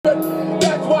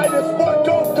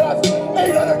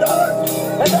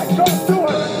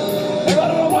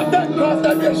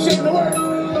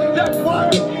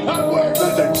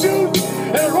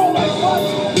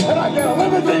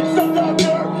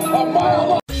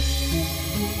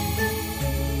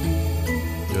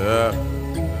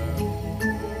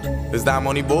It's that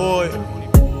money boy.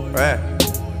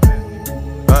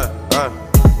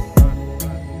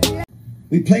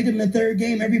 We played them in the third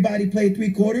game. Everybody played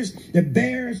three quarters. The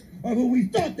Bears are who we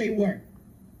thought they were.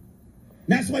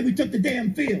 That's why we took the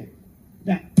damn field.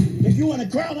 Now, if you want to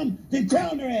crown them, then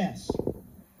crown their ass.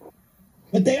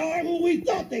 But they are who we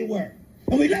thought they were.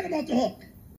 And we let them off the hook.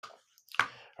 All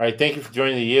right, thank you for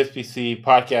joining the ESPC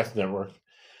Podcast Network,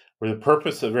 where the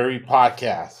purpose of every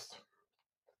podcast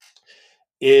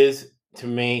is to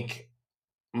make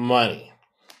money.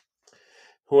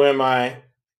 Who am I,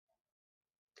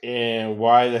 and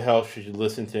why the hell should you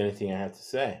listen to anything I have to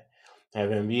say? I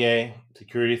have MBA,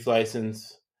 securities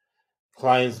license,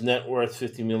 clients net worth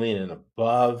 $50 million and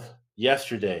above.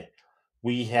 Yesterday,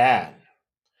 we had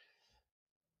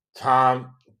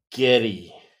Tom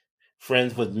Getty,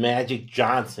 friends with Magic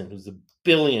Johnson, who's a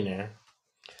billionaire,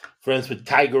 friends with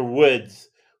Tiger Woods,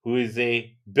 who is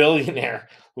a billionaire.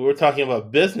 We were talking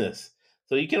about business.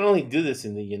 So you can only do this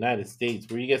in the United States,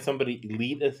 where you get somebody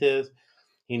elite as his.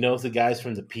 He knows the guys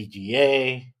from the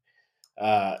PGA.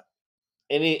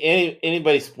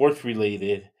 Anybody sports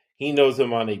related, he knows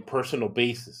them on a personal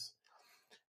basis.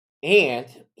 And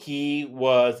he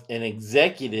was an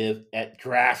executive at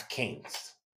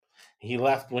DraftKings. He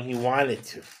left when he wanted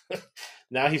to.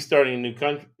 Now he's starting a new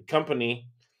company.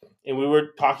 And we were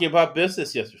talking about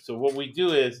business yesterday. So what we do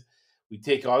is we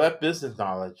take all that business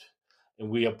knowledge and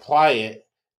we apply it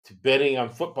to betting on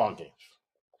football games.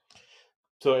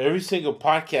 So every single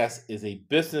podcast is a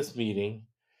business meeting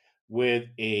with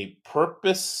a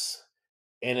purpose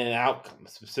and an outcome, a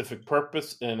specific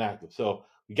purpose and an outcome. So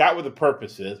we got what the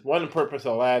purpose is. One purpose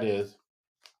I'll add is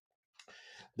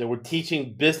that we're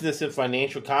teaching business and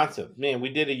financial concepts. Man, we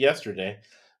did it yesterday.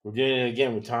 We're doing it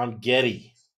again with Tom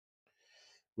Getty.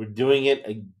 We're doing it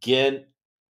again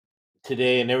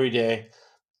today and every day.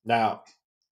 Now,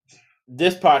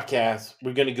 this podcast,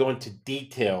 we're going to go into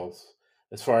details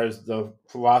as far as the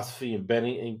philosophy and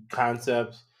betting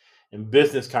concepts and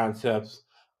business concepts.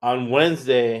 On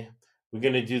Wednesday, we're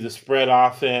going to do the spread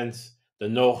offense, the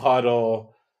no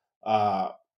huddle,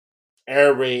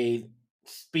 air raid,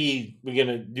 speed. We're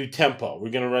going to do tempo.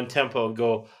 We're going to run tempo and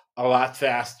go a lot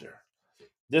faster.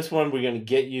 This one, we're going to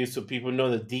get you so people know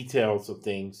the details of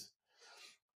things.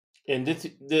 And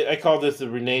I call this the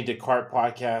Rene Descartes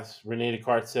podcast. Rene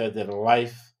Descartes said that a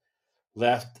life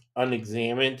left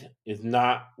unexamined is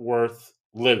not worth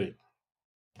living.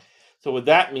 So what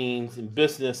that means in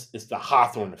business is the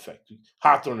Hawthorne effect.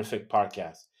 Hawthorne effect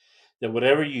podcast. That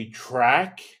whatever you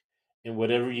track and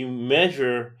whatever you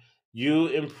measure, you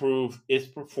improve its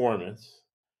performance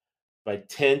by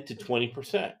 10 to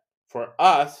 20%. For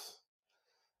us,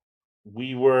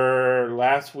 we were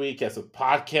last week as a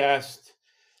podcast,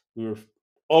 we were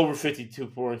over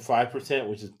 52.5%,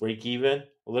 which is break even,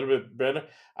 a little bit better.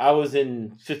 I was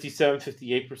in 57,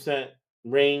 58%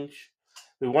 range.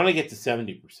 We want to get to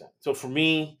 70%. So for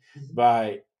me,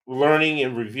 by learning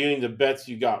and reviewing the bets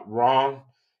you got wrong,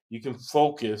 you can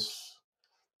focus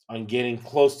on getting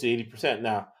close to 80%.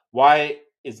 Now, why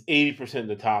is 80%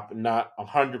 the top and not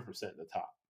 100% the top?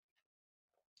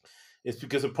 It's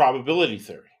because of probability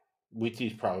theory. We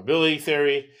teach probability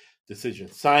theory,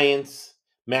 decision science,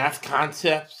 math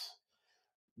concepts.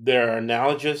 They're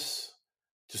analogous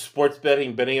to sports betting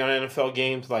on NFL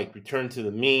games, like return to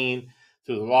the mean,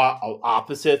 to the law of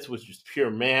opposites, which is pure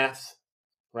math,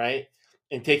 right?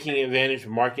 And taking advantage of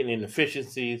market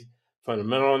inefficiencies,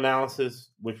 fundamental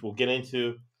analysis, which we'll get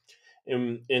into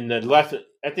in the lesson.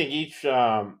 I think each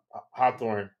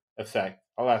Hawthorne effect,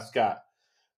 I'll ask Scott.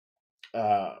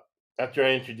 After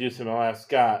I introduce him, I'll ask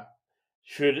Scott,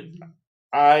 should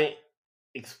I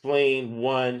explain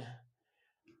one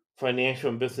financial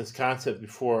and business concept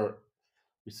before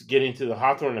we get into the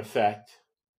Hawthorne effect?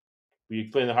 We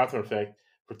explain the Hawthorne effect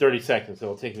for 30 seconds.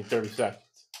 It'll take me 30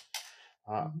 seconds.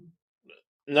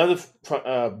 Another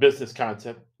business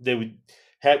concept that we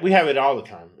have it all the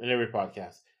time in every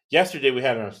podcast. Yesterday we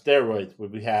had it on steroids, where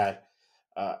we had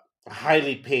a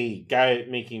highly paid guy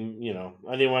making,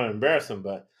 I didn't want to embarrass him,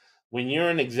 but when you're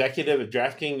an executive at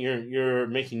DraftKings, you're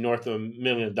making north of $1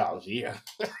 million a year.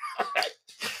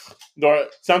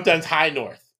 Sometimes high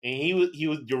north. And he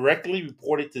was directly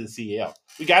reported to the CEO.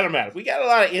 We got him at it. We got a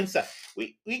lot of insight.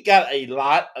 We got a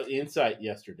lot of insight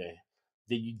yesterday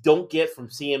that you don't get from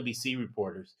CNBC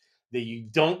reporters, that you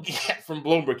don't get from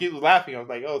Bloomberg. He was laughing. I was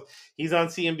like, oh, he's on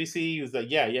CNBC. He was like,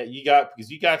 yeah, you got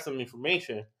some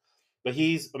information. But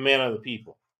he's a man of the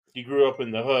people. He grew up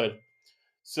in the hood.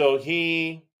 So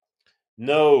he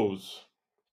knows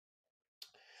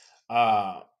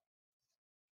how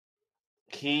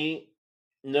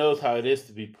it is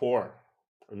to be poor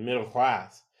or middle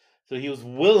class. So he was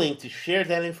willing to share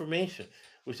that information,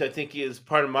 which I think is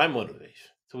part of my motivation.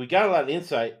 So we got a lot of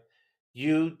insight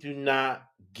you do not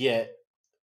get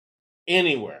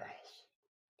anywhere else.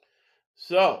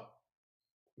 So,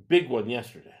 big one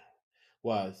yesterday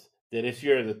was that if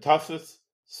you're the toughest,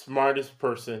 smartest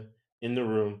person in the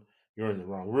room, you're in the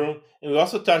wrong room. And we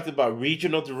also talked about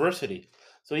regional diversity.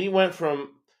 So he went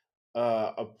from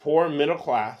a poor middle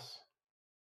class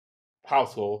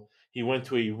household, he went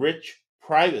to a rich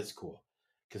private school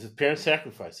because his parents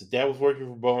sacrificed. His dad was working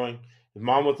for Boeing, his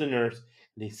mom was a nurse,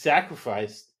 and they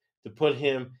sacrificed to put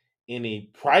him in a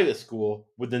private school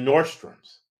with the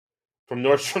Nordstroms from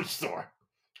Nordstrom store.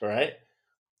 All right.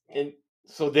 And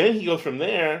so then he goes from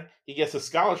there, he gets a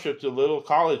scholarship to a little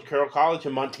college, Carroll College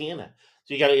in Montana.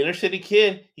 So you got an inner city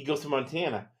kid, he goes to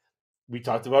Montana. We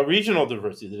talked about regional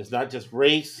diversity, that it's not just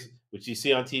race, which you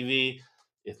see on TV,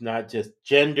 it's not just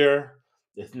gender,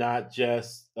 it's not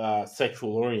just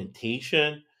sexual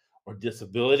orientation or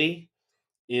disability,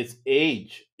 it's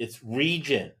age, it's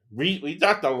region. We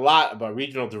talked a lot about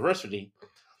regional diversity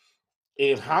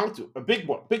and how to, a big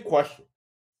question.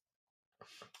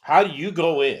 How do you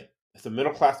go in as a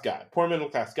middle class guy, poor middle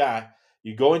class guy?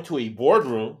 You go into a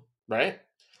boardroom, right?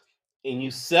 And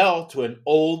you sell to an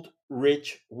old,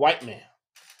 rich white man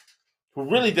who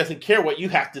really doesn't care what you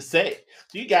have to say.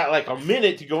 So you got like a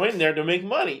minute to go in there to make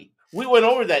money. We went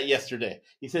over that yesterday.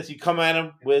 He says you come at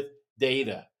him with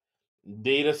data.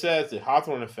 Data says the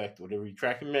Hawthorne effect, whatever you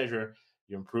track and measure,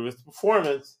 you improve its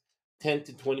performance 10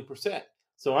 to 20%.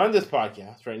 So on this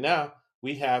podcast right now,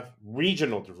 we have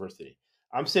regional diversity.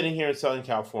 I'm sitting here in Southern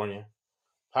California,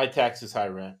 high taxes, high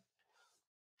rent.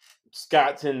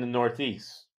 Scott's in the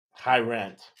Northeast, high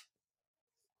rent,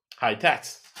 high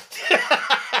tax.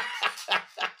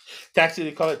 Taxi,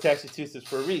 they call it Taxi-Tuesdays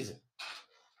for a reason.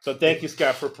 So thank you,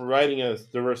 Scott, for providing us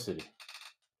diversity.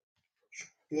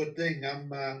 Good thing.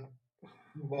 I'm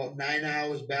about 9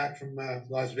 hours back from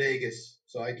Las Vegas,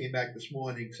 so I came back this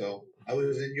morning. So I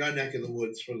was in your neck of the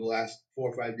woods for the last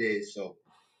 4 or 5 days. So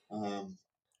I'm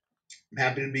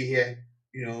happy to be here.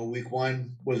 You know, week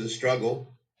one was a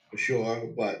struggle for sure,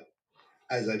 but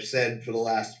as I've said for the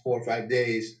last 4 or 5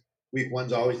 days, week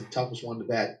one's always the toughest one to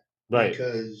bet, Right.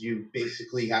 because you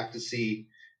basically have to see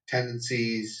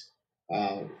tendencies.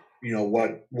 You know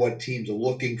what teams are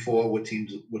looking for, what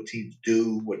teams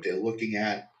do, what they're looking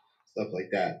at, stuff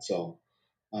like that. So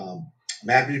I'm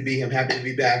happy to be. I'm happy to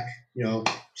be back. You know,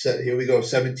 so here we go,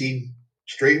 17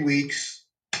 straight weeks,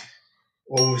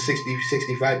 over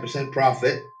 65%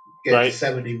 profit. Get Right. to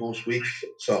 70 most weeks.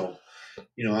 So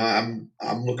you know,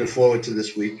 I'm looking forward to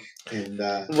this week and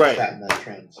Right. starting that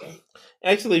trend. So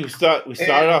actually, we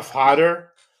started off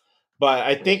hotter, but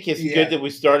I think it's good that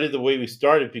we started the way we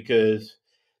started because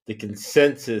the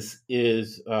consensus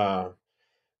is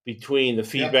between the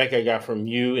feedback I got from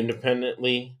you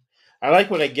independently. I like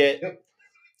when I get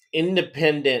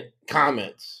independent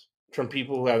comments from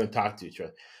people who haven't talked to each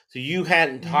other. So you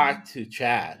hadn't talked to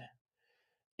Chad,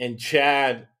 and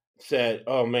Chad said,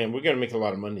 "Oh man, we're going to make a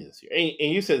lot of money this year,"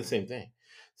 and you said the same thing.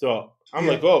 So I'm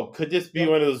like, "Oh, could this be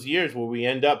one of those years where we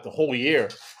end up the whole year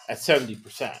at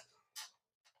 70%?"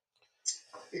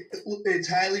 It's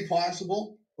highly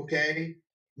possible. Okay,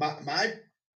 my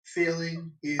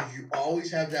feeling is you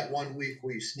always have that 1 week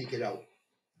where you sneak it out.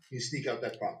 You sneak out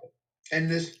that profit, and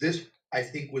this I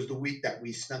think was the week that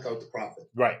we snuck out the profit.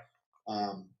 Right.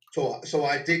 So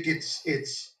I think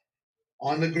it's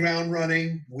on the ground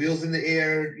running, wheels in the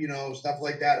air, you know, stuff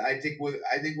like that. I think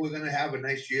we're gonna have a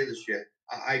nice year this year.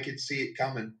 I can see it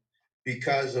coming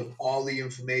because of all the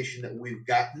information that we've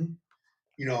gotten,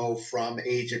 you know, from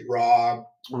Agent Rob,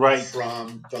 right,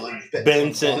 from Don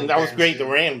Benson. That was great. The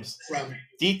Rams from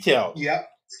detailed. Yep.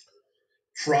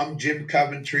 From Jim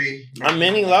Coventry on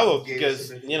many levels,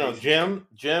 because you know Jim,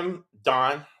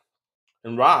 Don,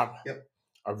 and Rob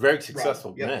are very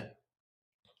successful men.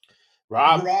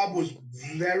 Rob was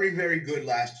very, very good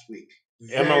last week.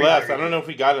 MLS. I don't know if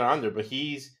we got it on there, but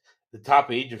he's the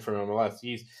top agent for MLS.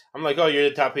 I'm like, oh, you're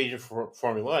the top agent for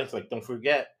Formula One. It's like, don't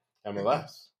forget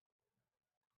MLS.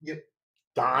 Yep.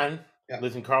 Don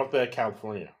lives in Carlsbad,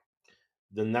 California.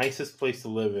 The nicest place to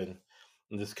live in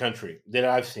this country that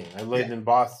I've seen. I lived in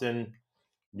Boston,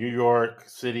 New York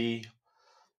City,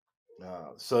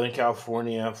 Southern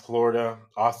California, Florida,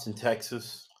 Austin,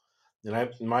 Texas.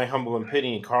 And in my humble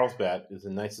opinion, Carlsbad is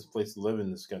the nicest place to live in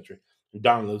this country. And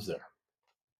Don lives there.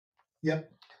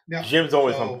 Yep. Jim's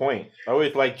always on point. I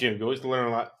always like Jim. You always learn a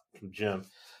lot from Jim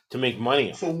to make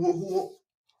money. So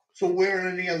where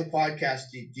on any other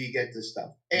podcast do you get this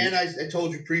stuff? And I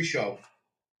told you pre-show,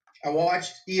 I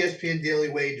watched ESPN Daily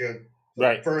Wager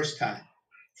for the first time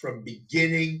from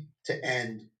beginning to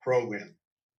end program.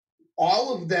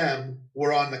 All of them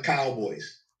were on the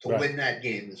Cowboys to Right. win that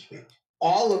game this week.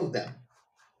 All of them.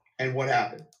 And what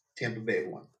happened? Tampa Bay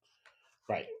won.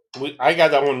 Right. I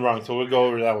got that one wrong, so we'll go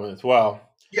over that one as well.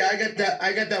 Yeah,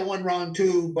 I got that one wrong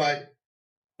too, but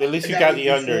at least you that got was the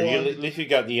under. before- At least you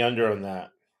got the under on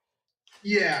that.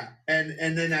 Yeah,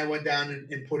 and then I went down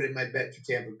and put in my bet for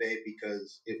Tampa Bay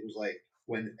because it was like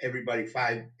when everybody,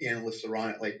 5 analysts are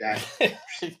on it like that,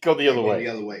 Go the other go way.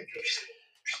 the other way.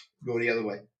 Go the other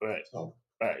way. Right. So,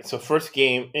 All right. So first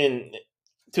game, and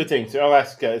two things. I'll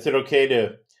ask, is it okay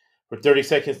to, for 30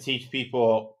 seconds, teach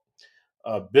people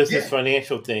a business Yeah.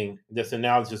 financial thing that's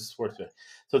analogous to sports betting?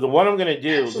 So the one I'm going to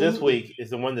do this Absolutely. week is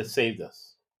the one that saved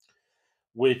us,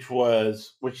 which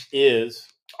is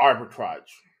arbitrage.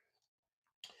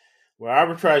 Where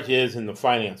arbitrage is in the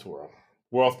finance world,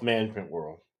 wealth management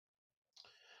world,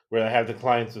 where I have the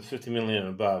clients of 50 million and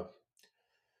above.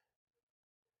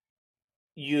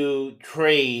 You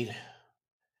trade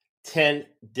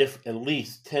at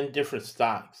least 10 different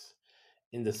stocks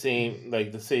in the same,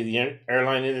 like let's say the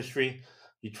airline industry,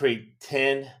 you trade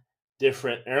 10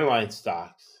 different airline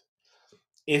stocks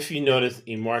if you notice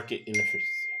a market inefficiency.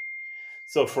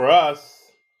 So for us,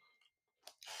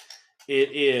 it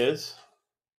is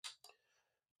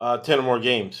 10 or more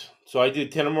games. So I do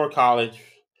 10 or more college.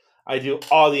 I do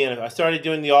all the NFL. I started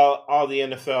doing all the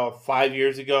NFL 5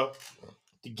 years ago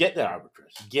to get that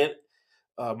arbitrage, to get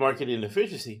market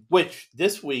inefficiency, which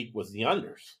this week was the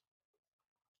unders.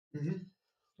 Mhm.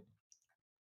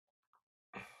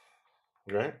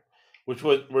 Right? Which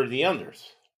were the unders.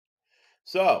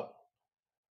 So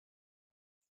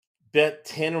bet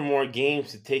 10 or more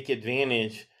games to take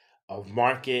advantage of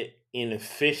market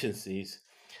inefficiencies.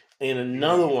 And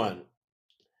another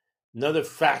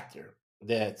factor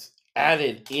that's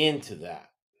added into that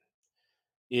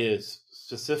is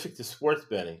specific to sports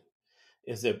betting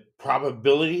is that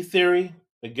probability theory.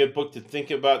 A good book to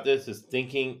think about this is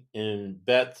Thinking in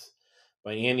Bets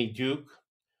by Annie Duke.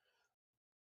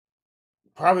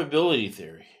 Probability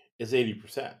theory is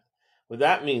 80%. What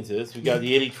that means is we got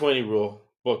the 80-20 rule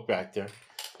book back there.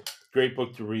 Great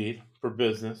book to read for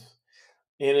business.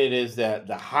 And it is that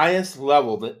the highest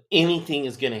level that anything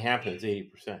is going to happen is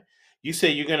 80%. You say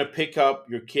you're going to pick up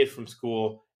your kid from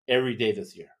school every day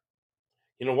this year.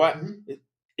 You know what? Mhm.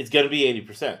 It's going to be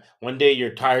 80%. One day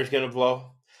your tire's going to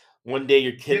blow. One day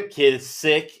your kid is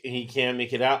sick and he can't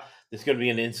make it out. There's going to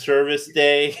be an in-service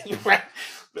day.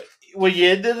 When you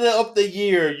ended up the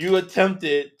year, you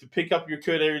attempted to pick up your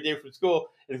kid every day from school,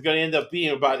 and it's going to end up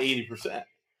being about 80%.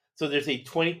 So there's a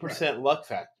 20% luck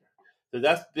factor. So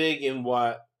that's big in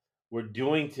what we're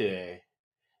doing today.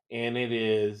 And it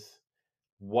is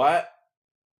what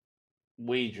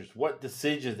wagers, what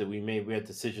decisions that we made. We had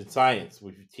decision science,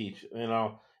 which we teach. And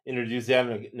I'll introduce that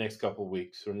in the next couple of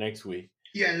weeks or next week.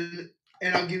 Yeah,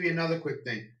 and I'll give you another quick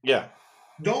thing. Yeah.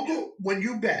 Don't go, when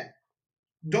you bet,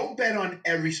 don't bet on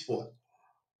every sport.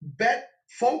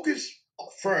 Focus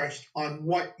first on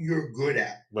what you're good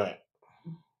at. Right.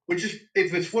 Which is,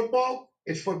 if it's football,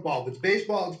 it's football. If it's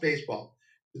baseball, it's baseball.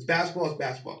 If it's basketball, it's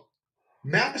basketball.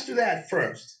 Master that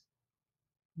first.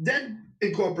 Then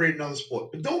incorporate another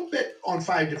sport. But don't bet on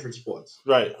 5 different sports.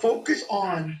 Right. Focus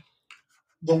on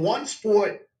the one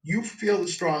sport you feel the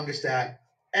strongest at,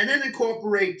 and then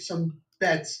incorporate some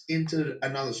bets into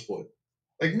another sport.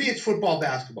 Like me, it's football,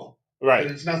 basketball. Right.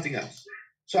 But it's nothing else.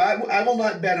 So I will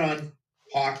not bet on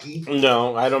hockey.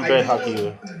 No, I don't bet hockey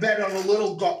either. Bet on a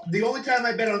little golf. The only time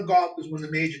I bet on golf is when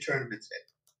the major tournaments hit.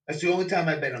 That's the only time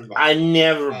I bet on golf. I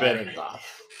never bet on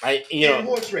golf. And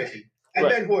horse racing. I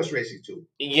bet horse racing too.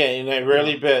 Yeah, and I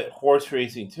rarely bet horse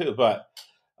racing too. But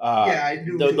yeah, I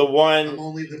do.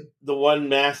 The one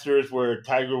Masters where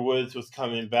Tiger Woods was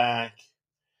coming back.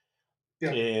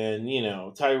 Yeah.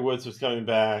 And Tiger Woods was coming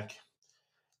back,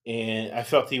 and I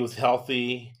felt he was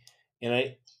healthy,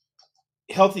 and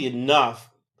healthy enough,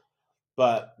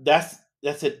 but that's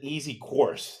an easy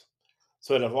course.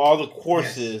 So out of all the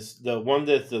courses, the one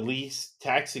that's the least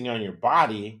taxing on your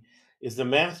body is the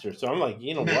Masters. So I'm like,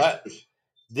 you know what?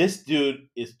 This dude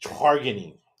is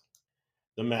targeting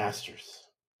the Masters.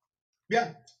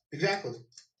 Yeah, exactly.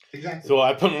 So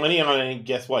I put money on it, and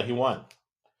guess what? He won.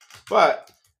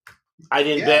 But I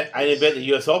didn't bet. I didn't bet the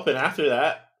U.S. Open after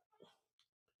that.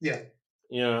 Yeah.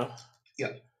 Yeah.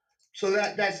 So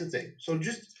that's the thing. So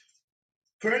just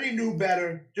for any new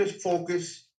bettor, just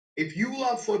focus. If you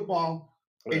love football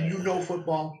and you know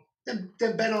football, then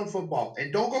bet on football,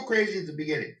 and don't go crazy at the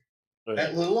beginning.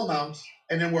 Bet little amounts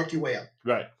and then work your way up.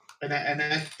 Right. And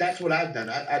that's what I've done.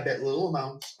 I bet little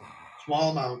amounts,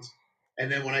 small amounts,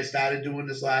 and then when I started doing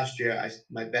this last year,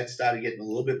 my bets started getting a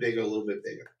little bit bigger.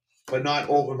 but not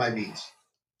over my means.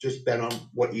 Just bet on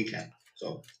what you can.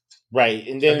 So Right,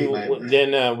 and that'd be my advice.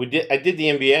 then I did the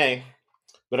NBA,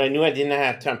 but I knew I didn't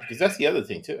have time because that's the other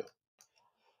thing too.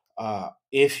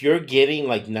 If you're getting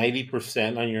like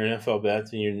 90% on your NFL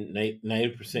bets and you're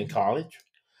 90% college,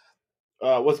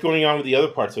 what's going on with the other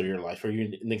parts of your life? Are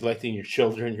you neglecting your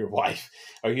children, your wife?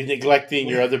 Are you neglecting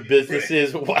your other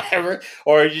businesses, whatever?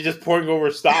 Or are you just pouring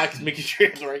over stocks, making sure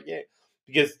it's the right game?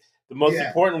 Because the most Yeah.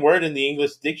 important word in the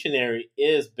English dictionary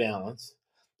is balance.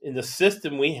 In the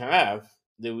system we have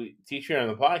that we teach here on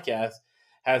the podcast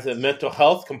has a mental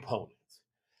health component,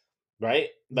 right?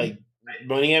 Like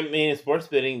money I made in sports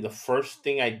betting, the first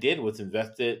thing I did was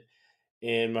invest it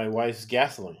in my wife's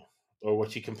gasoline or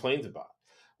what she complains about.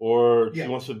 Or she Yeah.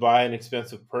 wants to buy an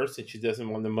expensive purse and she doesn't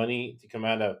want the money to come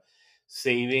out of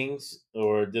savings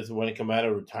or doesn't want to come out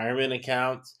of retirement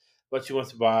accounts, but she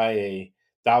wants to buy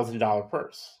 $1,000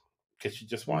 purse because she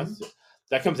just wants to.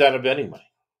 That comes out of betting money.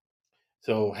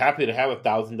 So happy to have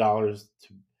 $1,000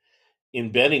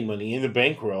 in betting money in the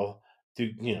bankroll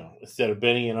to, instead of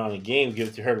betting it on a game, give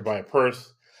it to her to buy a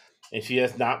purse. And she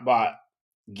has not bought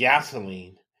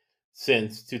gasoline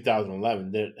since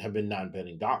 2011 that have been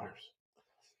non-betting dollars.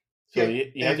 So Yeah.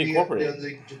 you have And to incorporate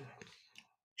it.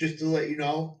 just to let you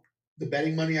know, the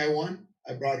betting money I won,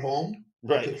 I brought home. I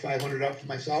Right. took 500 up for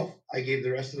myself. I gave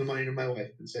the rest of the money to my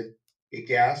wife and said, "Get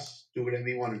gas, do whatever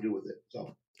you want to do with it."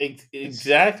 So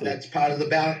Exactly. that's part of the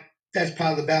balance. That's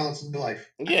part of the balance in life.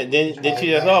 Yeah. Then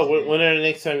she says, "Oh, when are the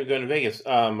next time you're going to Vegas?"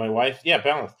 My wife, yeah,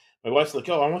 balance. My wife's like,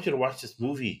 "Oh, I want you to watch this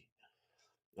movie.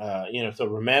 It's a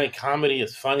romantic comedy.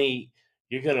 It's funny.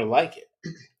 You're gonna like it.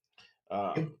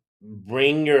 Yep.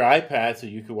 Bring your iPad so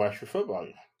you can watch your football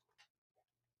game."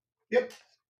 Yep.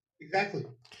 Exactly.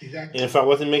 And if I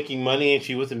wasn't making money and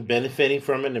she wasn't benefiting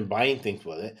from it and buying things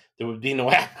with it, there would be no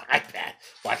iPad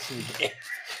watching the game.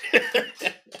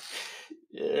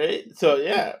 Right? So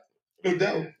yeah. No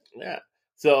doubt. Yeah.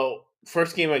 So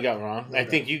first game I got wrong. No I doubt.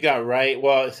 think you got right.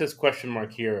 Well, it says question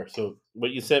mark here. So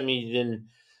what you sent me, you didn't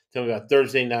tell me about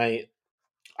Thursday night.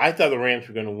 I thought the Rams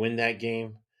were going to win that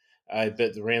game. I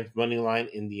bet the Rams money line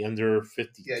in the under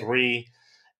 53,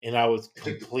 and I was I took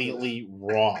the Bills. completely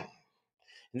wrong.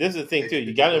 And this is the thing I too. took You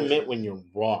the got to Bills. admit when you're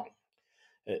wrong.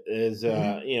 As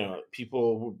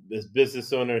people, as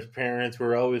business owners, parents,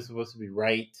 we're always supposed to be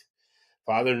right.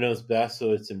 Father knows best,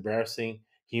 so it's embarrassing,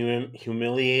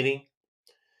 humiliating,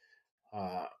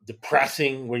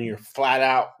 depressing when you're flat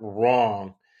out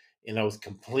wrong. And I was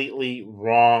completely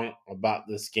wrong about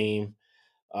this game.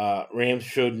 Rams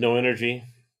showed no energy.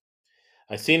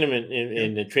 I've seen them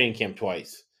in the training camp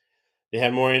twice. They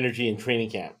had more energy in training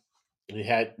camp they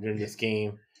had during this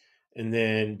game. And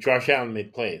then Josh Allen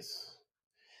made plays.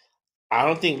 I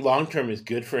don't think long term is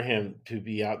good for him to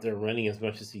be out there running as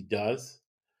much as he does.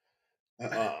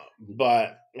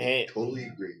 But hey, Totally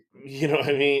agree. you know what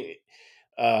I mean?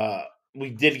 We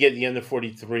did get the under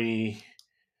 43.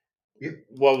 Yep.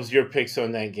 What was your picks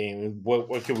on that game?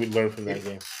 What could we learn from that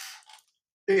game?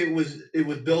 It was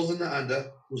Bills in the under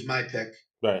was my pick.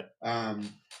 Right.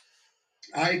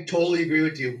 I totally agree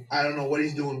with you. I don't know what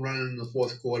he's doing running in the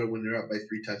fourth quarter when they're up by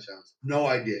 3 touchdowns. No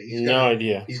idea. No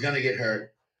idea. He's gonna get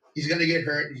hurt. He's gonna get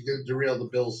hurt. He's gonna derail the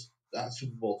Bills'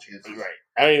 Super Bowl chances. Right.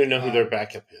 I don't even know who their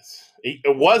backup is.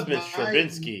 It was Mitch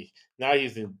Trubisky. Now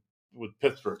he's with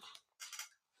Pittsburgh.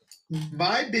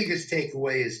 My biggest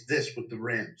takeaway is this with the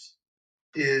Rams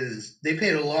is they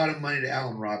paid a lot of money to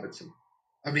Allen Robinson.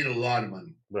 I mean, a lot of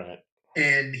money. Right.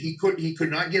 And he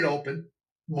could not get open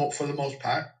for the most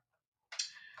part.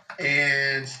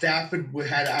 And Stafford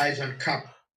had eyes on Kupp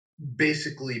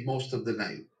basically most of the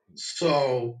night.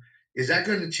 So is that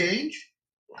going to change?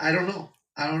 I don't know.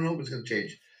 I don't know if it's going to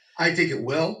change. I think it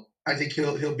will. I think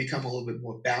he'll become a little bit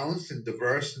more balanced and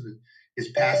diverse in his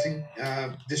passing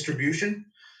distribution.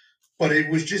 But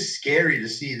it was just scary to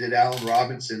see that Allen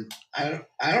Robinson. I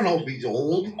don't know if he's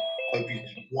old, or if he's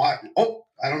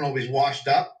I don't know if he's washed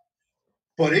up.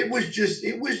 But it was just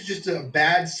a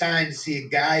bad sign to see a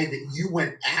guy that you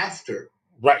went after,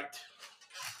 right,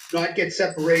 not get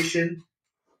separation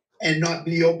and not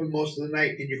be open most of the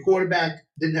night. And your quarterback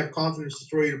didn't have confidence to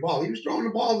throw you the ball. He was throwing the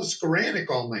ball to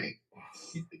Skoranek all night,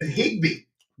 Higbee,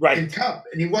 right, and Kupp,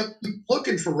 and he wasn't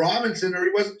looking for Robinson, or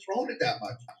he wasn't throwing it that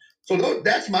much. So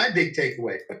that's my big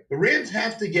takeaway. The Rams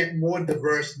have to get more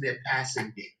diverse in their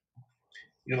passing game.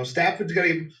 Stafford's got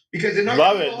to because they're not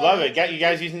love it. Got you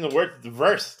guys using the word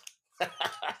diverse.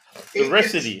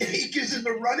 Diversity. Akers in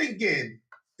the running game.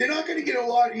 They're not going to get a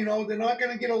lot. They're not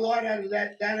going to get a lot out of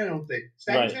that. I don't think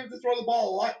Stafford's going to have to throw the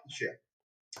ball a lot this year,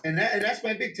 and that's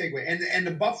my big takeaway. And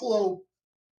the Buffalo,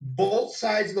 both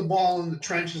sides of the ball in the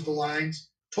trenches, the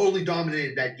lines totally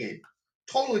dominated that game.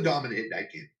 Totally dominated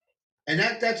that game. And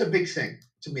that's a big thing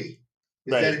to me.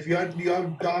 Is Right. that if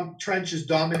your trenches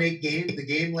dominate the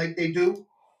game like they do,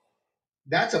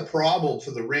 that's a problem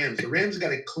for the Rams. The Rams got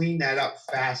to clean that up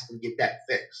fast and get that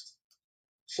fixed.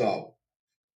 So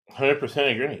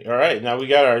 100% agree. All right, now we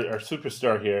got our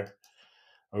superstar here.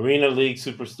 Arena League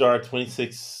superstar,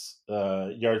 26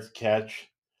 yards catch.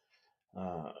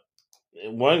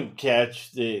 One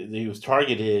catch that he was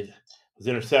targeted was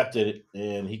intercepted,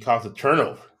 and he caused a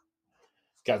turnover.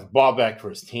 Got the ball back for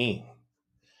his team.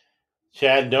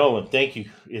 Chad Nolan, thank you.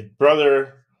 His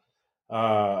brother,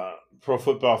 Pro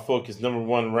Football Focus,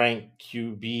 #1 ranked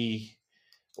QB,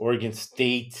 Oregon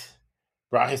State,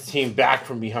 brought his team back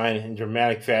from behind in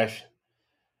dramatic fashion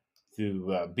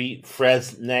to beat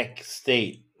Fresno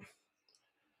State.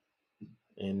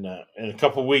 In a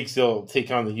couple weeks, they'll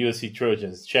take on the USC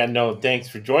Trojans. Chad Nolan, thanks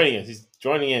for joining us. He's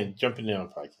jumping in on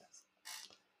the podcast.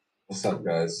 What's up,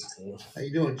 guys? How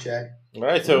you doing, Chad? All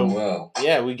right, so well,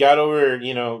 yeah, we got over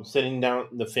setting down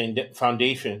the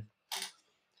foundation.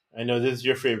 I know this is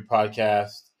your favorite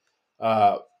podcast.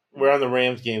 We're on the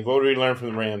Rams game. What did we learn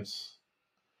from the Rams?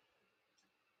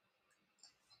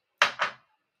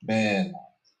 man,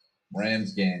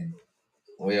 Rams game.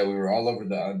 Well, yeah, we were all over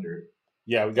the under.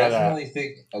 Yeah, we got definitely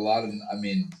think a lot of. I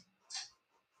mean,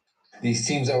 these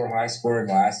teams that were high scoring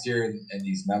last year and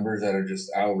these numbers that are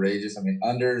just outrageous. I mean,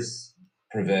 unders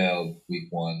prevailed week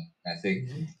 1. I think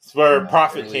it's where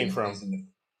profit came from.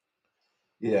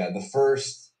 The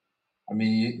first. I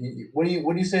mean, what do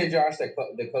you say, Josh? That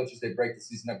the coaches, they break the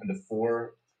season up into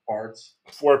 4 parts.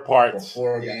 4 parts.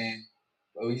 4 games.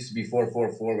 Well, it used to be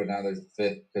 4-4-4, but now there's a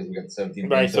 5th because we got the 17th.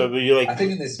 Right. So you I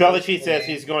think in this Belichick says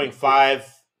he's going 5.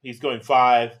 He's going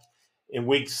 5. In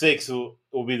week 6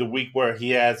 will be the week where he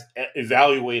has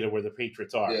evaluated where the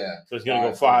Patriots are. Yeah. So he's going to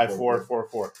go 5, 4, 4,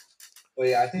 4. Well,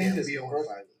 yeah, I think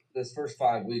this first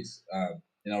 5 weeks,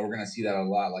 we're going to see that a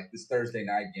lot. Like this Thursday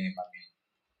night game, I mean,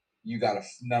 you got a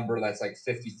number that's like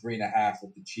 53.5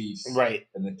 with the Chiefs, right,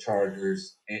 and the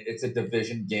Chargers. It's a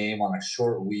division game on a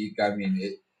short week. I mean,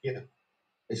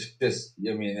 it's just.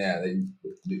 I mean,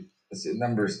 the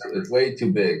numbers. It's way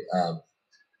too big.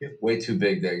 Way too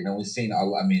big there. We've seen. A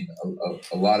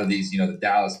lot of these. The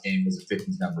Dallas game was a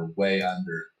 50s number, way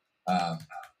under.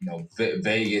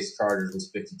 Vegas Chargers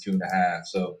was 52.5.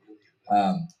 So.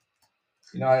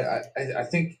 I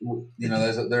think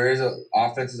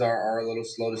offenses are a little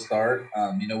slow to start.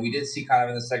 We did see kind of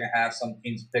in the second half some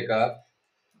teams pick up.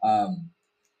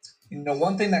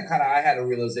 One thing that kind of I had a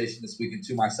realization this weekend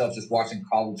too myself, just watching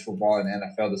college football and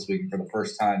NFL this weekend for the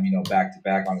first time, back to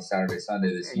back on a Saturday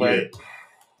Sunday this year. Right.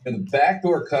 The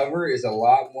backdoor cover is a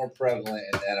lot more prevalent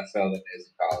in the NFL than it is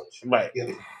in college. Right.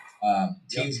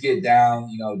 Teams get down,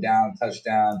 down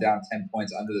touchdown, down 10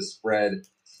 points under the spread.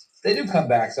 They do come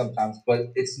back sometimes,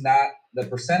 but it's not – the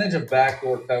percentage of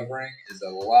backdoor covering is a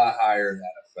lot higher in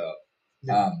the NFL.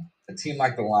 Yeah. A team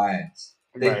like the Lions,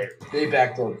 they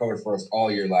backdoor covered for us all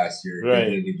year last year. Right. They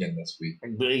did it again this week.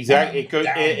 Exactly.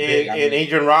 And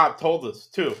Adrian Robb told us,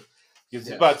 too. It's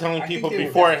about telling people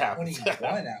before it happens.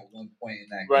 21 at one point in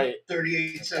that game. Right.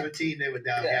 38-17, they were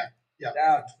down, yeah.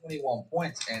 Down 21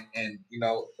 points. And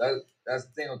that's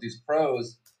the thing with these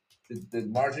pros – the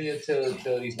margin of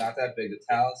utility is not that big. The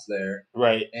talent's there.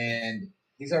 Right. And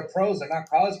these are pros. They're not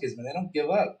college kids, man. They don't give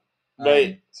up.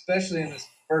 Right. Especially in the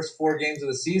first 4 games of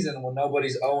the season when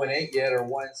nobody's 0-8 yet or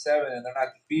 1-7 and they're not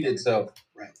defeated. So,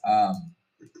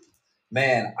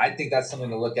 man, I think that's something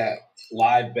to look at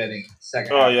live betting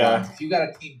second half. Yeah. If you got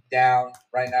a team down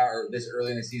right now or this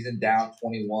early in the season, down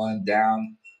 21,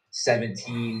 down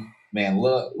 17, man,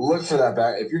 look for that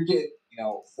back. If you're getting,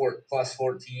 plus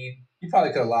 14, you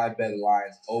probably could have live bet the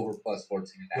Lions over plus 14.5.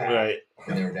 Right.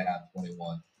 When they were down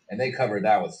 21. And they covered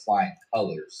that with flying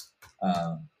colors.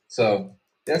 So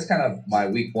that's kind of my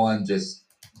week 1 just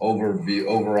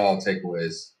overall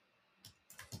takeaways.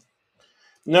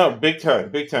 No, big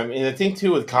time. And the thing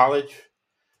too with college,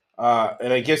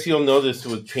 and I guess you'll know this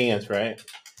with Chance, right?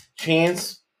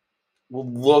 Chance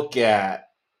will look at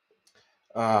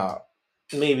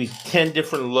maybe 10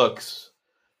 different looks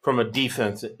from a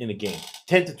defense in a game.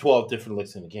 10 to 12 different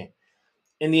looks in a game.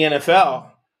 In the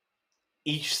NFL,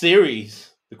 each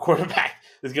series, the quarterback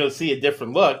is going to see a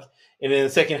different look. And in the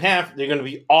second half, they're going to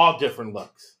be all different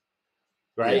looks.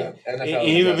 Right? Yeah,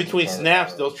 even between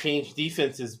snaps, they'll change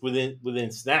defenses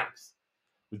within snaps.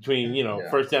 Between,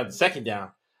 first down to second down.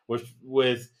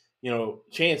 With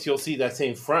Chance, you'll see that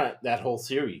same front that whole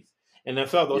series. In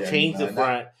NFL, they'll change the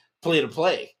front play to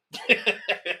play.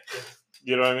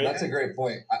 You know what I mean? That's a great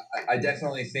point. I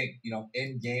definitely think,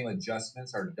 in-game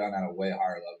adjustments are done at a way higher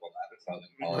level in the NFL than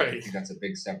college. Right. I think that's a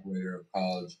big separator of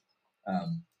college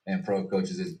and pro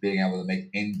coaches is being able to make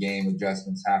in-game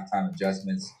adjustments, halftime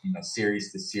adjustments,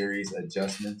 series to series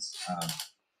adjustments.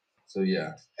 So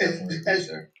yeah, definitely As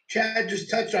there. Chad just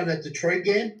touched on that Detroit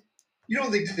game, you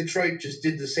don't think Detroit just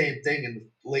did the same thing in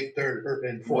the late third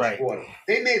and fourth Right. quarter?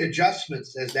 They made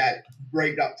adjustments as that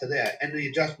right up to there, and the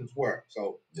adjustments worked.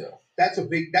 So Yeah. that's a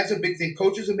big thing.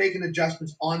 Coaches are making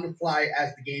adjustments on the fly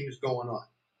as the game is going on.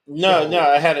 No,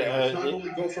 I had it's not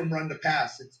only go from run to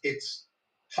pass. It's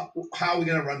how are we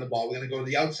going to run the ball? We're going to go to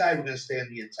the outside. We're going to stay on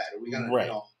the inside. Are we going to, Right.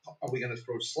 are we going to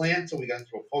throw slants? Are we going to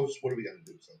throw posts? What are we going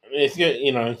to do? So it's good.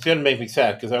 It's going to make me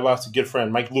sad because I lost a good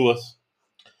friend, Mike Lewis,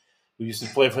 who used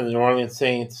to play for the New Orleans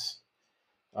Saints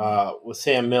with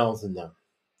Sam Mills and them.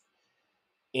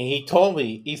 And he told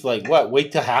me, he's like, what,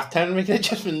 wait till halftime to make an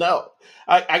adjustment? No.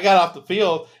 I got off the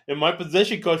field, and my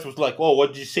position coach was like, whoa,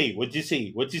 what'd you see? What'd you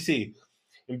see? What'd you see?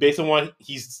 And based on what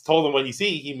he's told him what he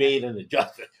see, he made an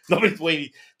adjustment. Nobody's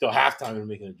waiting till halftime to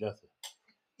make an adjustment.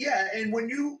 Yeah, and when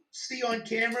you see on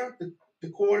camera the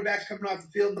quarterbacks coming off the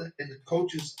field and the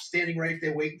coach is standing right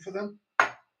there waiting for them,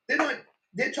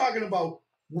 they're talking about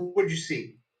what'd you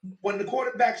see? When the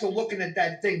quarterbacks are looking at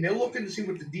that thing, they're looking to see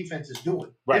what the defense is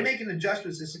doing. Right. They're making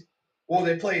adjustments. They say, well,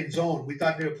 they're playing zone. We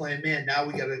thought they were playing man. Now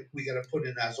we gotta put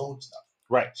in our zone stuff.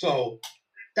 Right. So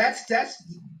that's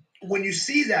when you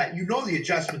see that, the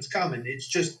adjustment's coming. It's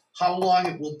just how long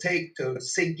it will take to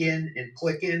sink in and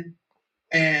click in,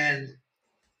 and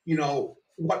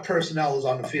what personnel is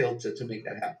on the field to make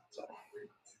that happen. So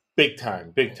big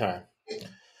time.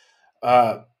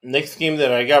 Next game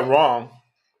that I got wrong,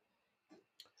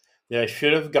 that I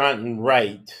should have gotten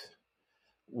right,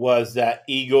 was that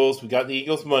Eagles. We got the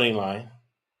Eagles money line.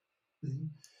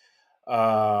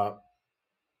 Mm-hmm.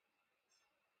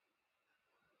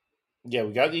 Yeah,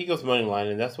 we got the Eagles money line,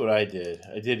 and that's what I did.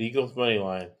 I did Eagles money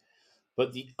line,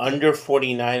 but the under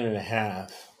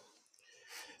 49.5.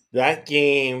 That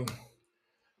game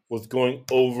was going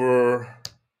over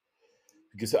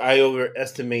because I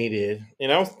overestimated,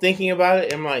 and I was thinking about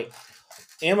it. I'm like,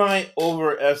 am I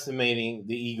overestimating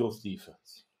the Eagles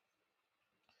defense?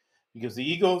 Because the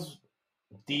Eagles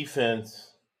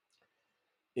defense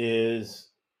is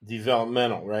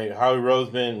developmental, right? Howie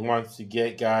Roseman wants to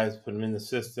get guys, put them in the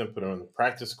system, put them in the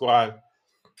practice squad,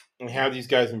 and have these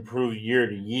guys improve year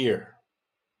to year.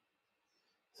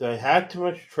 So I had too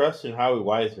much trust in Howie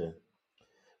Wiseman.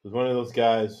 He was one of those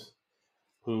guys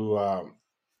who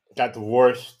got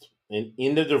divorced, and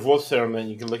in the divorce settlement,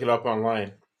 you can look it up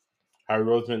online. Howie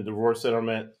Roseman divorce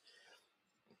settlement.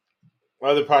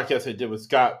 Other podcast I did with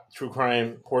Scott, True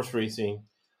Crime Horse Racing.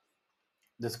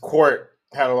 This court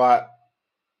had a lot.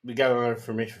 We got a lot of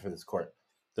information for this court.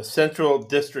 The Central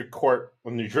District Court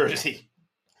of New Jersey.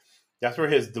 That's where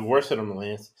his divorce settlement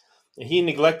lands. And he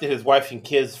neglected his wife and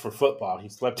kids for football. He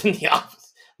slept in the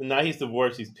office. And now he's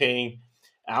divorced. He's paying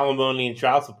alimony and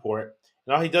child support.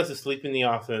 And all he does is sleep in the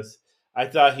office. I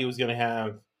thought he was going to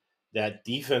have that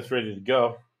defense ready to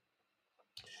go.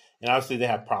 And obviously they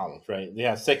have problems, right? They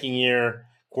have second-year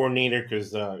coordinator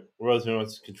because Roseman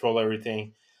wants to control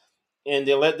everything. And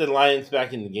they let the Lions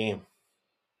back in the game.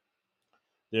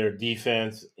 Their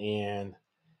defense, and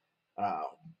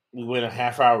we went a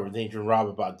half hour with Adrian Robb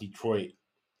about Detroit.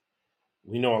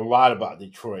 We know a lot about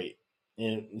Detroit.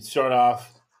 And we start off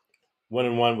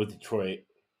 1-1 with Detroit.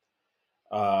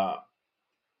 But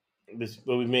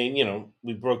we made,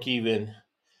 we broke even.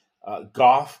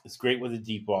 Goff is great with a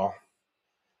deep ball.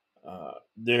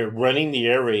 They're running the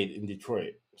air raid in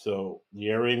Detroit. So the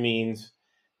air raid means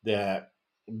that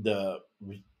the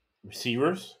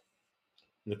receivers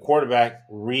and the quarterback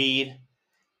read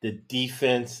the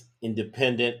defense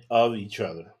independent of each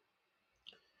other.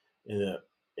 And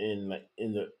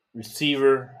the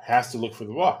receiver has to look for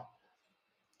the ball.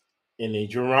 And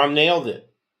Jerome nailed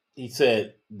it. He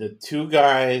said the two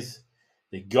guys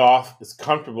that Goff is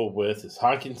comfortable with is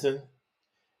Hawkinson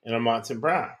and Amon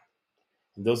Brown.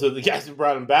 And those are the guys who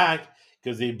brought him back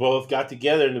because they both got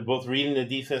together and they're both reading the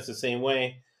defense the same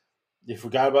way. They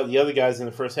forgot about the other guys in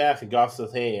the first half, and Goff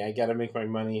says, hey, I got to make my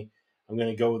money. I'm going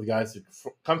to go with the guys that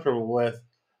I'm comfortable with.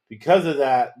 Because of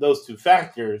that, those two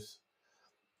factors,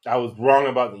 I was wrong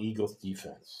about the Eagles'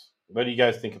 defense. What do you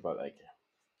guys think about that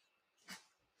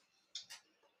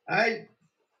game?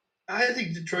 I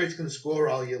think Detroit's going to score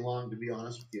all year long, to be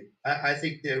honest with you. I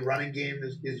think their running game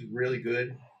is really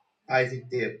good. I think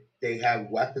they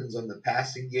have weapons on the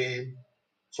passing game.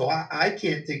 So I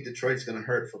can't think Detroit's going to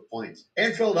hurt for points.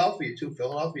 And Philadelphia, too.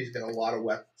 Philadelphia's got a lot of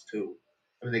weapons, too.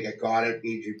 I mean, they got Goddard,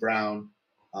 A.J. Brown,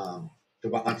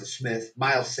 Devonta Smith,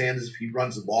 Miles Sanders. If he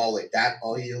runs the ball like that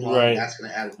all year long, Right. That's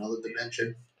going to add another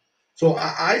dimension. So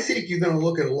I think you're going to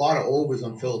look at a lot of overs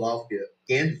on Philadelphia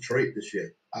and Detroit this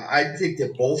year. I think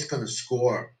they're both going to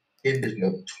score in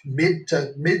the mid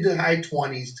to high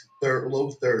 20s to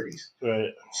low 30s. Right.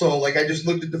 So, like, I just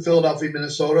looked at the Philadelphia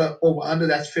Minnesota over under.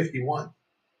 That's 51.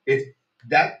 If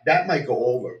that might go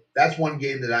over. That's one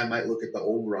game that I might look at the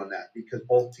over on that because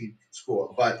both teams can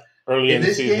score. But Early in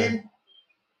the season.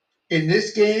 In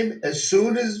this game, as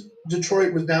soon as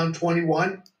Detroit was down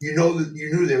 21, you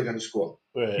knew they were going to score.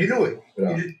 Right. You knew it.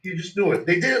 Yeah. You just knew it.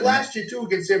 They did it last year too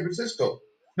against San Francisco.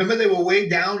 Remember, they were way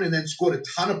down and then scored a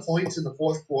ton of points in the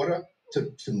fourth quarter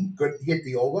to hit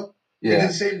the over. Yeah, they did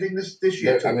the same thing this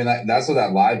year too. I mean, that's what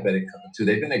that live betting comes to.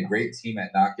 They've been a great team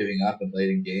at not giving up and late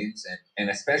in games, and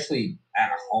especially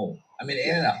at home. I mean,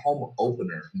 in a home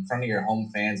opener in front of your home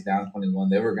fans down 21,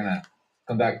 they were gonna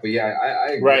come back. But yeah,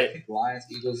 I agree. Right. I think Lions,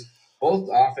 Eagles, both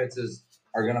offenses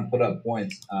are going to put up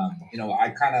points. We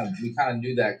kind of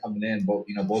knew that coming in.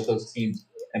 Both those teams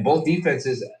and both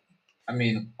defenses. I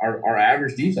mean, are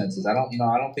average defenses. I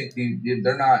don't think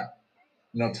they're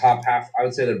not top half. I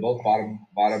would say they're both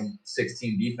bottom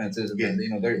 16 defenses, and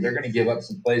then they're going to give up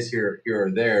some plays here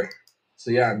or there.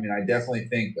 So yeah, I mean, I definitely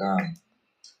think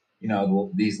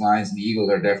these Lions and the Eagles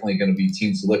are definitely going to be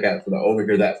teams to look at for the over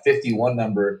here. That 51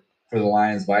 number for the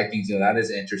Lions Vikings, that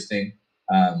is interesting.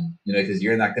 Because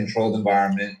you're in that controlled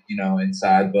environment,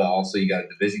 inside, but also you got a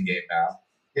division game now.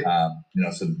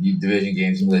 So division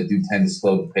games, they do tend to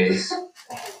slow the pace.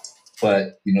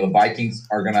 But, the Vikings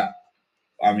are going to,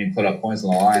 put up points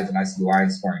on the Lions, and I see the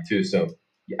Lions scoring too. So,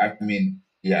 I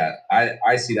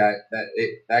see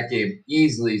that game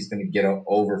easily is going to get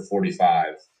over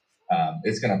 45.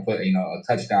 It's going to put, a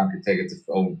touchdown could take it to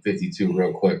over 52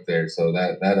 real quick there. So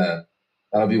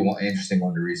that'll be one interesting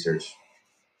one to research.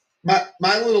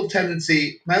 My little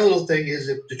thing is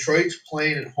if Detroit's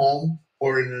playing at home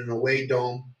or in an away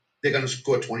dome, they're going to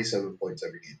score 27 points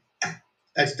every game.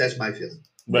 That's my feeling.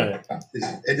 Right.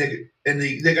 And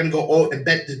they're going to go and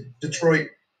bet the Detroit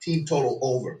team total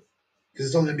over because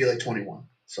it's only going to be like 21.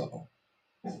 So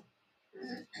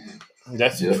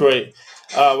that's Detroit.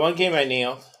 One game I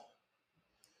nailed.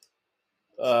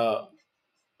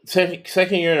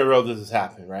 Second year in a row this has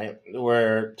happened, right?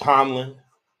 Where Tomlin,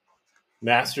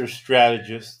 master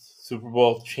strategist, Super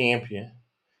Bowl champion.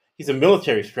 He's a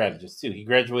military strategist too. He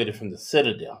graduated from the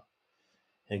Citadel.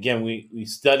 And again, we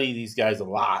study these guys a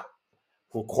lot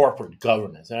for corporate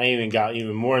governance. And I even got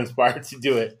even more inspired to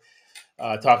do it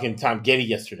talking to Tom Getty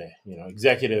yesterday,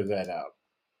 executive at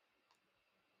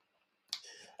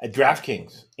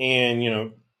DraftKings.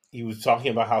 And, he was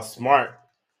talking about how smart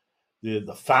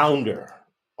the founder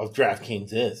of DraftKings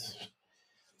is.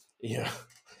 Yeah.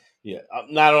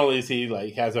 Not only is he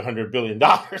has $100 billion,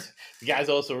 the guy's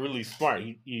also really smart.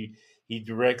 He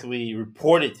directly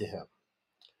reported to him.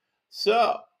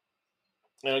 So,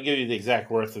 and I'll give you the exact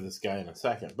worth of this guy in a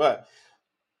second. But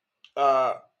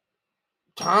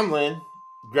Tomlin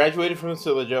graduated from the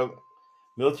Citadel,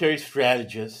 military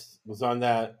strategist, was on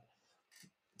that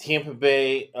Tampa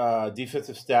Bay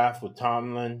defensive staff with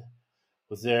Tomlin,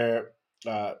 was there.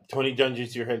 Tony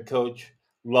Dungy's your head coach.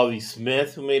 Lovie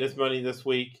Smith, who made us money this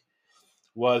week,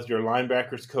 was your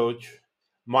linebackers coach.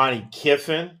 Monty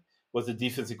Kiffin was the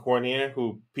defensive coordinator,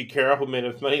 who Pete Carroll, who made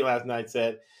us money last night,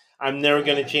 said, I'm never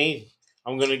going to change.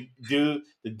 I'm going to do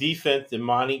the defense that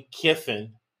Monty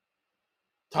Kiffin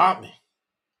taught me.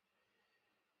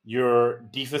 Your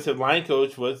defensive line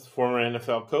coach was former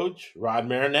NFL coach Rod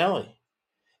Marinelli.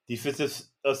 Defensive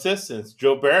assistants,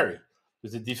 Joe Barry,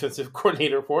 was the defensive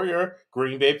coordinator for your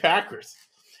Green Bay Packers.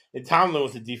 And Tomlin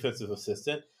was the defensive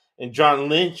assistant. And John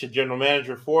Lynch, a general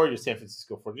manager for your San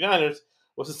Francisco 49ers,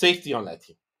 was a safety on that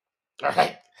team. All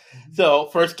right. So,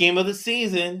 first game of the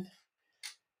season.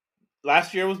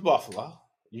 Last year was Buffalo.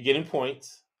 You're getting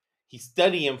points. He's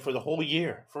studying him for the whole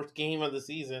year. First game of the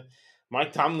season.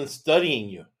 Mike Tomlin's studying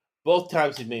you. Both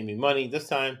times he made me money. This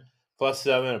time,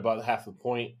 +7, about half a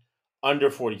point.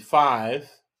 Under 45.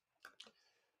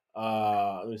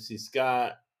 Let me see,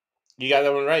 Scott. You got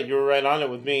that one right. You were right on it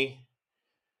with me.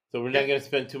 So we're not going to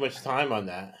spend too much time on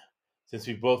that since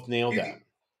we both nailed that.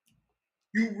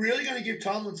 You really going to give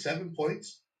Tomlin 7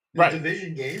 points in right. a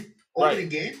division game? Opening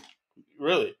game?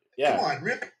 Really? Yeah. Come on,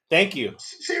 Rick. Thank you.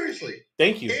 Seriously.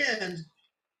 Thank you.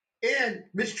 And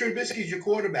Mitch Trubisky's your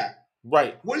quarterback.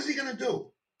 Right. What is he going to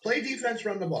do? Play defense,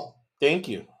 run the ball. Thank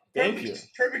you.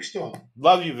 Perfect storm.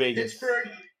 Love you, Vegas.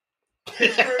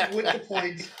 Pittsburgh with the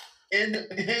points and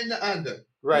the under.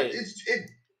 Right.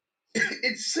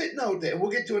 It's sitting out there.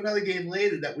 We'll get to another game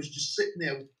later that was just sitting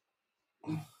there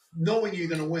knowing you're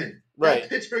going to win. Right. That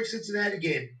Pittsburgh-Cincinnati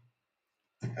game,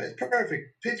 It's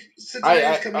perfect.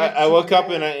 Cincinnati's coming up. I woke up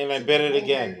and Bowl, I Super bet it Bowl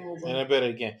again, hangover. and I bet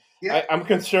it again. Yeah. I'm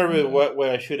conservative what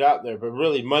I shoot out there, but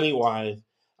really money wise,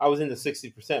 I was in the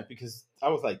 60% because I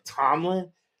was like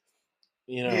Tomlin,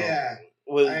 Yeah.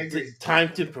 with I agree.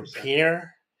 time to 100%.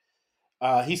 prepare.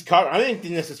 He's covered. I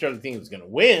didn't necessarily think he was going to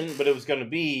win, but it was going to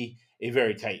be a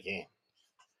very tight game.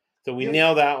 So we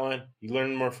nailed that one. You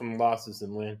learn more from losses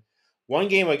than win. One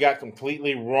game I got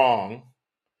completely wrong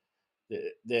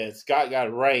that Scott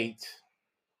got right.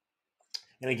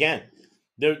 And again,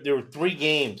 there were 3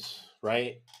 games,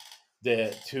 right,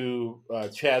 that to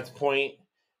Chad's point,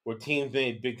 where teams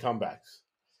made big comebacks.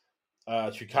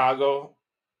 Chicago,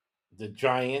 the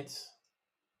Giants,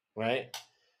 right?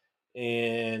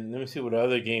 And let me see what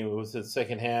other game it was. The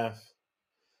second half.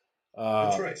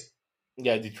 Detroit.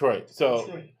 Yeah, Detroit. So,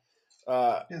 Detroit.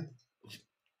 Yeah.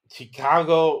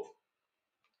 Chicago.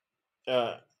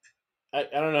 I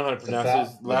don't know how to pronounce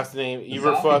his last name.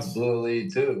 Falcons blew a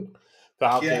lead too.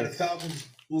 Falcons. Yeah, the Falcons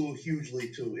blew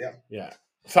hugely too. Yeah. Yeah.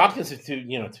 Falcons are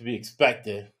to be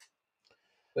expected.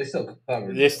 They still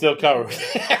covered. They still covered.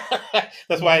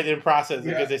 That's why I didn't process it,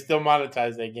 because they still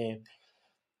monetized that game.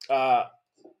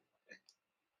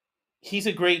 He's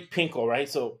a great Pinkel, right?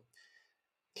 So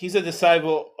he's a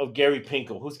disciple of Gary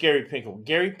Pinkel. Who's Gary Pinkel?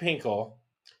 Gary Pinkel,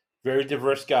 very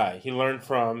diverse guy. He learned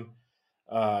from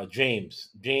James.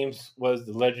 James was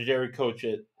the legendary coach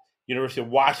at University of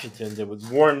Washington. There was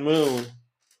Warren Moon.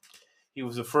 He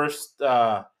was the first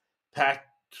Pac-10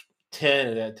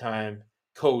 at that time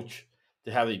coach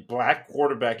to have a black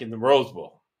quarterback in the Rose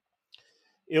Bowl.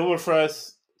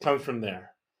 Ilverfus comes from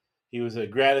there. He was a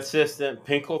grad assistant.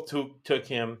 Pinkel took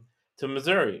him to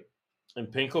Missouri. And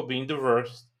Pinkel, being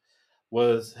diverse,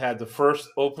 had the first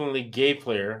openly gay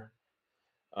player,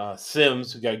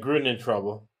 Sims, who got Gruden in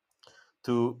trouble,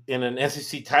 in an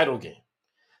SEC title game.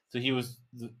 So because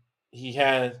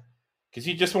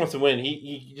he just wants to win.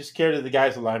 He just cared that the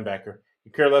guy's a linebacker. He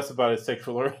cared less about his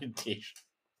sexual orientation.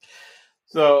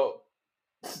 So,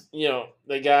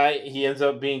 the guy, he ends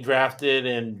up being drafted,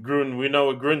 and Gruden, we know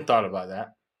what Gruden thought about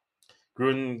that.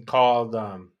 Gruden called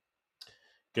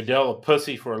Goodell a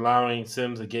pussy for allowing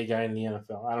Sims, a gay guy, in the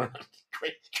NFL. I don't know.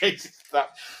 Crazy stuff.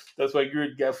 That's why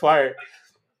Gruden got fired.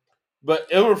 But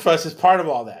Ilverfus is part of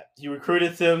all that. He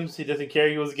recruited Sims. He doesn't care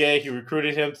he was gay. He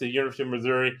recruited him to the University of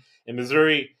Missouri. And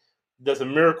Missouri does a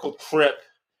miracle trip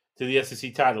to the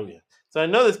SEC title game. So I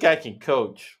know this guy can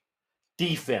coach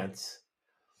defense.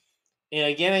 And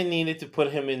again, I needed to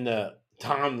put him in the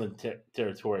Tomlin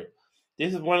territory.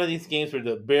 This is one of these games where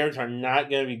the Bears are not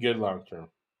going to be good long term.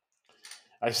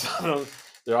 I saw them.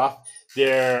 They're off.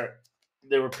 They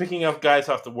were picking up guys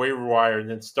off the waiver wire and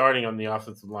then starting on the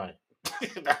offensive line.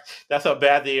 That's how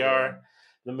bad they are.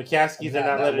 The McCaskies are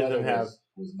not letting them have.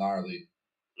 Was gnarly.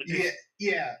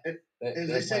 Yeah.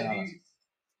 As I said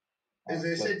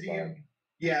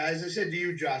to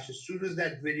you, Josh, as soon as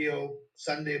that video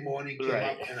Sunday morning came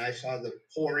up and I saw the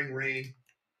pouring rain,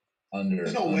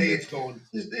 there's no way it's going.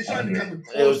 It's not even coming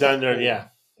close. It was under, yeah.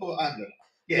 Oh, under.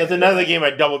 Yeah. There's another game I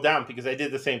doubled down because I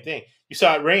did the same thing. You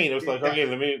saw it rain. It was like, okay,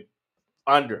 let me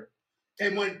under.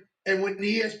 And when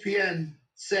ESPN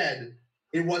said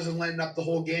it wasn't letting up the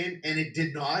whole game, and it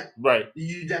did not, right?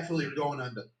 You definitely were going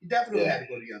under. You definitely had to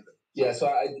go to the under. Yeah, so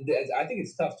I think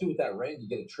it's tough too with that rain to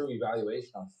get a true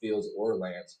evaluation on Fields or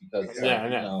Lance because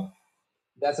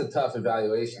that's a tough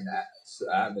evaluation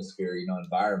atmosphere,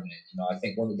 environment. I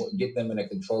think when get them in a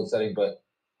controlled setting, but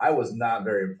I was not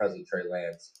very impressed with Trey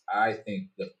Lance. I think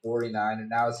the 49, and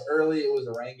now it's early, it was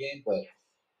a rain game, but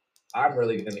I'm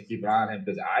really going to keep an eye on him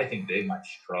because I think they might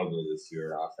struggle this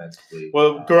year offensively.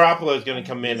 Well, Garoppolo is going to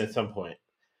come in at some point.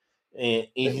 And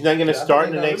he's not going to start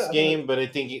in the next game, but I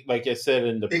think, like I said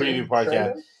in the preview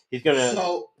podcast, he's going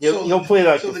to he'll play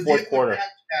like the fourth quarter.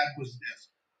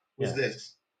 Was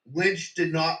this. Lynch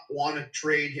did not want to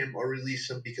trade him or release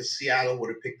him because Seattle would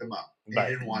have picked him up. They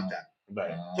didn't want that.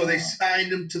 Right. So they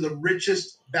signed him to the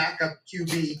richest backup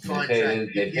QB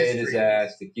contract. They paid his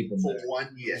ass to keep him for there.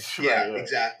 1 year. Yeah,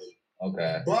 exactly.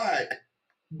 Okay. But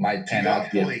might pan out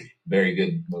to get very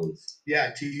good moves.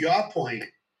 Yeah, to your point,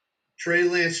 Trey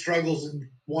Lance struggles in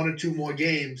 1 or 2 more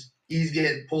games. He's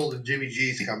getting pulled and Jimmy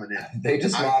G's coming in. They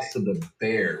just lost to the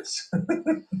Bears.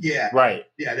 Yeah. Right.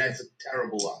 Yeah, that's a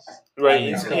terrible loss. Right.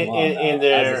 And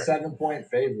they're as a 7-point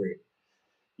favorite.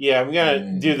 Yeah, I'm going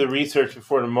to do the research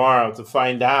before tomorrow to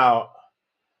find out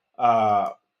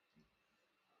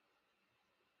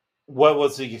what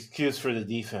was the excuse for the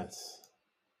defense.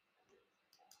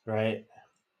 Right?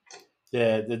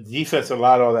 The defense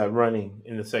allowed all that running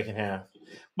in the second half.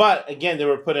 But, again, they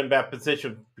were put in bad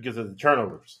position because of the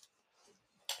turnovers.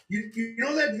 You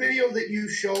know that video that you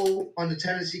show on the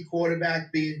Tennessee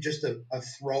quarterback being just a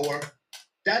thrower?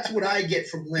 That's what I get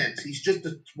from Lynch. He's just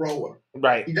a thrower.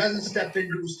 Right. He doesn't step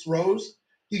into his throws.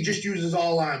 He just uses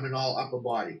all arm and all upper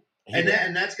body. And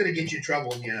that's going to get you in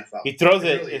trouble in the NFL. He throws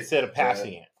it really instead of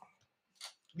passing it.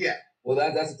 Yeah. Well,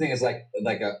 that's the thing. Is like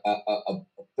a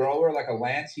thrower, like a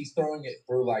Lance. He's throwing it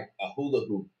through like a hula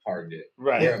hoop target.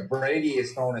 Right. Where Brady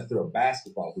is throwing it through a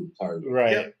basketball hoop target.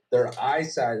 Right. Yep. Their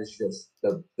eyesight is just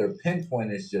their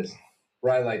pinpoint is just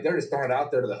right. Like they're just throwing it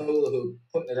out there to the hula hoop,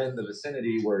 putting it in the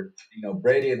vicinity where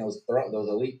Brady and those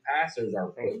elite passers are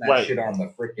putting that shit on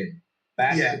the freaking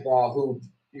basketball hoop.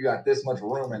 You got this much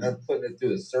room, and they're putting it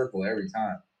through the circle every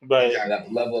time. Right.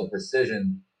 That level of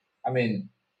precision. I mean,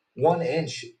 1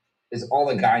 inch is all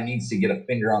the guy needs to get a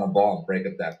finger on a ball and break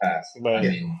up that pass. Right. I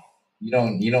mean, you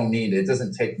don't need it.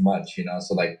 Doesn't take much,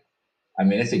 So like, I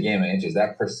mean, it's a game of inches.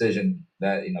 That precision,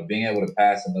 that being able to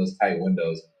pass in those tight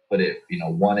windows, put it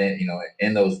 1 inch,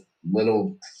 in those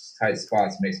little tight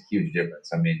spots makes a huge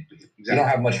difference. I mean, you don't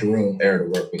have much room there to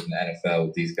work with in the NFL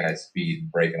with these guys' speed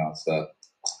and breaking on stuff.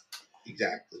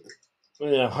 Exactly.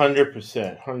 Yeah,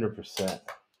 100%.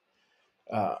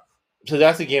 So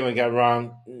that's the game I got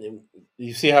wrong.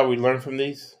 You see how we learn from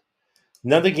these?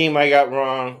 Another game I got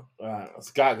wrong.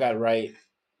 Scott got right.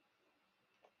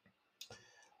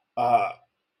 And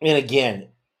again,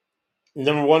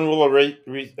 number one rule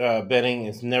of betting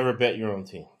is never bet your own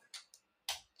team.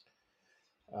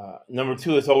 Number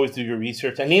two is always do your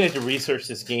research. I needed to research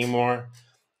this game more.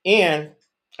 And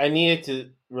I needed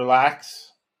to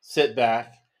relax, sit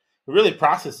back, really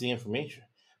process the information.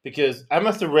 Because I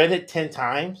must have read it 10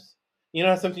 times. You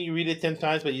know something you read it 10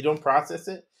 times, but you don't process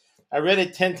it? I read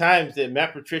it 10 times that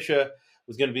Matt Patricia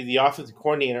was going to be the offensive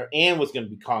coordinator and was going to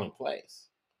be calling plays.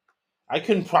 I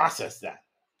couldn't process that.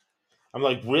 I'm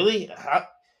like, really?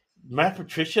 Matt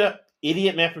Patricia?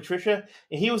 Idiot Matt Patricia?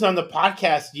 And he was on the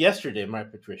podcast yesterday,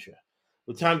 Matt Patricia,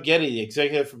 with Tom Getty, the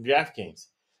executive from DraftKings.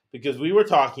 Because we were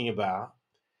talking about,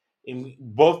 and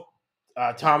both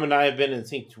Tom and I have been in the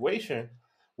same situation,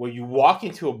 where you walk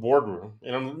into a boardroom,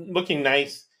 and I'm looking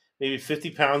nice, maybe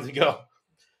 50 pounds ago,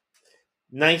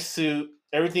 nice suit,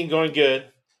 everything going good,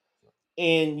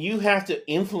 and you have to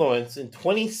influence in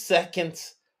 20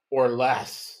 seconds or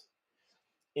less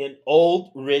an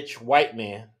old, rich white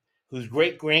man whose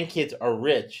great-grandkids are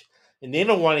rich, and they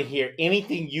don't want to hear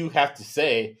anything you have to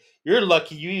say. You're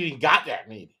lucky you even got that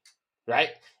maybe, right?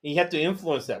 And you have to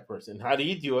influence that person. How do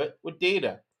you do it? With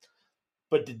data.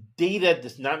 But the data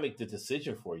does not make the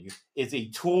decision for you. It's a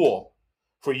tool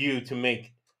for you to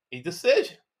make a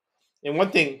decision. And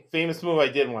one thing, famous move I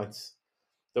did once,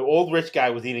 the old rich guy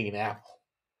was eating an apple.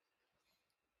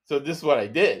 So this is what I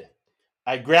did.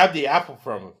 I grabbed the apple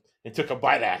from him and took a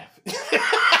bite out of it.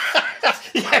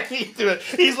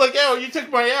 He's like, oh, you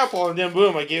took my apple. And then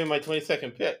boom, I gave him my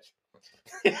 20-second pitch.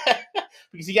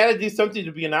 Because you got to do something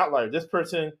to be an outlier. This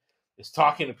person is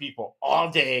talking to people all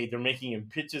day. They're making him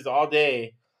pitches all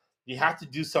day. You have to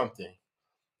do something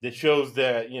that shows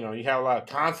that, you have a lot of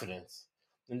confidence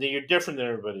and that you're different than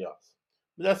everybody else.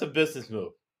 But that's a business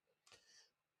move.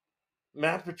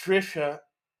 Matt Patricia,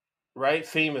 right,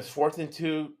 famous 4th and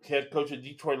 2 head coach of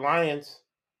Detroit Lions,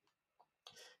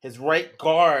 his right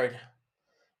guard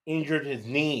injured his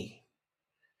knee.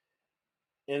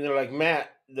 And they're like, Matt,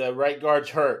 the right guard's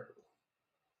hurt.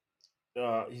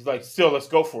 He's like, still, let's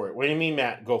go for it. What do you mean,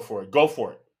 Matt? Go for it. Go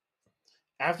for it.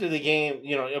 After the game,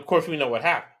 of course, we know what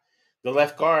happened. The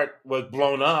left guard was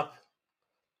blown up,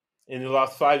 and they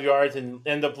lost 5 yards and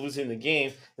end up losing the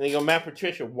game. And they go, Matt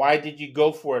Patricia, why did you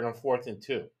go for it on 4th and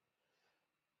 2?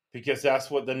 Because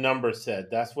that's what the numbers said.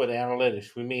 That's what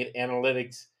analytics. We made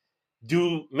analytics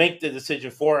make the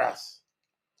decision for us.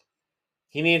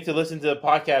 He needed to listen to the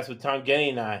podcast with Tom Getty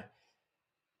and I.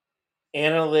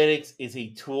 Analytics is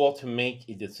a tool to make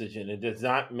a decision. It does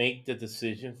not make the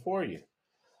decision for you.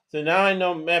 So now I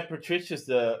know Matt Patricia's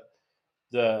the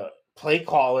play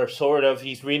caller, sort of.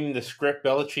 He's reading the script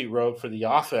Belichick wrote for the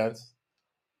offense.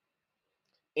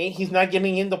 And he's not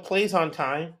getting into plays on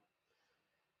time.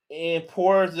 And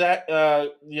poor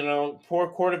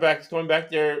quarterback is going back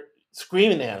there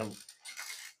screaming at him.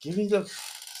 Give me the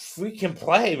freaking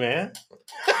play, man.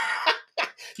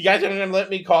 You guys aren't going to let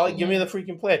me call it? Give me the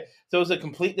freaking play. So it was a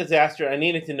complete disaster. I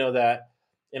needed to know that.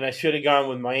 And I should have gone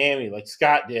with Miami like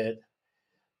Scott did.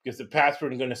 Because the Pats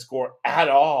weren't going to score at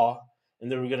all.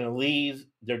 And they were going to leave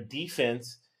their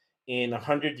defense in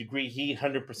 100-degree heat,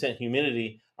 100%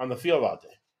 humidity on the field all day.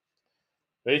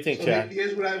 What do you think, Chad?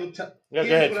 Here's what I will tell. Yeah,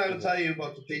 here's what I will tell you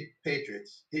about the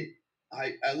Patriots.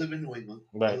 I live in New England.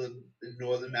 Right. I live in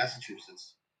northern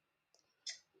Massachusetts.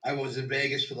 I was in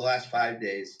Vegas for the last 5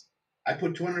 days. I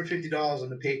put $250 on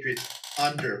the Patriots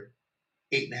under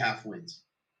 8.5 wins.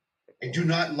 I do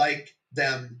not like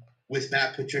them with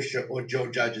Matt Patricia or Joe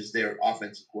Judge as their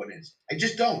offensive coordinators. I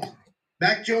just don't.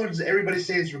 Mac Jones, everybody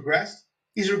says he's regressed.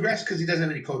 He's regressed because he doesn't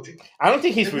have any coaching. I don't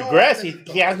think he's regressed.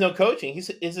 He has no coaching. He's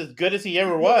as good as he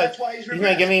ever was. That's why he's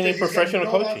not getting any professional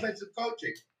no coaching. Offensive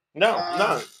coaching. No,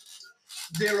 none.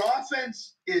 Their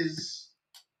offense is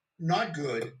not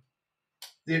good.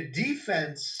 Their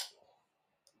defense,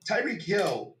 Tyreek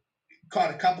Hill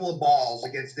caught a couple of balls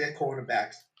against their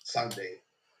quarterbacks Sunday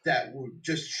that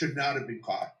just should not have been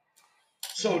caught.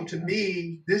 So to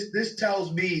me, this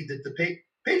tells me that the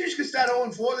Patriots can start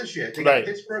 0-4 this year. They got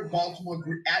Pittsburgh, Baltimore,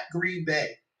 at Green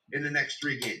Bay in the next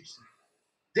 3 games.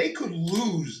 They could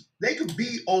lose. They could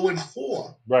be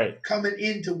 0-4 coming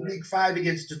into Week 5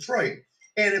 against Detroit.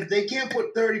 And if they can't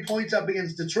put 30 points up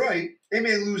against Detroit, they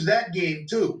may lose that game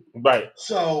too. Right.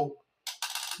 So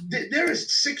there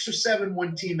is 6 or 7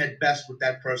 one team at best with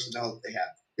that personnel that they have.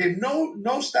 They have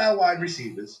no star wide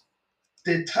receivers.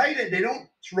 Their tight end, they don't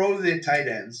throw to their tight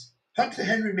ends. Hunter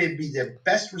Henry may be their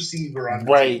best receiver on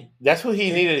the team. That's what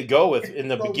he needed to go with in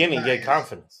the beginning, get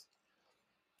confidence.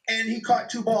 And he caught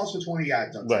 2 balls for 20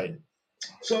 yards on Sunday.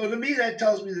 So to me, that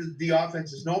tells me that the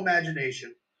offense has no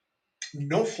imagination,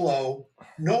 no flow,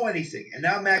 no anything. And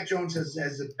now Mac Jones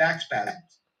has a back spasm,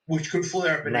 which could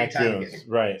flare up at any time again.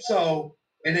 Right. So,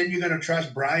 and then you're going to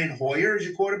trust Brian Hoyer as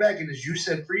your quarterback. And as you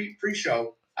said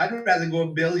pre-show, I'd rather go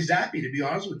with Bailey Zappi, to be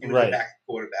honest with you, as a back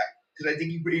quarterback, because I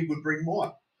think he would bring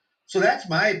more. So that's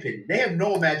my opinion. They have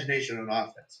no imagination on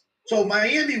offense. So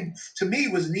Miami, to me,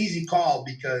 was an easy call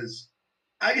because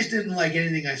I just didn't like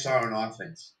anything I saw on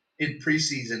offense in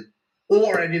preseason,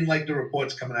 or I didn't like the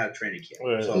reports coming out of training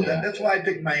camp. So that's why I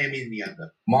picked Miami in the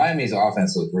under. Miami's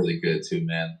offense looked really good too,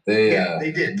 man. They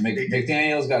did.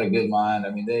 McDaniel's got a good mind.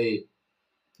 I mean,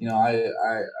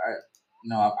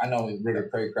 I know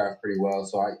Ritter Craycraft pretty well,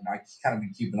 so I kind of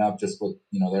been keeping up just with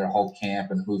their whole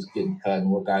camp and who's getting cut and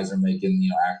what guys are making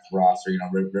active roster.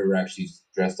 Ritter actually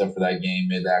dressed up for that game,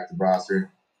 made the active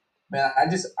roster. Man,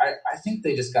 I think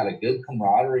they just got a good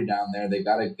camaraderie down there. They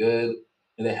got a good.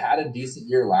 They had a decent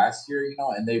year last year,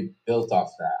 and they built off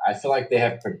that. I feel like they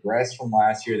have progressed from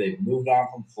last year. They've moved on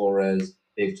from Flores.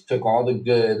 They took all the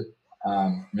good.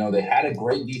 They had a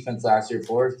great defense last year.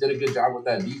 Flores did a good job with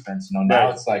that defense. Now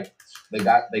it's like they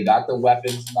got the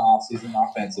weapons in the offseason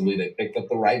offensively. They picked up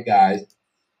the right guys.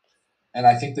 And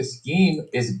I think the scheme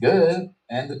is good.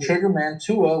 And the trigger man,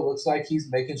 Tua, looks like he's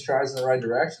making strides in the right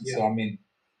direction. Yeah. So, I mean,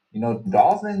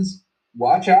 Dolphins,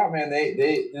 watch out, man.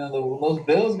 They those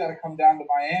Bills got to come down to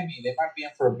Miami. They might be in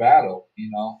for a battle,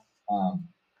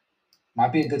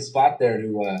 Might be a good spot there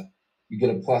to you get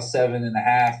a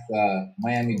 +7.5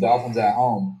 Miami Dolphins at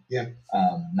home. Yeah.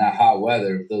 Not hot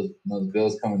weather, those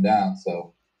Bills coming down.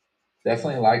 So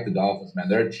definitely like the Dolphins, man.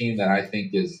 They're a team that I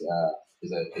think is a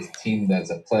team that's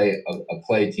a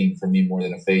play team for me more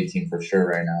than a fade team for sure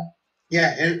right now.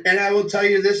 Yeah, and I will tell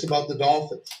you this about the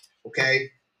Dolphins, okay?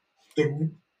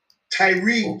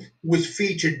 Tyreek was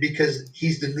featured because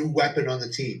he's the new weapon on the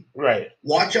team. Right.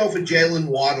 Watch out for Jalen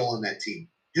Waddle on that team.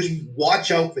 Just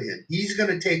watch out for him. He's going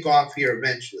to take off here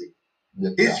eventually.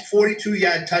 Yeah. His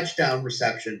 42-yard touchdown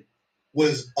reception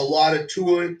was a lot of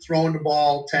Tua throwing the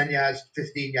ball 10 yards,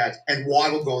 15 yards, and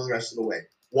Waddle going the rest of the way.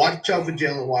 Watch out for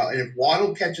Jalen Waddle. And if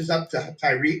Waddle catches up to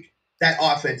Tyreek, that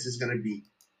offense is going to be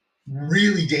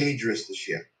really dangerous this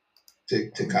year to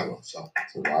cover. So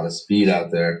there's a lot of speed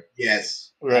out there.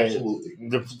 Yes, right. Absolutely.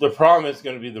 The problem is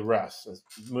going to be the rest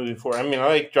moving forward. I mean, I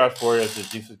like Josh Boyer as a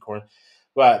defensive corner,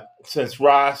 but since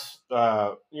Ross,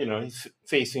 he's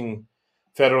facing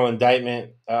federal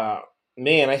indictment.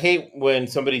 Man, I hate when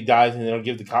somebody dies and they don't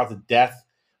give the cause of death.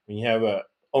 When you have a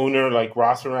owner like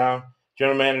Ross around,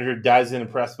 general manager dies in the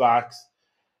press box,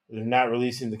 they're not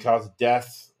releasing the cause of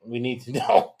death. We need to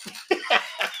know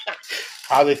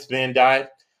how this man died.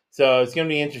 So it's going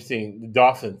to be interesting. The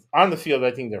Dolphins on the field,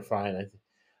 I think they're fine.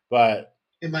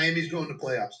 And Miami's going to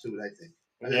playoffs too. I think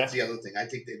that's the other thing. I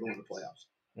think they're going to playoffs.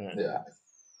 Yeah.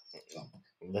 So.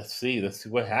 Let's see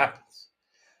what happens.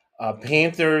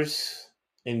 Panthers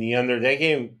in the under. That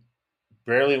game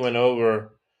barely went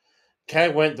over.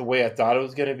 Kind of went the way I thought it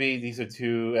was going to be. These are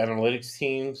 2 analytics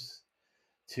teams,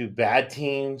 2 bad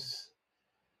teams.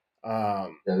 You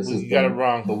got it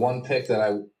wrong. The one pick that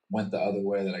I went the other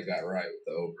way that I got right with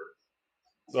the over.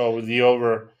 Oh, with the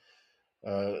over.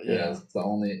 It's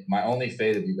my only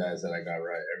fade of you guys that I got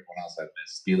right. Everyone else I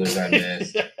missed. Steelers I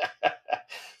missed.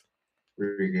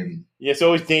 Freaking. Yeah, it's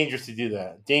always dangerous to do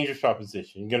that. Dangerous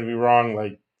proposition. You're going to be wrong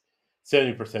like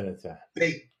 70% of the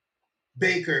time.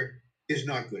 Baker is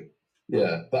not good.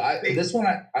 Yeah, but this one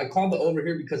I called the over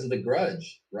here because of the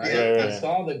grudge, right? Yeah. I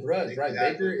saw the grudge, right?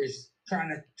 Exactly. Baker is trying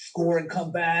to score and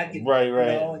come back, and Right. you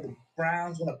know, and the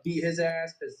Browns want to beat his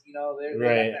ass because you know they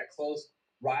got that close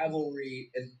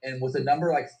rivalry, and with a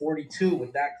number like 42,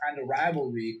 with that kind of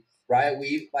rivalry, right?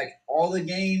 We like all the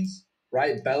games,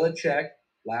 right? Belichick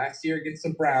last year against the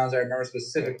Browns, I remember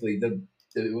specifically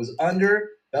it was under.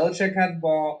 Belichick had the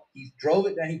ball. He drove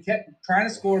it down. He kept trying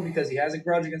to score because he has a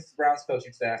grudge against the Browns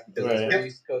coaching staff because that's where he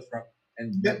used to coach from,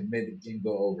 and made the game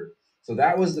go over. So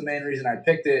that was the main reason I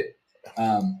picked it.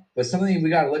 But something we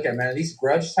got to look at, man. These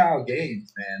grudge style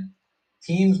games, man.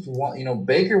 Teams want, you know,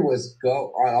 Baker was go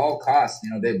on all costs.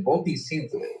 You know, both these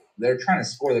teams, they're trying to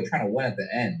score. They're trying to win at the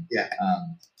end. Yeah.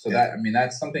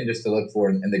 That's something just to look for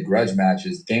in the grudge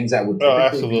matches. Games that would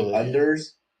typically be unders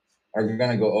are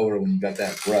going to go over when you got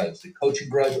that grudge, the coaching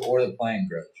grudge or the playing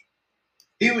grudge.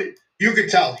 You could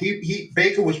tell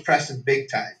Baker was pressing big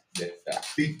time. Yeah.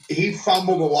 He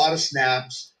fumbled a lot of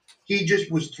snaps. He just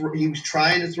was he was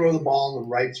trying to throw the ball in the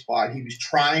right spot. He was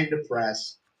trying to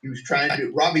press. He was trying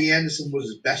to. Robbie Anderson was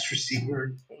his best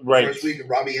receiver first week, and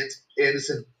Robbie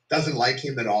Anderson doesn't like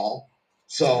him at all.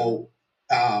 So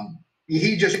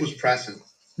he just was pressing.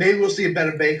 Maybe we'll see a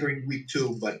better Baker in week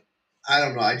 2, but I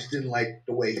don't know. I just didn't like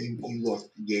the way he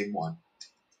looked in game 1.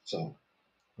 So,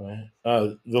 right.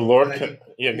 The Lord, go ahead.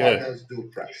 Does do a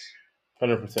press.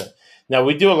 100%. Now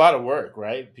we do a lot of work,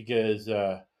 right? Because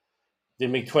they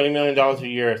make $20 million a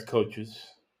year as coaches.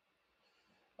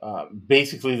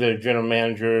 Basically, they're general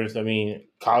managers. I mean,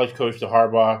 college coach to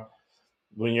Harbaugh.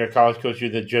 When you're a college coach, you're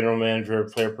the general manager,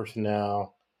 player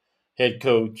personnel, head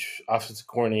coach, offensive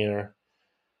coordinator.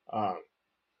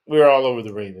 We were all over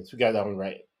the Ravens. We got that one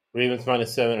right. Ravens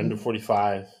 -7, under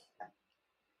 45.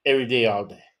 Every day, all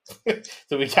day.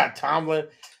 So we got Tomlin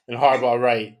and Harbaugh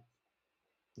right.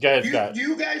 Go ahead, Scott. Do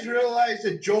you guys realize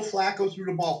that Joe Flacco threw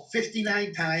the ball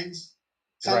 59 times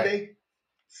Sunday? Right.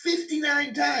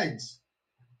 59 times.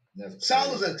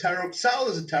 Sal is a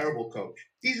terrible coach.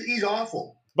 He's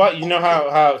awful. But you know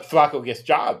how Flacco gets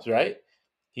jobs, right?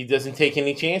 He doesn't take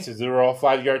any chances. They were all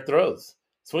 5-yard throws.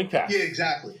 Swing pass. Yeah,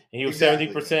 exactly. And he was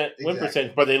 70% win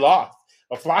percentage, but they lost.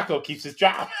 But Flacco keeps his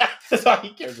job. That's all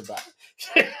he cares about.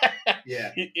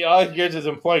 Yeah. All he cares is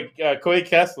employing Corey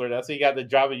Kessler. That's how he got the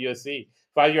job at USC.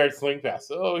 5-yard swing pass.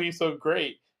 Oh, he's so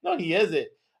great. No, he isn't.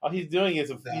 All he's doing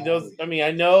is he knows. I mean,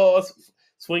 I know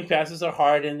swing passes are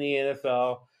hard in the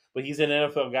NFL, but he's an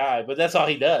NFL guy. But that's all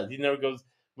he does. He never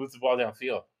moves the ball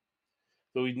downfield.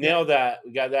 So we nailed that.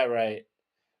 We got that right.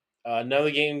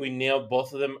 Another game, we nailed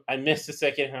both of them. I missed the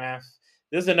second half.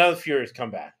 There's another furious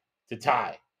comeback to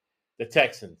tie the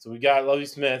Texans. So we got Lovie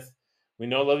Smith. We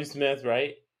know Lovie Smith,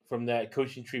 right, from that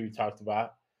coaching tree we talked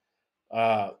about.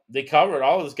 They covered.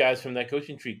 All those guys from that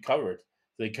coaching tree covered.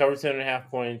 So they covered 7.5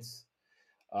 points.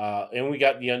 And we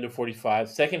got the under 45.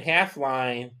 Second half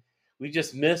line, we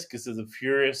just missed because of the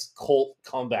furious Colt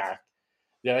comeback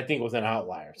that I think was an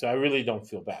outlier. So I really don't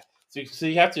feel bad. So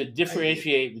you have to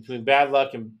differentiate between bad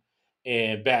luck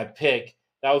and bad pick.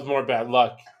 That was more bad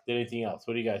luck than anything else.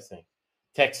 What do you guys think?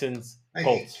 Texans,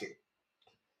 Colts.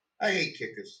 I hate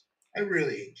kickers. I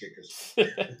really hate kickers.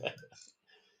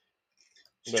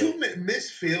 2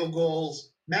 missed field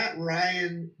goals. Matt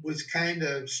Ryan was kind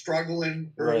of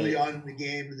struggling early on in the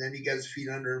game, and then he got his feet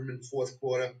under him in the fourth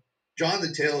quarter.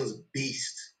 Jonathan Taylor is a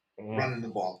beast running the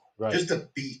ball. Right. Just a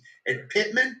beast. And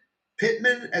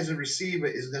Pittman as a receiver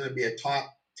is going to be a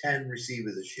top 10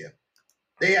 receiver this year.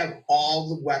 They have all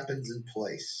the weapons in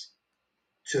place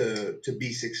to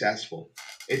be successful.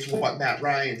 It's all about Matt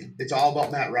Ryan.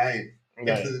 Right.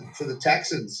 And for the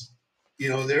Texans, you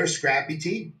know, they're a scrappy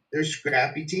team. They're a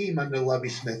scrappy team under Lovie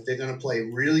Smith. They're going to play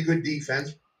really good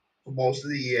defense for most of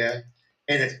the year.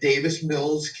 And if Davis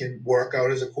Mills can work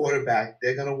out as a quarterback,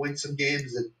 they're going to win some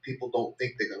games that people don't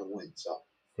think they're going to win. So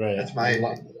that's my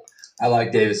opinion. I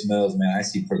like Davis Mills, man. I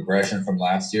see progression from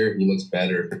last year. He looks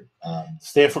better.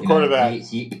 Stanford quarterback.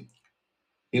 He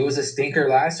was a stinker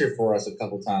last year for us a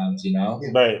couple times, you know.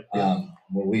 Right.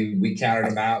 Where we counted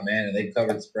him out, man, and they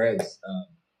covered spreads.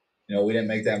 You know, we didn't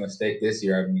make that mistake this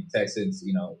year. I mean, Texans,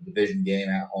 you know, division game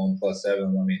at home +7.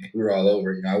 I mean, we were all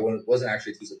over. You know, I wasn't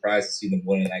actually too surprised to see them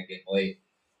winning that game late.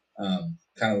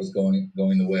 Kind of was going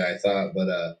the way I thought,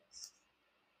 but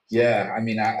yeah, I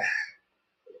mean,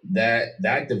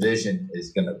 that division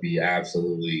is going to be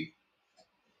absolutely.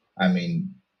 I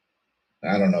mean,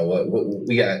 I don't know what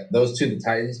we got. Those two, the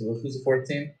Titans. Who's the fourth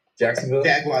team? Jacksonville.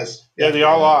 Jaguars. Yeah, they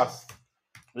all lost.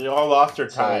 They all lost or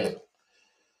tied.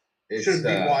 Should be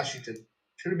Washington.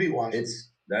 Should be Washington. It's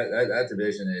that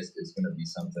division is going to be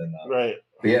something. Right.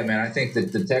 But yeah, man, I think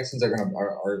that the Texans are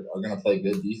gonna play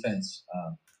good defense.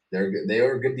 they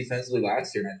were good defensively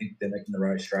last year, and I think they're making the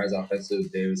right strides offensively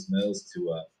with Davis Mills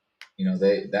to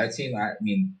that team. I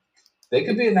mean, they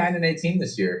could be a 9-8 team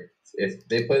this year if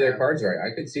they play their cards right.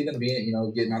 I could see them being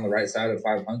getting on the right side of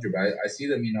 500, but I see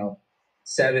them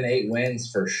 7-8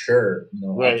 wins for sure.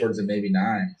 Right. Upwards of maybe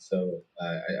 9. So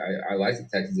I like the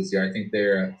Texans this year. I think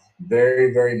they're a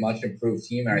very, very much improved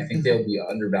team, and I think they'll be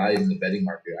undervalued in the betting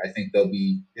market. I think there'll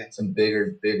be some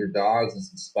bigger dogs in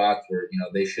some spots where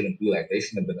they shouldn't be. Like, they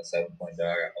shouldn't have been a 7-point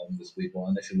dog at home this week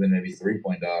one. They should have been maybe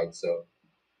 3-point dogs. So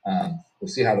we'll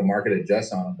see how the market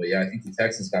adjusts on them. But yeah, I think the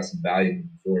Texans got some value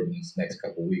moving forward in these next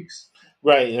couple weeks.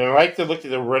 Right, and I like to look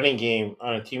at the running game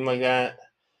on a team like that.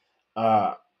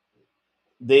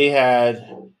 They had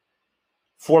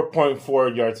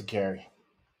 4.4 yards a carry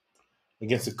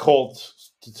against the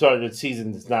Colts to start the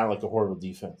season. It's not like a horrible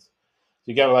defense.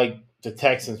 You got like the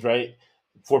Texans, right?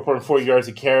 4.4 yards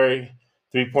a carry,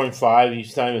 3.5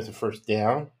 each time is a first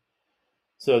down.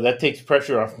 So that takes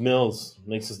pressure off Mills,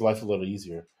 makes his life a little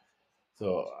easier.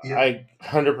 So I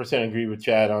 100% agree with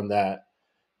Chad on that.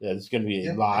 Yeah, there's going to be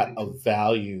a lot of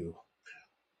value,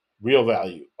 real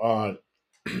value on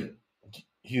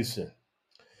Houston.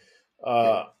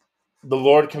 The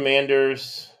Lord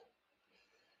Commanders,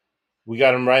 we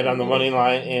got them right on the money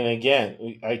line, and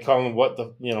again, I call them what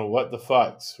the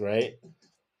fucks, right?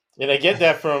 And I get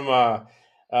that from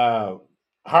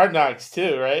Hard Knocks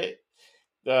too, right?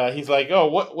 He's like, oh,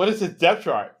 what is his depth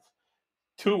chart?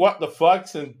 2 what the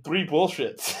fucks and 3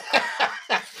 bullshits.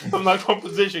 I'm not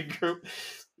composition group.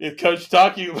 Is Coach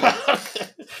talking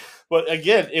about? But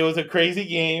again, it was a crazy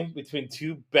game between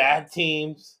 2 bad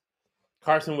teams.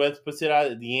 Carson Wentz puts it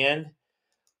out at the end.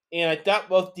 And I thought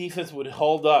both defense would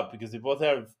hold up because they both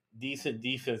have decent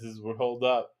defenses would hold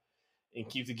up and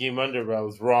keep the game under, but I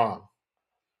was wrong.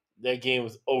 That game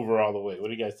was over all the way. What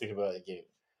do you guys think about that game?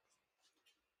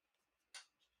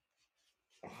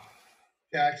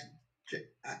 Jackson,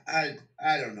 I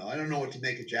don't know. I don't know what to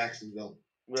make of Jacksonville.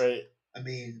 Right. I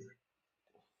mean,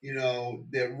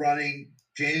 they're running.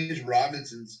 James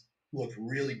Robinson's looked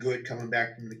really good coming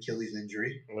back from an Achilles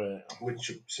injury, right, which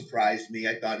surprised me.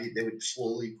 I thought they would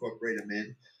slowly incorporate him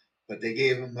in, but they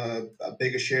gave him a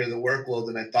bigger share of the workload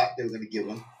than I thought they were going to give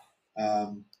him.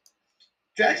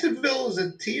 Jacksonville is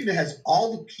a team that has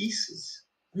all the pieces.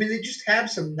 I mean, they just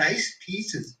have some nice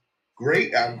pieces.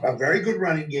 Great, a very good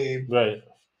running game. Right.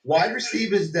 Wide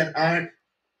receivers that aren't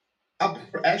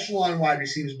upper echelon wide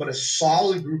receivers, but a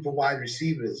solid group of wide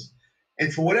receivers.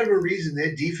 And for whatever reason,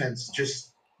 their defense just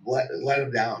let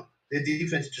them down. Their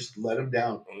defense just let them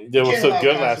down. They were so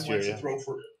good last year.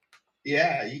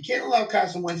 You can't allow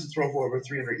Carson Wentz to throw for over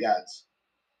 300 yards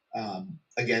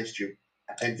against you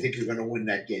and think you're going to win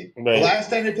that game. Right. The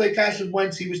last time they played Carson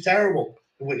Wentz, he was terrible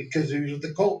because he was with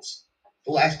the Colts.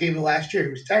 The last game of last year, he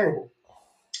was terrible.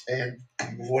 And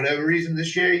for whatever reason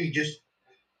this year,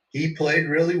 he played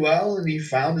really well and he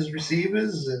found his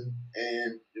receivers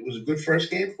and it was a good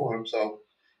first game for him. So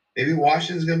maybe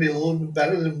Washington's going to be a little bit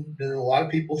better than a lot of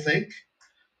people think.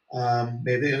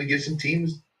 Maybe they're going to give some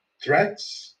teams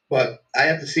threats, but I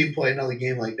have to see him play another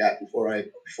game like that before I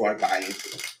buy into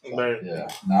it. So. Right. Yeah,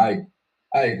 no,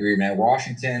 I agree, man.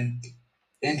 Washington,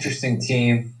 interesting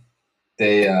team.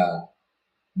 They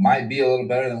might be a little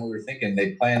better than we were thinking.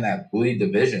 They play in that bully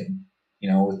division,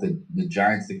 with the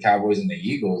Giants, the Cowboys, and the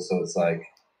Eagles. So it's like,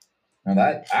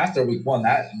 that after week one,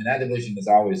 that division is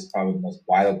always probably the most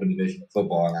wide open division of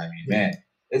football. And man,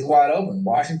 it's wide open.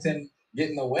 Washington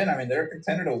getting the win. They're a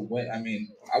contender to win.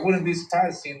 I wouldn't be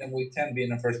surprised seeing them week 10 be in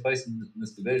the first place in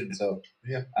this division. So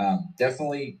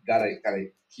definitely gotta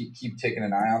keep taking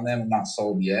an eye on them. I'm not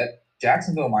sold yet.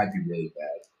 Jacksonville might be really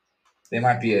bad. They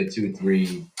might be a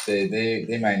 2-3.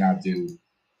 They might not do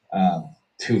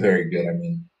too very good.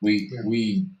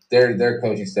 Their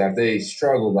coaching staff, they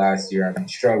struggled last year.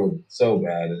 Struggled so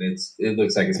bad, and it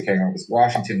looks like it's carrying on because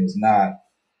Washington was not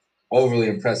overly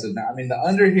impressive. Now, the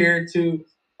under here too.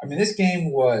 This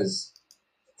game was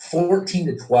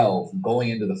 14-12 going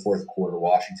into the fourth quarter.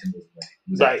 Washington was winning.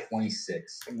 It was at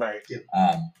 26. Right.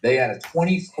 They had a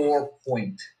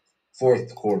 24-point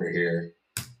fourth quarter here.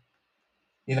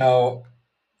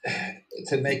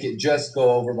 To make it just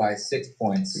go over by 6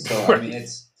 points. So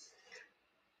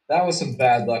that was some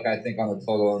bad luck, I think, on the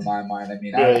total in my mind.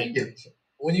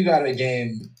 When you got a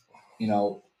game,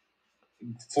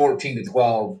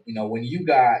 14-12, when you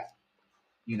got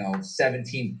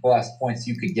 17 plus points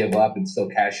you could give up and still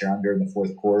cash your under in the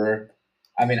fourth quarter.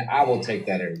 I will take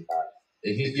that every time.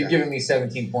 If you're giving me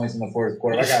 17 points in the fourth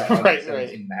quarter, I got 17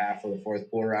 and a half for the fourth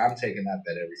quarter. I'm taking that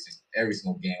bet every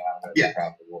single game. I'm going to be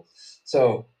profitable.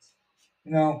 So,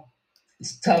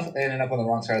 it's tough ending up on the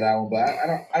wrong side of that one, but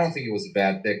I don't think it was a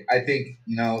bad pick. I think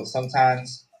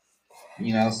sometimes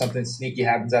something sneaky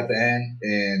happens at the end,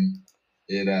 and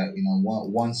it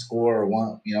one score or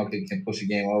one can push a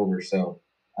game over. So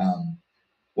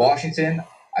Washington,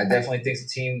 I definitely think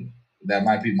it's a team that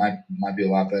might be a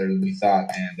lot better than we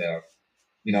thought,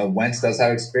 and Wentz does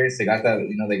have experience. They got that.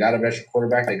 They got a veteran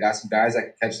quarterback. They got some guys that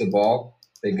can catch the ball.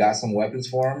 They got some weapons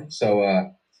for him.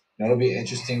 So it'll be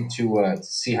interesting to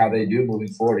see how they do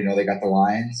moving forward. They got the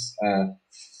Lions.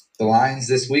 The Lions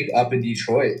this week up in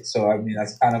Detroit. So I mean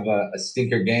that's kind of a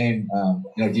stinker game.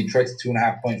 Detroit's a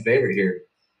 2.5-point favorite here.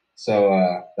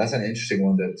 So that's an interesting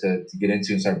one to get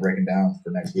into and start breaking down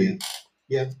for next week.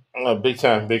 Yeah. Big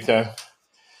time. The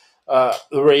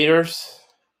Raiders,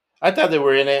 I thought they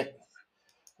were in it.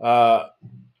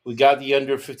 We got the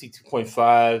under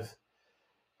 52.5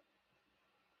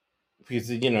 because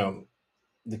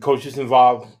the coach is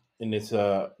involved in this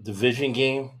division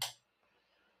game.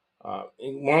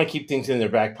 Want to keep things in their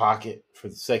back pocket for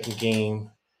the second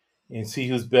game and see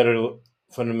who's better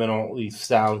fundamentally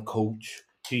sound coach.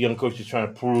 Two young coaches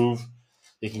trying to prove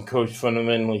they can coach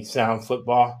fundamentally sound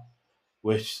football,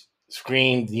 which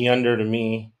screamed the under to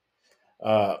me.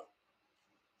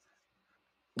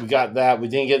 We got that. We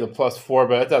didn't get the +4,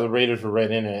 but I thought the Raiders were right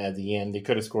in it at the end. They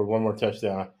could have scored one more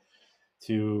touchdown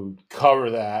to cover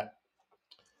that.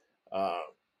 What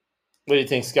do you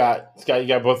think, Scott? Scott, you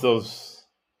got both those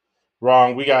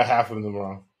wrong. We got half of them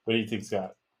wrong. What do you think,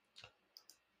 Scott?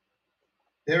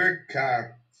 Derek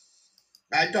Carr.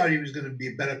 I thought he was going to be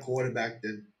a better quarterback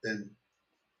than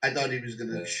I thought he was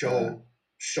going to show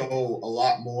a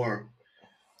lot more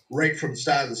right from the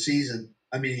start of the season.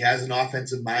 I mean, he has an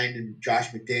offensive mind in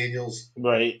Josh McDaniels.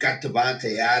 Right. Got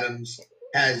Devontae Adams.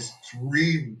 Has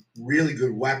 3 really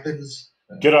good weapons.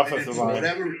 Good offensive line.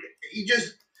 Whatever. He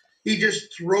just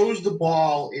throws the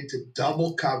ball into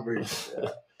double coverage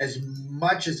as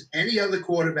much as any other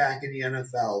quarterback in the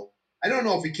NFL. I don't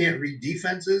know if he can't read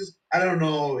defenses. I don't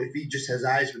know if he just has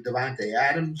eyes for Devontae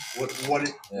Adams. What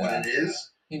it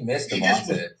is. He missed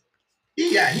Devontae.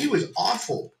 He was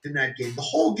awful in that game. The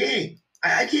whole game.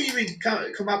 I can't even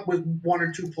come up with 1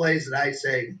 or 2 plays that I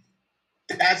say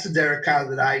that's the Derek Carr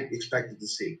that I expected to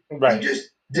see. Right. He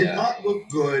just did not look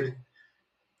good.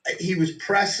 He was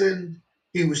pressing.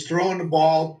 He was throwing the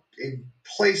ball in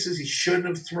places he shouldn't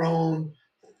have thrown.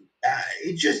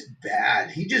 It's just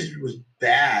bad. He just was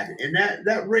bad. And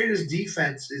that Raiders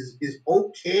defense is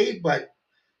okay, but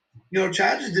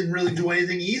Chargers didn't really do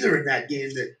anything either in that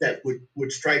game that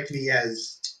would strike me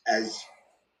as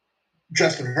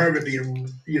Justin Herbert being,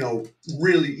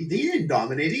 really, he didn't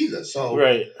dominate either. So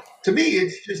right. To me,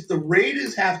 it's just the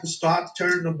Raiders have to stop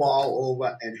turning the ball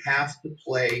over and have to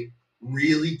play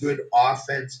really good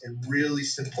offense and really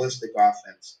simplistic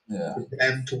offense for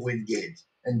them to win games.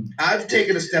 And I've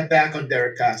taken a step back on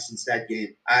Derek Carr since that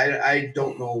game. I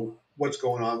don't know what's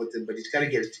going on with him, but he's got to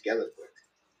get it together quick.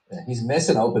 Yeah, he's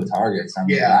missing open targets. I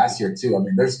mean, last year too. I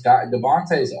mean,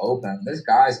 Devontae's open. There's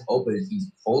guys open. He's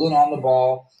holding on the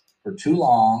ball for too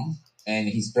long, and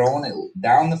he's throwing it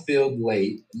down the field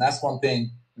late. And that's one thing.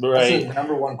 Right. That's the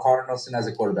number one Cardinalson as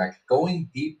a quarterback.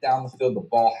 Going deep down the field, the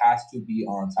ball has to be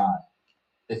on time.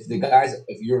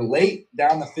 If you're late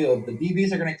down the field, the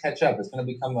DBs are going to catch up. It's going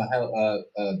to become a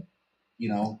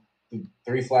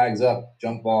 3 flags up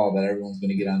jump ball that everyone's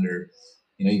going to get under.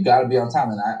 You've got to be on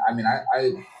time. And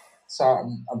I saw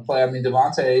a play. I mean,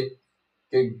 Devontae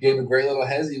gave a great little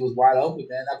hezzy. He was wide open,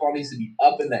 man. That ball needs to be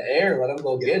up in the air. Let him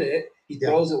go get it. He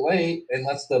throws it late and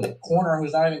lets the corner,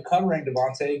 who's not even covering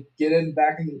Devontae, get in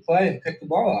back into the play and pick the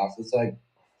ball off. It's like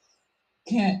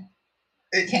you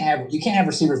can't have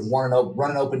receivers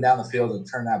running open down the field and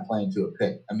turn that play into a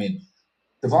pick. I mean,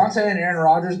 Devontae and Aaron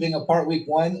Rodgers being apart week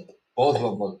 1, both of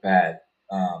them look bad.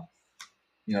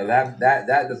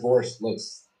 That divorce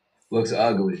looks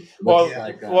ugly.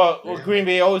 Green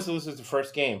Bay always loses the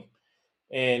first game.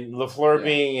 And LaFleur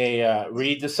being a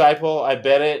Reed disciple, I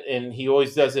bet it, and he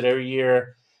always does it every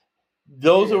year.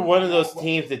 Those are one of those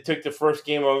teams that took the first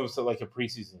game almost like a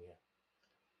preseason game.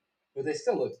 But they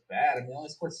still looked bad. I mean, they only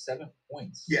scored 7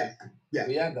 points. Yeah.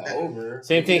 We had the over.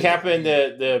 Same thing happened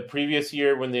the previous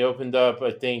year when they opened up,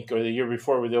 I think, or the year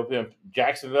before where they opened up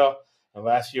Jacksonville, and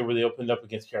last year where they opened up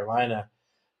against Carolina.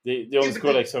 They only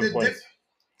scored like 7 points.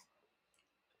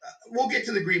 We'll get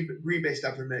to the Green Bay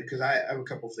stuff in a minute because I have a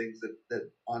couple things that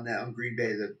on Green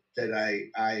Bay that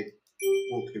I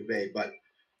will convey. But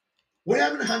what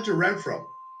happened to Hunter Renfrow?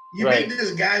 You made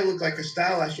this guy look like a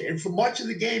star last year, and for much of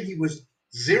the game he was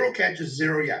 0 catches,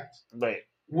 0 yards. Right.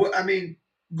 What I mean,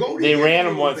 They ran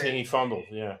him once and he fumbled.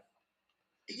 Yeah.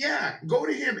 Yeah, go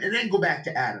to him and then go back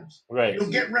to Adams. Right.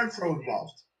 You'll get Renfro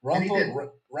involved. And he did.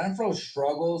 Renfro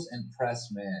struggles in press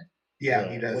man. Yeah,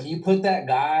 Right. he does. When you put that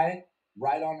guy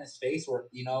right on his face, or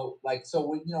like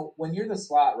so when you're the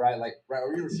slot, right, like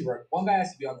or you're receiver, one guy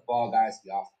has to be on the ball, a guy has to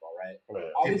be off the ball, right?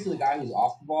 Right. Obviously, the guy who's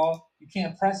off the ball, you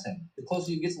can't press him. The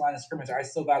closer you get to the line of scrimmage, I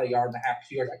still got 1.5 yards,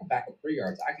 2 yards. I can back up 3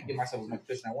 yards. I can give myself as much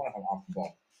cushion I want if I'm off the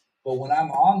ball. But when I'm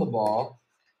on the ball,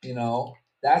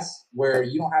 that's where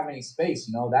you don't have any space.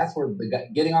 That's where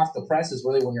getting off the press is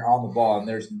really when you're on the ball and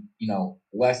there's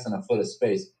less than a foot of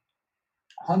space.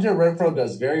 Hunter Renfrow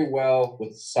does very well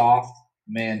with soft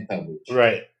man coverage.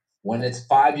 Right. When it's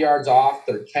 5 yards off,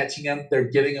 they're catching him. They're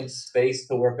giving him space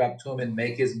to work up to him and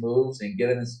make his moves and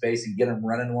get him in space and get him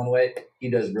running one way.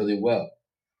 He does really well.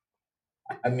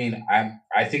 I mean,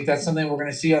 I think that's something we're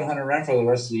going to see on Hunter Renfrow the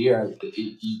rest of the year.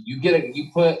 You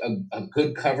put a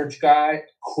good coverage guy,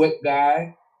 quick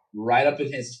guy, right up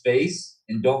in his face,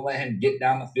 and don't let him get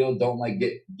down the field. Don't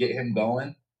get him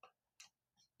going.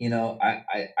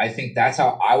 I think that's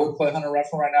how I would play Hunter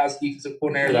Renfrow right now as defensive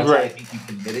coordinator. That's how I think you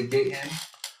can mitigate him.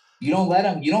 You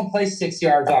don't play 6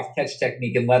 yards off catch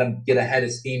technique and let him get ahead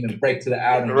of steam and break to the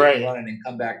out and get running and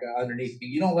come back underneath.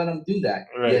 You don't let him do that.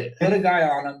 Right. You put a guy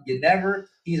on him.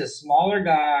 He's a smaller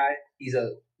guy. He's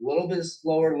a little bit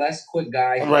slower, less quick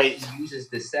guy. He uses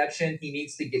deception. He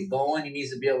needs to get going. He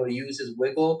needs to be able to use his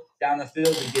wiggle down the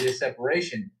field and get his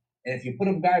separation. And if you put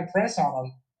a guy press on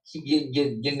him, you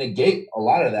negate a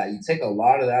lot of that. You take a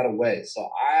lot of that away. So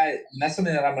that's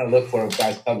something that I'm going to look for if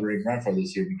guys covering Renfrow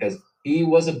this year because he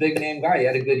was a big name guy. He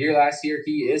had a good year last year.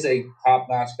 He is a top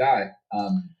notch guy.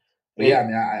 But yeah, I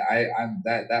mean, I'm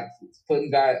that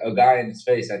putting a guy in his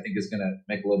face, I think is going to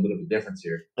make a little bit of a difference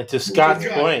here. And to Scott's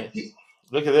point,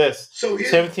 look at this. So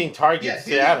 17 targets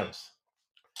to Adams.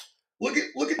 Look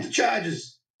at the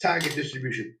Chargers target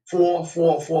distribution. 4,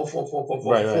 4, 4, 4, 4, 4,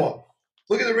 4, 4.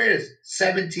 Look at the Raiders,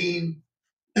 17,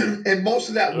 and most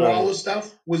of that Waller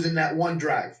stuff was in that one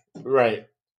drive. Right.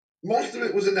 Most of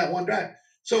it was in that one drive.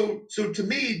 So to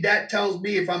me, that tells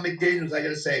me if I'm McDaniels, I got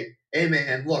to say, hey,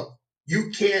 man, look,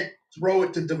 you can't throw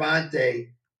it to Devontae.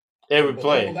 Every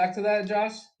play. Go back to that,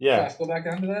 Josh? Yeah. Josh, go back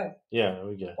down to that? Yeah, there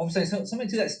we go. Well, I'm saying something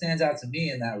too that stands out to me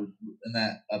in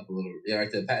that up a little, right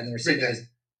there, Pat, and the receiving is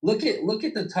look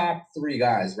at the top 3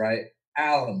 guys, right?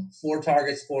 Allen, 4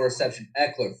 targets, 4 receptions.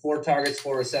 Eckler, 4 targets,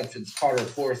 4 receptions. Carter,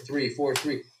 4-3,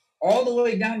 4-3. All the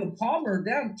way down to Palmer,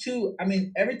 down to, I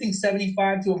mean, everything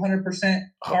 75 to 100%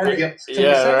 target to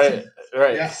reception.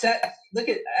 Right. Yeah. Look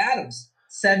at Adams,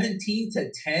 17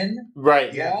 to 10.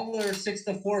 Right. Waller, 6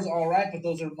 to 4 is all right, but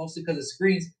those are mostly because of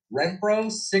screens. Renfrow,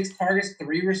 6 targets,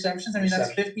 3 receptions. I mean,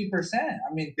 that's 50%.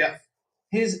 I mean,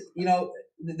 his,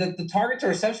 the target to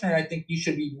reception rate, I think you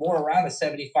should be more around a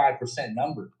 75%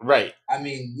 number. Right. I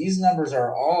mean, these numbers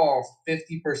are all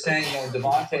 50%.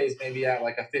 Devontae's maybe at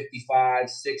like a 55,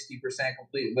 60%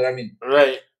 complete. But I mean,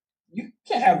 you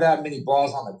can't have that many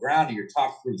balls on the ground to your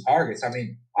top 3 targets. I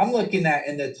mean, I'm looking at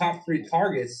in the top 3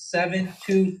 targets, 7,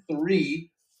 2,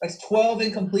 3. That's 12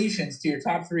 incompletions to your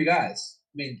top 3 guys.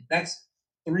 I mean, that's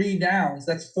 3 downs.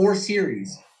 That's 4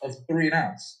 series of 3 and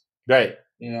outs. Right.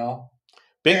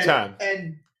 Big time.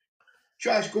 And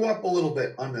Josh, go up a little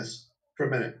bit on this for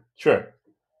a minute. Sure.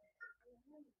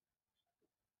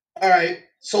 All right.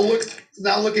 So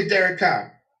look at Derek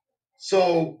Carr.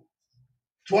 So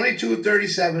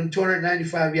 22-37,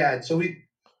 295 yards. So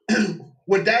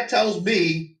what that tells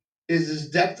me is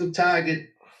his depth of target,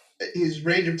 his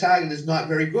range of target is not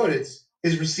very good. It's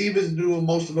his receivers doing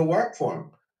most of the work for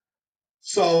him.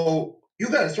 So you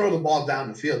got to throw the ball down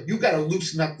the field. You got to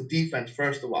loosen up the defense,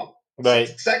 first of all. Right.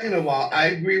 Second of all, I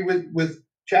agree with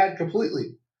Chad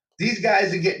completely. These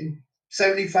guys are getting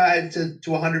 75 to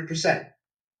 100%.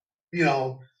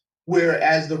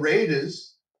 Whereas the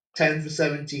Raiders, 10 for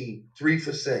 17, 3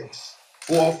 for 6,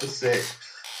 4 for 6,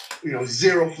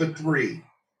 0 for 3.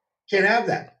 Can't have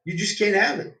that. You just can't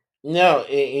have it. No,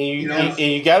 and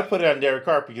you got to put it on Derek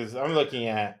Carr because I'm looking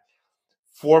at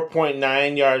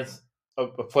 4.9 yards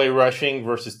of play rushing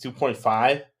versus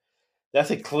 2.5. That's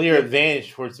a clear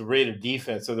advantage towards the Raider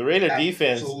defense. So the Raider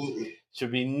defense should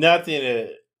be nothing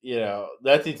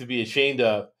to be ashamed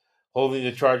of, holding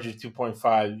the Chargers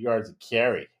 2.5 yards of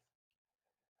carry.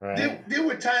 Right. There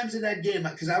were times in that game,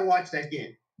 because I watched that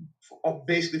game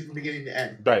basically from beginning to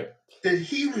end. Right. That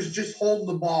he was just holding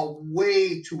the ball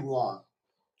way too long.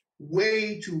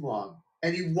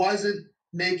 And he wasn't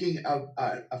making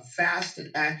a fast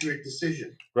and accurate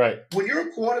decision. Right. When you're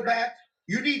a quarterback,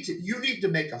 you need to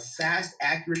make a fast,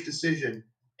 accurate decision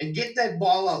and get that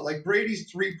ball out. Like Brady's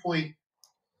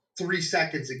 3.3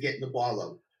 seconds of getting the ball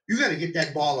out. You got to get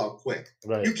that ball out quick.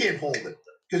 Right. You can't hold it.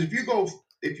 Because if you go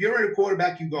if you're a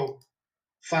quarterback, you go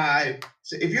 5.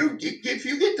 So if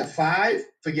you get to 5,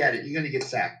 forget it. You're gonna get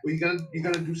sacked, or you're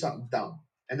gonna do something dumb.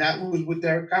 And that was with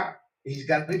Derek Carr. He's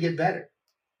got to get better.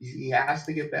 He has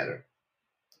to get better.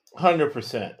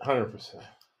 100%, 100%.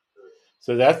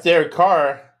 So that's Derek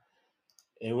Carr,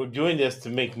 and we're doing this to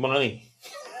make money.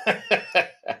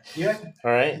 Yeah.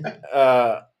 All right.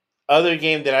 Other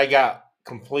game that I got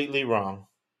completely wrong.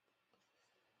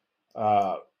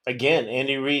 Again,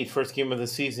 Andy Reid, first game of the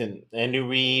season. Andy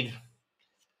Reid.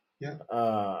 Yeah.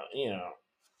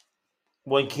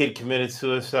 One kid committed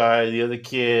suicide. The other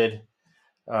kid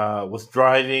was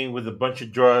driving with a bunch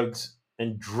of drugs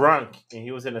and drunk, and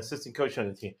he was an assistant coach on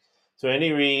the team. So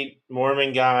Andy Reid,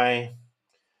 Mormon guy,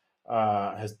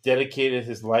 has dedicated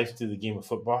his life to the game of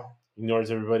football.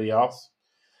 Ignores everybody else.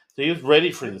 So he was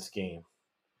ready for this game,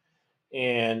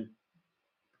 and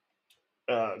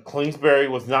Kingsbury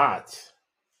was not.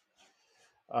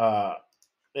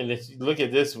 And if you look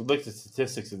at this, look at the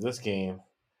statistics of this game.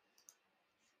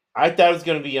 I thought it was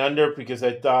going to be under because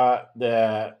I thought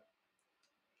that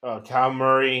Kyle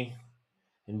Murray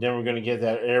and then we're going to get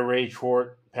that air raid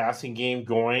short passing game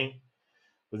going.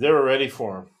 But they were ready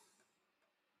for him.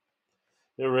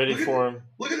 They're ready for him.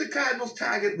 Look at the Cardinals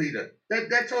target leader.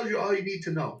 That tells you all you need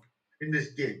to know in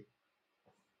this game.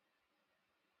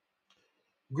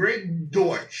 Greg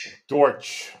Dortch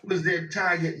was their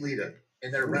target leader.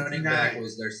 And their running back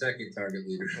was their second target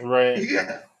leader. Right.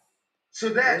 Yeah. So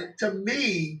that, to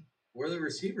me... Where are the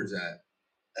receivers at?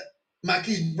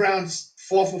 Marquise Brown's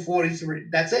 4 for 43.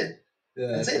 That's it.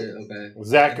 Yeah, that's it. Okay.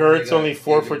 Zach Ertz only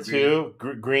 4 for 2.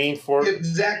 Green 4. Yeah,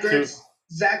 Zach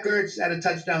Ertz had a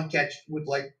touchdown catch with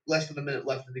like less than a minute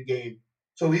left in the game.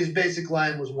 So his basic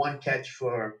line was 1 catch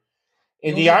for...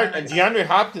 And DeAndre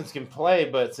Hopkins can play,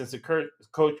 but since the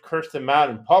coach cursed him out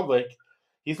in public,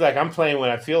 he's like, I'm playing when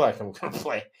I feel like I'm going to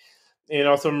play. And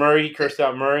also Murray cursed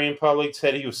out Murray in public,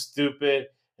 said he was stupid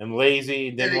and lazy,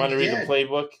 didn't want to read the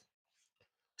playbook.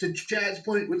 To Chad's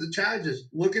point with the Chargers,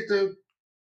 look at the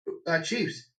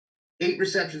Chiefs. 8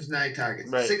 receptions, 9 targets.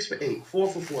 Right. 6 for 8, 4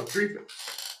 for 4, 3 for...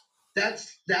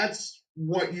 That's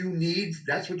what you need.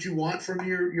 That's what you want from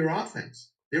your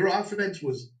offense. Their offense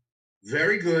was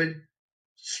very good.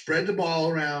 Spread the ball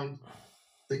around.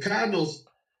 The Cardinals,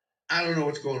 I don't know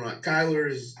what's going on. Kyler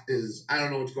is I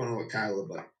don't know what's going on with Kyler,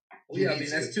 but yeah, I mean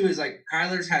that's too is like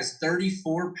Kyler's has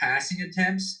 34 passing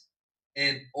attempts,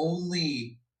 and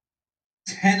only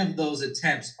 10 of those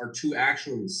attempts are to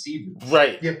actual receivers.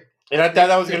 Right. Yep. And I thought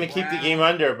that was going to keep the game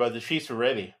under, but the Chiefs were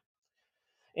ready.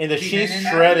 And the Chiefs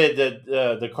shredded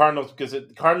the Cardinals because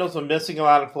the Cardinals were missing a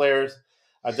lot of players.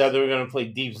 I thought they were going to play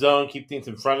deep zone, keep things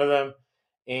in front of them,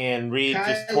 and Reid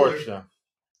just torched them.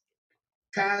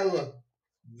 Kyler,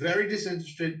 very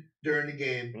disinterested during the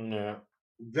game. Yeah.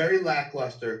 Very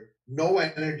lackluster. No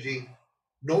energy.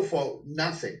 No fault.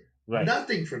 Nothing. Right.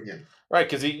 Nothing from him. Right,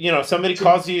 because somebody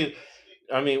calls you.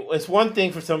 I mean, it's one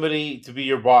thing for somebody to be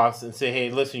your boss and say, "Hey,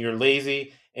 listen, you're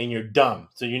lazy and you're dumb,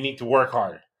 so you need to work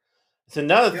harder." It's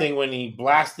another thing when he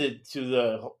blasted to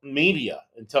the media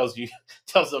and tells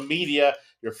the media,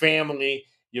 your family,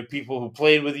 your people who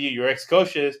played with you, your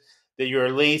ex-coaches, that you're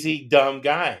a lazy, dumb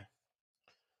guy.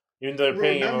 Even though they're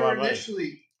paying him a lot of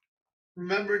money.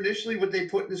 Remember initially what they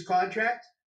put in his contract?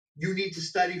 You need to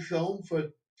study film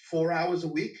for 4 hours a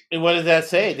week. And what does that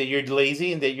say? That you're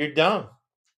lazy and that you're dumb.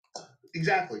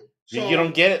 Exactly. So, you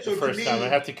don't get it the first time. I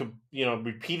have to,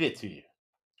 repeat it to you.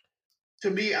 To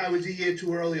me, I was a year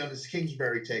too early on this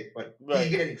Kingsbury take, but he's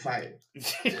getting fired.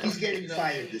 He's getting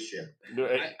fired this year.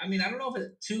 I mean, I don't know if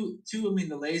it's too. I mean,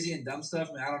 the lazy and dumb stuff.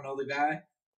 I mean, I don't know the guy,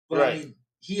 but I mean,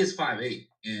 he is 5'8",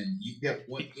 and you know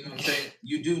what I'm saying.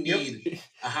 You do need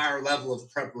a higher level of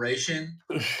preparation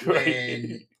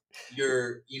when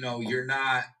you're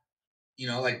not.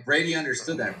 Like Brady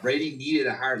understood that. Brady needed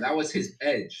a higher. That was his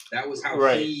edge. That was how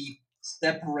he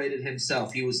separated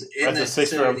himself. He was in the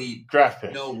facility. Draft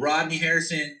pick. Rodney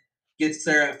Harrison gets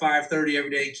there at 5:30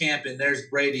 every day in camp, and there's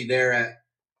Brady there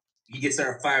he gets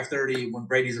there at 5:30 when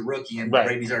Brady's a rookie, and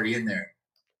Brady's already in there.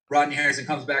 Rodney Harrison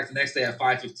comes back the next day at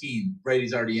 5:15.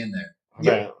 Brady's already in there.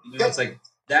 Right. It's like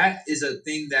that is a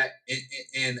thing that,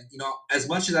 and as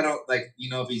much as I don't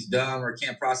if he's dumb or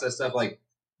can't process stuff,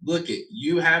 look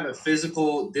you have a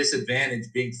physical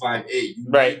disadvantage being 5'8".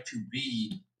 You need to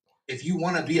be. If you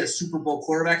want to be a Super Bowl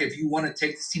quarterback, if you want to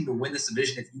take this team to win this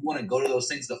division, if you want to go to those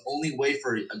things, the only way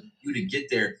for you to get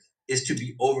there is to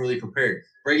be overly prepared.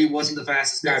 Brady wasn't the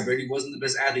fastest guy. Brady wasn't the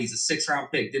best athlete. He's a 6th-round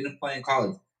pick. Didn't play in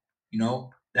college.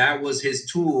 That was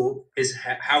his tool,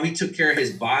 how he took care of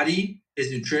his body, his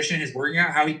nutrition, his working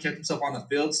out, how he kept himself on the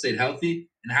field, stayed healthy,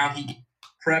 and how he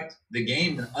prepped the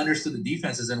game and understood the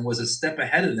defenses and was a step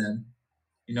ahead of them.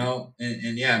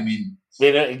 And yeah, I mean,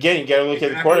 again, you got to look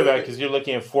at the quarterback because you're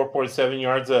looking at 4.7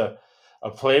 yards a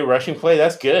play, rushing play.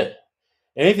 That's good.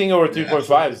 Anything over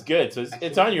 3.5 is good. So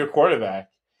it's on your quarterback.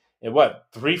 And what,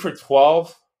 3 for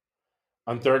 12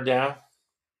 on third down?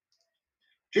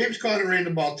 James Conner ran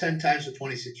the ball 10 times for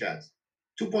 26 yards,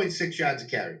 2.6 yards a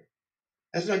carry.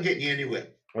 That's not getting you anywhere.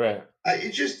 Right.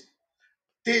 It's just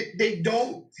they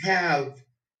don't have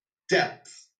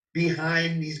depth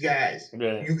behind these guys.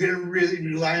 Right. You're going to really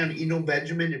rely on Eno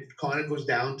Benjamin if Conner goes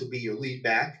down to be your lead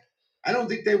back? I don't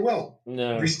think they will.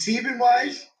 No.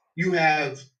 Receiving-wise, you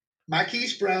have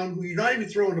Marquise Brown, who you're not even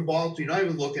throwing the ball to. You're not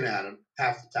even looking at him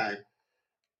half the time.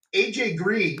 A.J.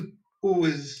 Green, who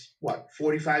is,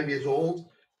 45 years old,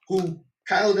 who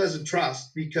Kyle doesn't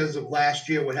trust because of last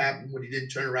year what happened when he didn't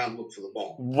turn around and look for the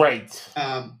ball. Right.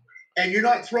 And you're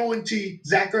not throwing to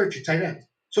Zach Ertz, your tight end.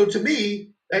 So to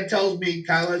me, that tells me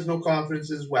Kyle has no confidence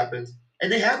in his weapons.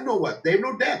 And they have no weapons. They have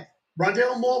no depth.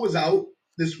 Rondale Moore was out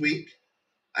this week.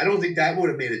 I don't think that would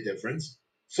have made a difference.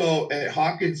 So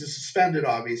Hawkins is suspended,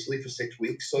 obviously, for 6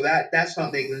 weeks. So that's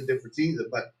not making a difference either.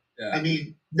 But, yeah. I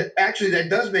mean, actually, that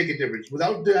does make a difference.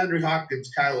 Without DeAndre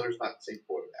Hopkins, Kyler is not the same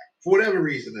quarterback. For whatever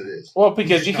reason it is. Well,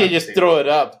 because you can just throw it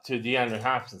up to DeAndre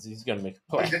Hopkins. He's going to make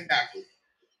a play. Exactly.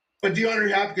 But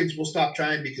DeAndre Hopkins will stop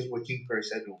trying because what King Curry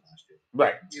said to him last year.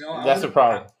 Right. That's the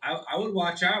problem. I would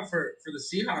watch out for the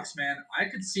Seahawks, man. I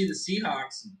could see the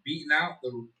Seahawks beating out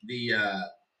the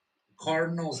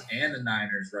Cardinals and the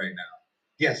Niners right now.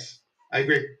 Yes, I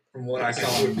agree. From what I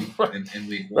saw in week 1.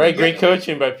 Right, great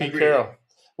coaching by Pete Carroll.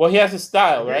 Well, he has a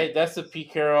style, right? That's the Pete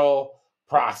Carroll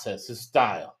process, his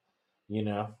style,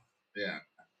 Yeah.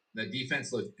 The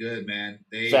defense looked good, man.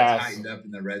 They Fast. tightened up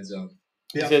in the red zone.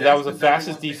 He said that was the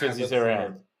fastest defense he's ever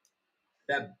had.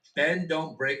 That bend,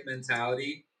 don't break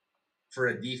mentality for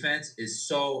a defense is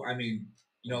so. I mean,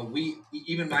 we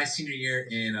even my senior year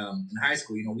in high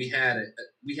school, we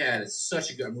had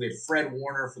such a good. We had Fred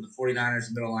Warner for the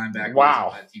 49ers, middle linebacker.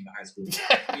 Wow. That team in high school.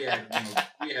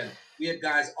 We had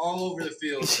guys all over the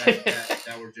field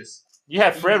that were just. You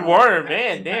had Fred Warner,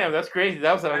 man. Damn, that's crazy.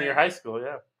 That was on your high school,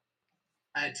 yeah.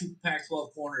 I had 2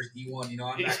 Pac-12 corners, D1.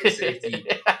 I'm back at safety.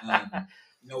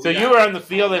 So you were on the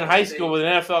field in high school with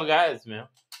NFL guys, man.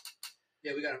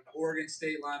 Yeah, we got an Oregon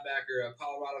State linebacker, a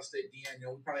Colorado State DN.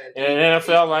 We probably had an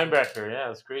NFL linebacker. Yeah,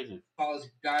 that's crazy. College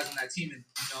guys on that team, and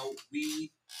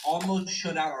we almost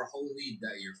shut out our whole league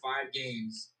that year. 5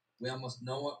 games,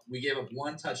 we gave up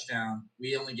 1 touchdown.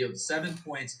 We only gave up 7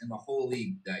 points in the whole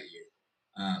league that year.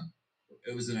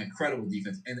 It was an incredible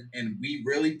defense, and we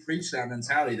really preached that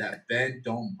mentality that bend,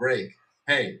 don't break.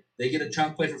 Hey, they get a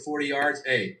chunk play for 40 yards.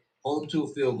 Hey, hold them to a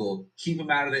field goal. Keep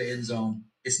them out of the end zone.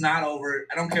 It's not over.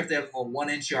 I don't care if they have a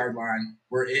 1-inch yard line.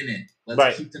 We're in it.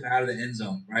 Let's keep them out of the end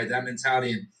zone, right? That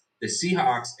mentality. And the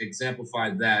Seahawks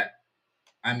exemplified that.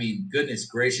 I mean, goodness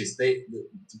gracious. The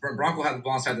Bronco had the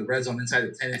ball inside the red zone, inside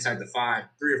the 10, inside the 5,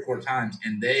 3 or 4 times.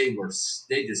 And they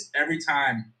just, every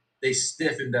time they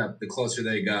stiffened up the closer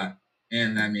they got.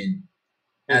 And I mean,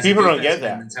 people don't get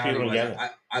that. People don't get it.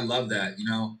 I love that.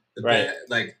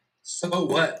 Right. So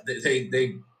what?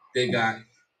 They got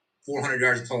 400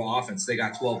 yards of total offense. They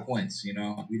got 12 points. We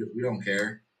don't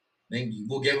care.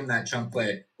 We'll give them that chunk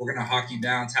play. We're gonna hawk you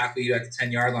down, tackle you at the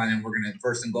 10-yard line, and we're gonna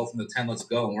first and goal from the 10. Let's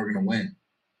go, and we're gonna win.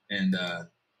 And I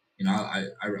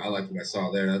like what I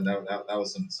saw there. That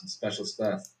was some special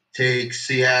stuff. Take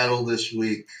Seattle this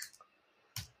week.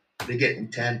 They're getting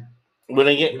 10. When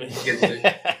they get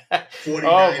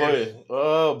 49.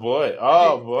 Oh boy.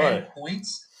 10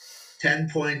 points. 10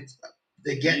 points.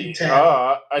 They're getting 10.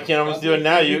 Oh, I can almost do it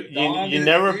now. You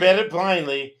never bet it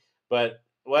blindly, but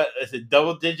what is it?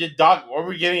 Double-digit dog. What are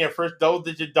we getting? Our first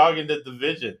double-digit dog in the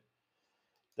division.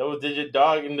 Double-digit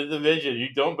dog in the division. You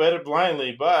don't bet it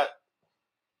blindly, but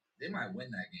they might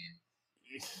win that game.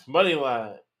 Money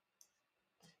line.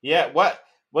 Yeah.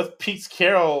 What's Pete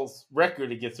Carroll's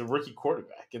record against a rookie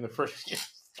quarterback in the first year?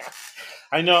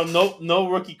 I know no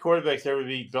rookie quarterbacks ever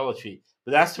beat Belichick,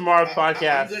 but that's tomorrow's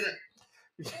podcast.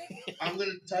 I'm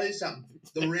gonna tell you something.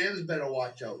 The Rams better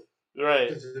watch out. Right.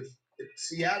 Because if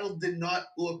Seattle did not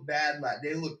look bad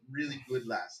they looked really good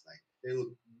last night. They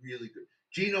looked really good.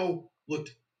 Geno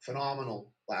looked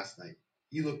phenomenal last night.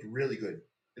 He looked really good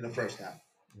in the first half.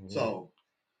 Mm-hmm. So,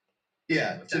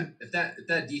 yeah. If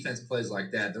that defense plays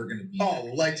like that, they're going to be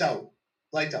lights out,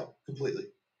 completely.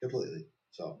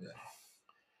 So, yeah.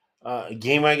 A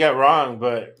game I got wrong,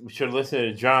 but we should listen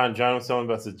to John. John was telling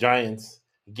about the Giants.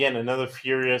 Again, another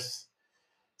furious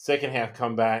second half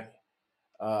comeback.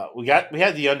 We had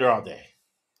the under all day.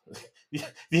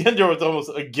 The under was almost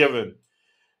a given.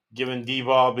 given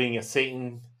D-ball being a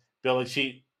Satan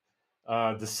Belichick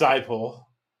disciple,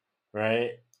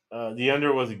 right? The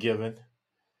under was a given.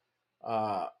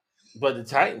 But the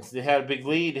Titans, they had a big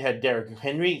lead. They had Derrick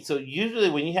Henry. So usually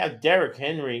when you have Derrick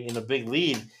Henry in a big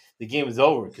lead, the game is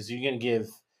over because you're going to give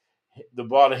the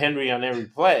ball to Henry on every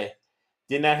play.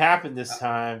 Did not happen this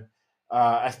time.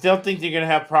 I still think they're going to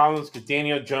have problems because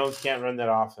Daniel Jones can't run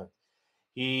that offense.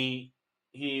 He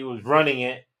was running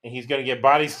it, and he's going to get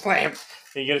body slammed,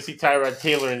 and you're going to see Tyrod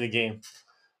Taylor in the game.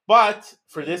 But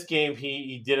for this game,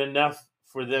 he did enough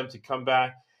for them to come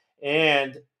back.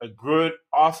 And a good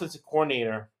offensive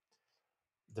coordinator,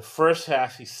 the first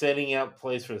half, he's setting up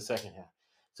plays for the second half.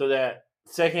 So that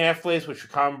second half plays, which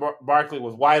Saquon Barkley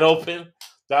was wide open,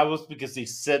 that was because he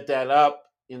set that up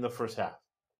in the first half.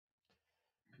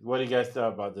 What do you guys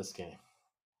thought about this game?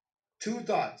 2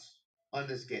 thoughts on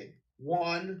this game.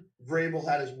 One, Vrabel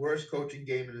had his worst coaching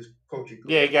game in his coaching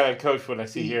career. Yeah, you got to coach what I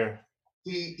see here.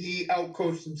 He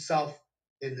outcoached himself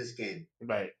in this game.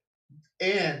 Right.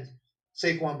 And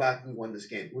Saquon Barkley won this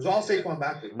game. It was all Saquon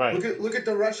Barkley. Right. Look at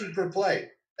the rushing per play,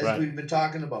 as we've been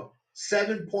talking about.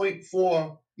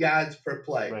 7.4 yards per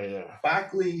play. Right, yeah.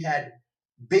 Barkley had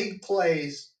big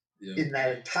plays in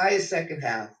that entire second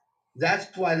half.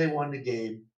 That's why they won the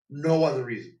game. No other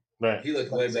reason. Right. He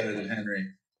looked way better than Henry.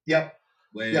 Yep.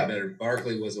 Way better.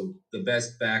 Barkley was the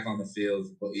best back on the field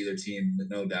for either team,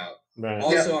 no doubt. Right.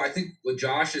 Also, I think what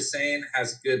Josh is saying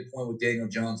has a good point with Daniel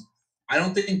Jones. I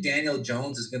don't think Daniel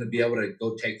Jones is going to be able to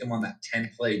go take them on that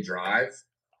 10-play drive.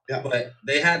 Yeah. But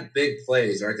they had big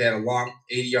plays, right? They had a long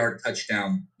 80-yard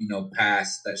touchdown,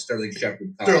 pass that Sterling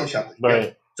Shepard caught.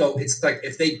 Right. So it's like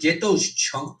if they get those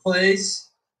chunk plays,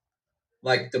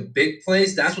 like the big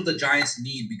plays, that's what the Giants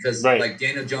need because like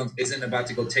Daniel Jones isn't about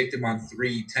to go take them on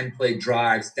 3 10-play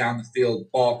drives down the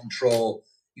field, ball control.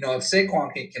 If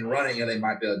Saquon can run it, they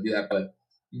might be able to do that. But,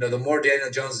 the more Daniel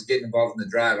Jones is getting involved in the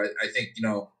drive, I think,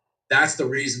 that's the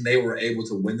reason they were able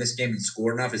to win this game and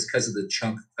score enough is because of the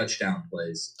chunk touchdown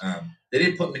plays. They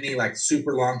didn't put many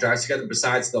super long drives together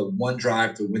besides the one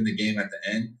drive to win the game at the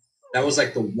end. That was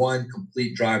the one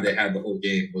complete drive they had the whole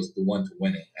game was the one to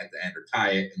win it at the end or tie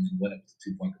it and then win it with a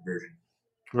 2-point conversion.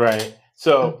 Right.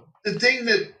 So the thing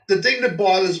that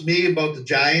bothers me about the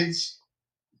Giants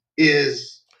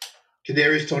is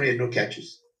Kadarius Toney had no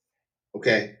catches.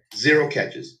 Okay, 0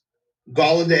 catches.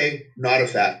 Galladay not a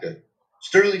factor.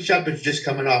 Sterling Shepard's just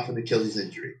coming off an Achilles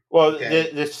injury. Well,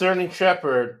 the Sterling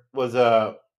Shepard was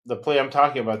the play I'm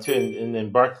talking about too, and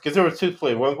then Barkley because there were 2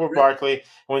 plays, one for Barkley and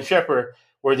one Shepard,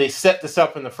 where they set this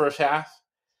up in the first half,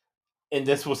 and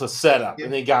this was a setup,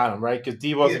 and they got him right because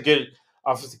Debo's a good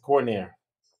offensive coordinator,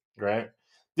 right?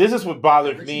 This is what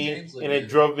bothered me, and it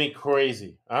drove me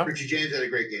crazy. Huh? Richie James had a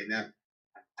great game.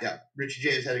 Yeah. Richie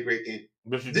James had a great game.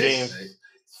 Richie James,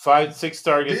 6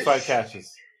 targets, 5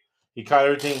 catches. He caught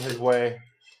everything his way,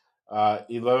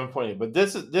 11.8. But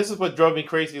this is what drove me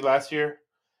crazy last year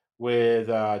with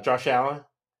Josh Allen.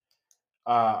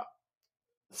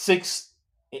 6.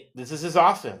 This is his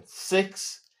offense.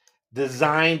 6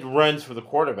 designed runs for the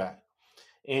quarterback.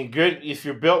 And good if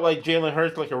you're built like Jalen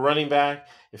Hurts, like a running back.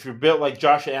 If you're built like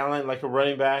Josh Allen, like a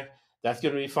running back, that's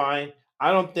going to be fine.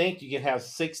 I don't think you can have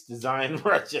 6 designed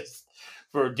rushes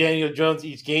for Daniel Jones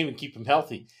each game and keep him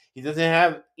healthy. I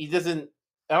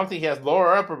don't think he has lower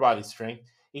or upper body strength.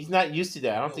 He's not used to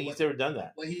that. I don't think he's ever done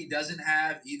that. What he doesn't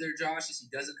have either, Josh, is he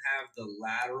doesn't have the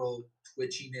lateral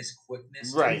twitchiness,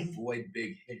 quickness Right. to avoid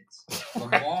big hits.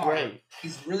 Lamar,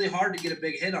 he's really hard to get a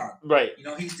big hit on. Right.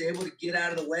 He's able to get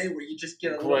out of the way where you just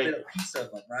get a little bit of piece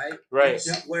of him, right? Right. You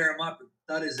square him up and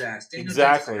thud his ass. Daniel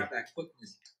Exactly. doesn't have that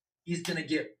quickness. He's going to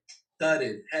get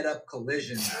thudded, head-up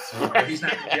collision. He's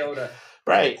not going to be able to.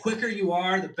 Right. The quicker you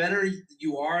are, the better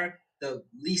you are, the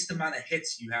least amount of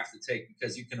hits you have to take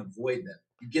because you can avoid them.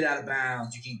 You get out of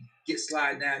bounds. You can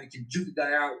slide down. You can juke the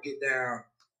guy out, get down.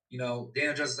 Daniel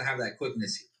Jones doesn't have that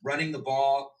quickness. Running the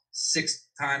ball 6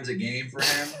 times a game for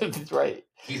him. That's right.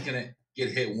 He's going to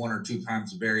get hit 1 or 2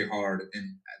 times very hard,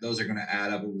 and those are going to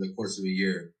add up over the course of a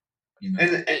year.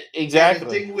 And exactly. And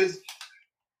the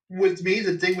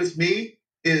thing with me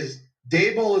is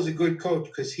Daboll is a good coach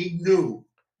because he knew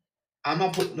I'm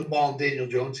not putting the ball in Daniel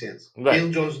Jones' hands. Right.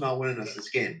 Daniel Jones is not winning us this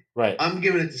game. Right. I'm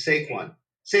giving it to Saquon.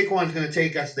 Saquon's going to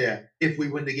take us there. If we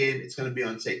win the game, it's going to be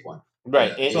on Saquon.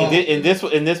 Right. In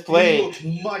this play, he looks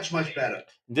much, much better.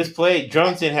 This play,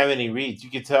 Jones didn't have any reads.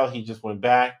 You could tell he just went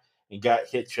back and got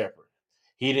hit Shepard.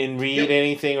 He didn't read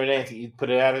anything or anything. He put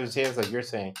it out of his hands, like you're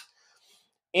saying.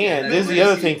 And this is the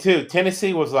other thing too.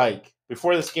 Tennessee was like,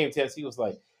 before this game, Tennessee was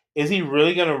like, is he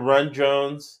really going to run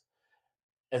Jones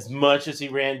as much as he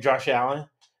ran Josh Allen?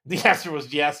 The answer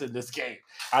was yes in this game.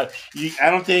 I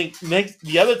don't think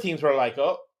the other teams were like,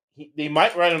 oh, they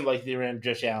might run him like they ran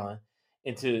Josh Allen.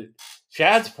 And to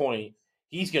Chad's point,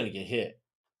 he's going to get hit.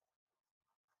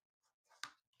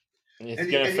 And it's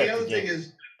going to And the affect the other thing game.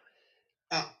 is,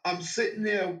 I'm sitting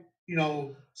there,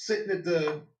 sitting at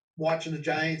the watching the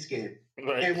Giants game,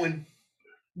 Right. and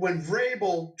when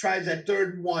Vrabel tries that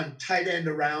 3rd and 1 tight end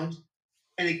around,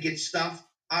 and it gets stuffed,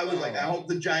 I was like, I hope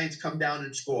the Giants come down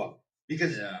and score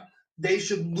because they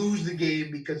should lose the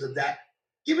game because of that.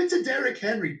 Give it to Derrick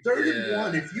Henry, 3rd and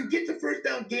 1. If you get the first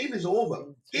down, game is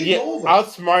over. Game's over.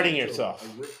 Outsmarting yourself.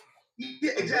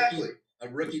 Yeah, exactly. A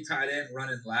rookie tight end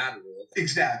running lateral.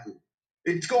 Exactly.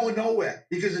 It's going nowhere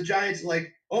because the Giants are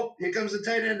like, oh, here comes the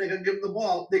tight end. They're going to give him the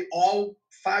ball. They all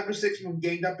 5 or 6 of them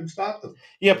ganged up and stopped them.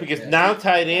 Yeah, because now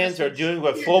tight ends are doing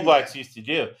what fullbacks used to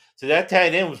do. So that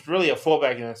tight end was really a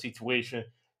fullback in that situation.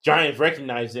 Giants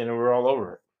recognized it and we're all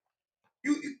over it.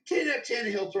 You can't have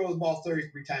Tannehill throw the ball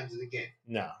 33 times in a game.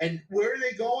 No. And where are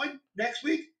they going next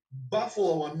week?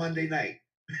 Buffalo on Monday night.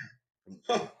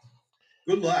 Good luck.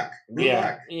 Good luck.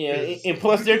 Yeah, and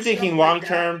plus they're thinking long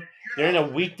term. They're in a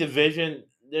weak division.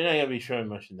 They're not going to be showing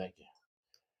much in that game.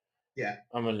 Yeah.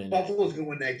 Buffalo's going to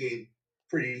win that game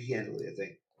pretty handily, I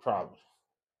think. Probably.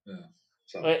 Yeah.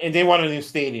 So. And they want a new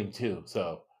stadium too.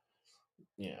 So,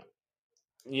 yeah.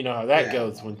 You know how that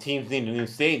goes when teams need a new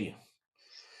stadium.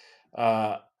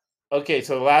 Okay,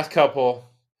 so the last couple,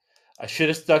 I should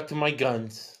have stuck to my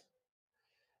guns.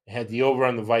 I had the over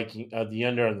on the the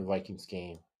under on the Vikings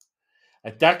game. I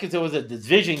thought because it was a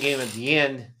division game at the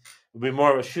end, it would be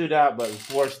more of a shootout, but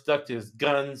Ford stuck to his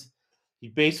guns. He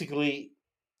basically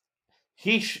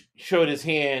showed his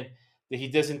hand that he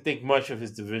doesn't think much of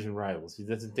his division rivals. He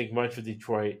doesn't think much of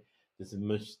Detroit,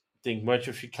 doesn't think much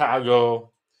of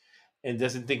Chicago, and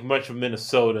doesn't think much of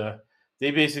Minnesota.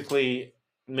 They basically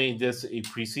made this a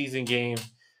preseason game,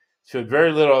 showed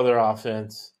very little of their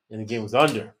offense, and the game was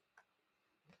under.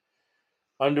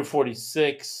 Under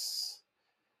 46.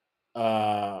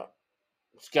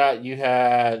 Scott, you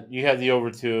had the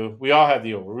over too. We all had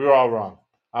the over. We were all wrong.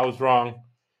 I was wrong.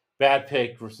 Bad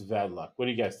pick versus bad luck. What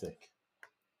do you guys think?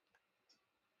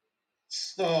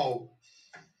 So,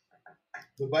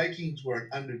 the Vikings were an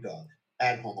underdog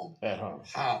at home. At home.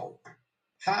 How?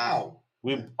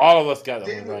 All of us got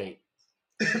that right.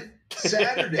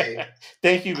 Saturday.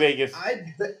 Thank you, Vegas. I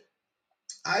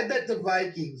bet the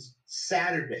Vikings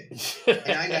Saturday,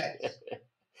 and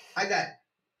I got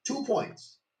 2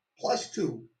 points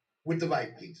 +2 with the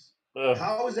Vikings.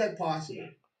 How is that possible?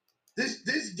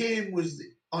 This game was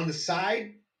on the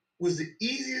side was the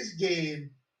easiest game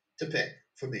to pick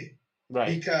for me, right?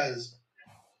 Because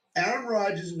Aaron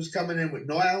Rodgers was coming in with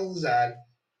no Allen Lazard.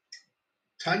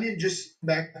 Tunyon just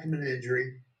back from an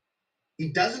injury. He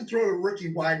doesn't throw to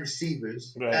rookie wide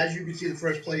receivers. Right. As you can see, the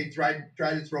first play he tried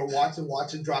to throw Watson.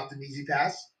 Watson dropped an easy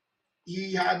pass.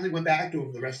 He hardly went back to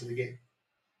him the rest of the game.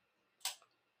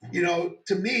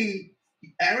 To me,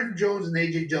 Aaron Jones and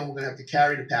A.J. Dillon were going to have to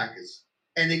carry the Packers,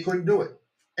 and they couldn't do it.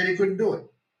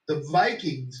 The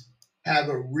Vikings have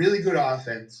a really good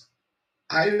offense.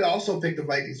 I also picked the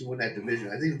Vikings to win that division.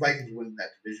 I think the Vikings win that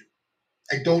division.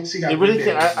 I don't see how.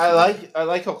 I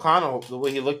like O'Connell the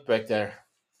way he looked back there.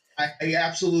 I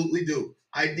absolutely do.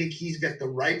 I think he's got the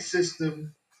right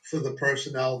system for the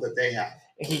personnel that they have.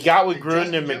 He got with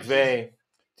Gruden and McVay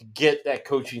to get that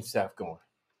coaching staff going.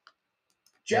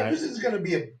 Jefferson's going to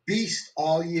be a beast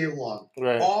all year long.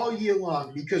 Right. All year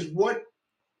long. Because what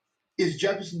is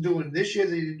Jefferson doing this year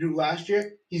that he didn't do last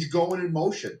year? He's going in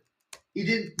motion.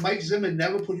 Mike Zimmer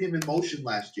never put him in motion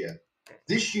last year.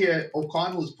 This year,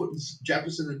 O'Connell is putting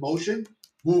Jefferson in motion,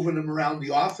 moving him around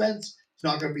the offense. He's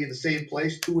not going to be in the same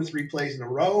place 2 or 3 plays in a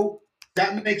row.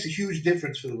 That makes a huge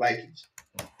difference for the Vikings.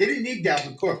 They didn't need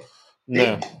Dalvin Cook.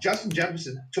 Justin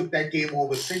Jefferson took that game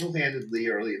over single-handedly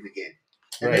early in the game.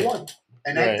 And they won.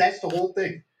 And that's the whole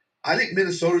thing. I think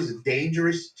Minnesota is a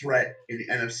dangerous threat in the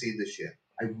NFC this year.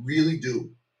 I really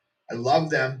do. I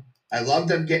love them. I love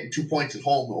them getting 2 points at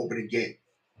home in the opening game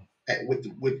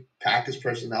with Packers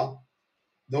personnel.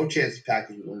 No chance the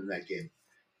Packers would win that game.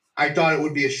 I thought it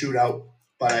would be a shootout,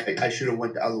 but I should have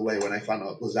went the other way when I found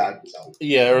out Lazard was out.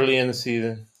 Yeah, early in the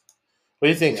season. What do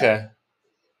you think, Chad?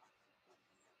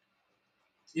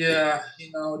 Yeah,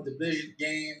 division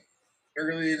game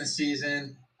early in the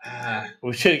season.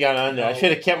 We should have gone under. I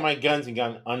should have kept my guns and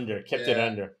gone under. Kept it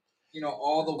under.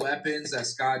 All the weapons that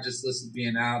Scott just listed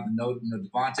being out,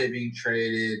 Devontae being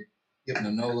traded,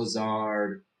 no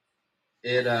Lazard.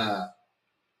 It's a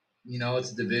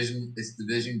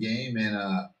division game, and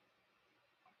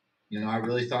I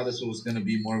really thought this was going to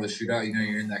be more of a shootout.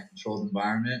 You're in that controlled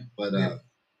environment, but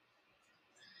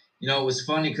it was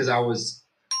funny because I was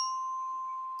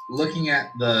looking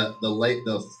at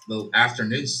the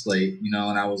afternoon slate, and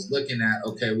I was looking at,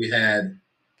 okay, we had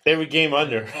Every game the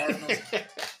under. Cardinals.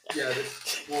 Yeah,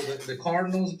 the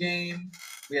Cardinals game,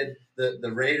 we had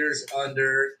the Raiders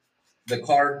under, the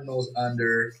Cardinals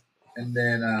under, and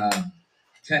then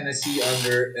Tennessee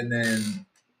under, and then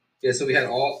so we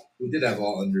did have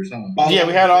all unders, huh? Yeah,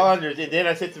 we had all unders. And then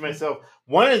I said to myself,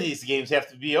 one of these games have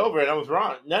to be over, and I was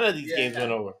wrong. None of these games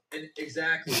went over. And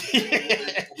exactly.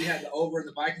 We had the over in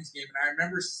the Vikings game, and I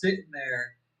remember sitting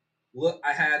there. Look,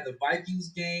 I had the Vikings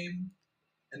game,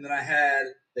 and then I had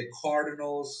the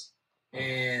Cardinals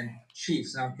and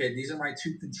Chiefs. Now, okay, these are my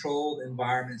two controlled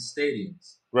environment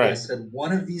stadiums. Right. I said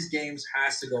one of these games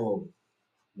has to go over.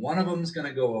 One of them is going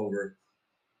to go over.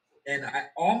 And I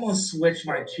almost switched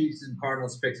my Chiefs and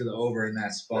Cardinals pick to the over in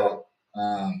that spot.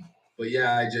 But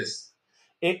yeah, I just.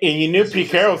 And you knew Pete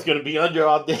Carroll was going to be under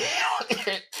all day.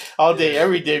 All day,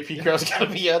 every day, Pete Carroll's going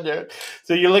to be under.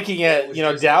 So you're looking at,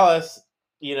 Dallas,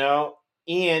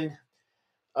 and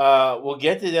we'll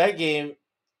get to that game.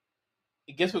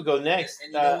 I guess we'll go next.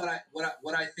 And you know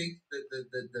what I think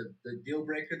the deal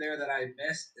breaker there that I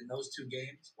missed in those two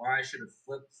games, why I should have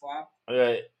flip flopped.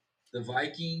 Right. The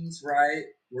Vikings, right,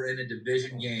 were in a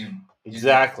division game.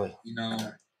 Exactly.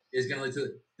 And, is going to lead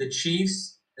to the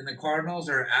Chiefs and the Cardinals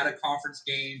are at a conference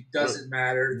game. Doesn't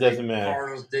matter. Doesn't matter. The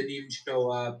Cardinals didn't even show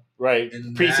up. Right.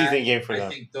 Preseason game for them.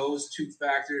 I think those two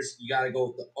factors, you got to go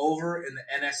with the over in the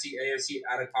NFC, AFC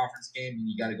out of conference game, and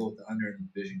you got to go with the under in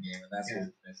the division game, and that's what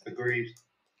it's agreed.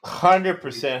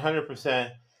 100%,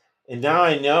 100%. And now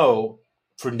I know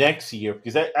for next year,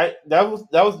 because that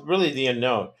was really the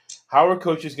unknown. How are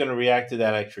coaches going to react to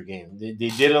that extra game? They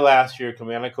did it last year,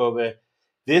 coming out of COVID.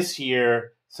 This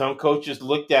year, some coaches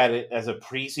looked at it as a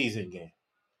preseason game,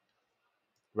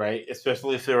 right?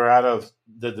 Especially if they were out of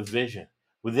the division.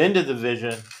 Within the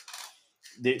division,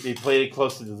 they played it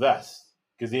close to the vest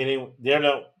because they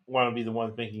don't want to be the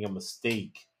ones making a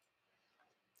mistake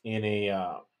in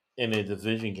a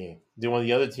division game. They want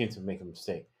the other team to make a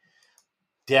mistake.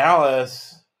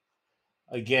 Dallas,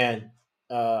 again,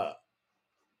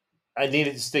 I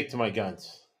needed to stick to my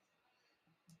guns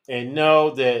and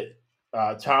know that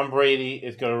Tom Brady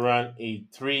is going to run a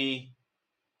 3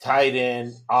 tight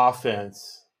end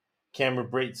offense. Cameron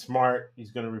Brate Smart,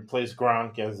 he's going to replace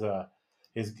Gronk as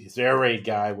his air raid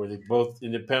guy, where they both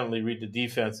independently read the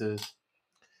defenses.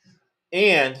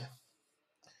 And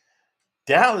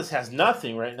Dallas has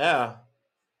nothing right now.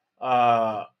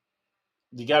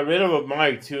 They got rid of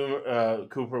Amari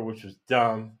Cooper, which was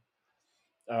dumb.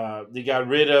 They got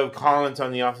rid of Collins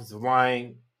on the offensive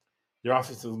line. Their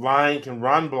offensive line can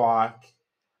run block.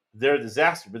 They're a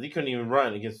disaster, but they couldn't even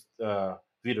run against Vita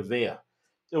Vea.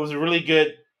 It was a really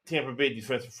good Tampa Bay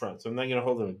defensive front, so I'm not going to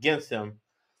hold them against him.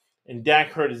 And Dak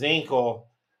hurt his ankle,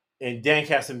 and Dak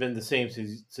hasn't been the same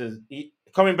since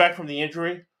coming back from the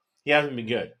injury. He hasn't been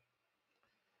good.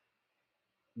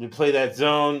 They play that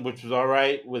zone, which was all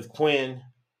right with Quinn.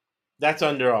 That's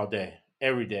under all day,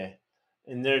 every day.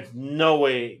 And there's no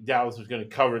way Dallas was going to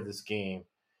cover this game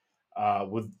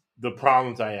with the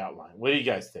problems I outlined. What do you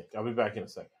guys think? I'll be back in a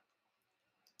second.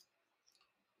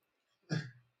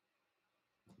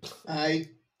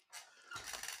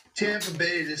 Tampa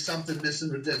Bay, there's something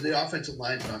missing with the offensive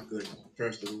line's not good,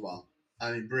 first of all.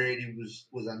 I mean, Brady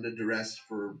was under duress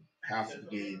for half the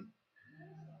game.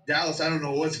 Dallas, I don't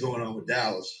know what's going on with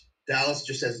Dallas. Dallas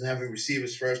just doesn't have any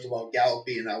receivers, first of all. Gallup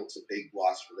being out is a big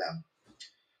loss for them.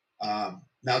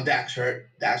 Now Dak's hurt.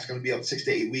 Dak's going to be out 6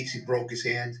 to 8 weeks. He broke his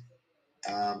hand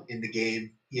in the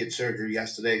game. He had surgery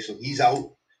yesterday, so he's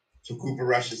out. So Cooper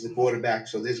Rush is the quarterback.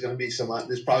 So there's going to be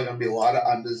there's probably going to be a lot of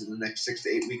unders in the next 6 to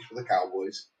 8 weeks for the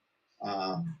Cowboys.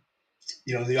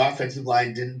 The offensive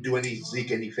line didn't do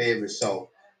Zeke any favors. So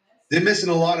they're missing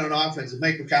a lot on offense. And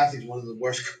Mike McCarthy's one of the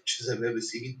worst coaches I've ever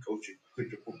seen coaching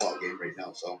a football game right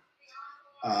now. So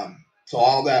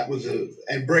all that was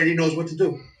and Brady knows what to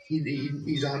do.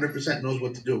 He's 100% knows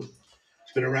what to do.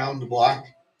 He's been around the block.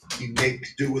 He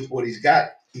makes do with what he's got.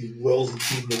 He wills the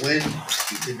team to win.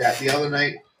 He did that the other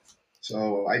night.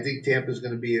 So I think Tampa's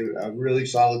going to be a really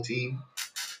solid team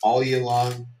all year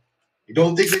long. I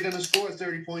don't think they're going to score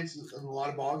 30 points in a lot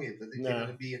of ball games. I think they're going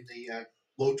to be in the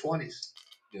low 20s.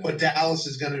 Yeah. But Dallas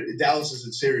is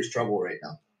in serious trouble right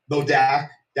now. No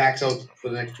Dak. Dak's out for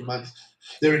the next 2 months.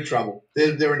 They're in trouble.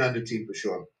 They're an under team for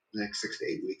sure the next 6 to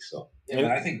 8 weeks. So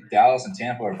I think Dallas and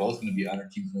Tampa are both going to be under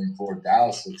teams moving forward.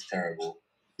 Dallas looks terrible.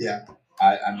 Yeah.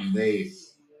 I mean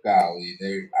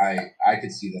I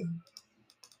could see them.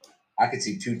 I could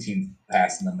see two teams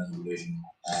passing them in the division.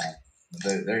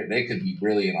 They could be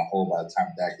really in a hole by the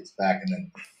time Dak gets back, and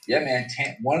then Yeah, man.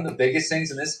 One of the biggest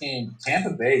things in this game,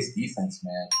 Tampa Bay's defense,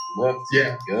 man, looked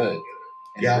good.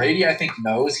 And Brady, I think,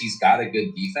 knows he's got a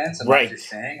good defense. And like you're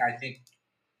saying, I think,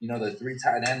 the 3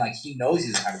 tight end, like he knows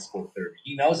he's how to score 30.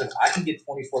 He knows if I can get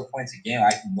 24 points a game,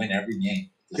 I can win every game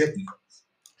with this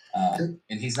defense.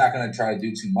 And he's not going to try to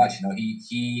do too much.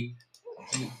 He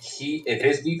if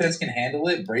his defense can handle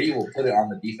it, Brady will put it on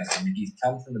the defense. I mean, he's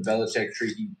come from the Belichick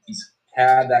tree. He's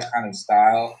had that kind of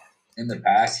style in the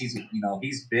past. He's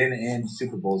been in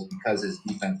Super Bowls because his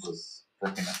defense was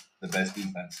freaking the best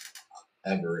defense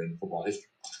ever in football history.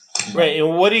 Right,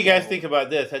 and what do you guys think about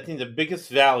this? I think the biggest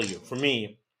value for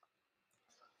me,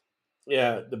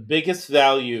 the biggest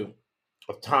value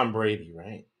of Tom Brady,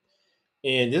 right?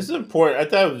 And this is important. I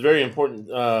thought it was a very important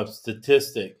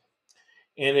statistic.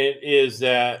 And it is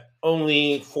that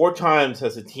only 4 times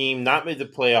has a team not made the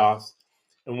playoffs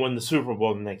and won the Super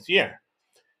Bowl the next year.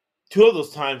 2 of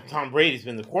those times, Tom Brady's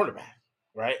been the quarterback,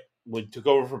 right? We took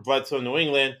over for Bledsoe in New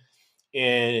England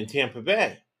and in Tampa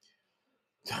Bay.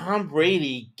 Tom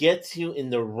Brady gets you in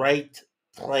the right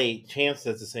play. Chance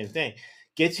does the same thing.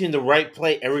 Gets you in the right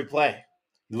play every play.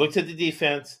 He looks at the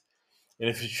defense, and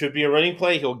if it should be a running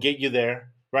play, he'll get you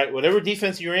there, right? Whatever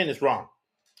defense you're in is wrong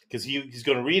because he's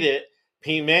going to read it.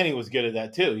 Peyton Manning was good at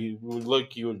that too. You would look,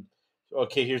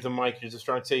 okay, here's the mic, here's a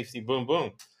strong safety, boom,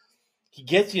 boom. He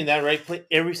gets you in that right play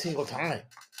every single time,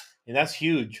 and that's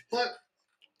huge.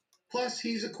 Plus,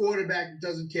 he's a quarterback that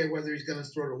doesn't care whether he's going to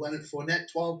throw to Leonard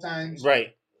Fournette 12 times,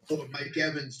 right, or Mike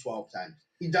Evans 12 times.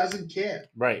 He doesn't care.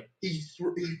 Right. He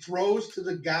throws to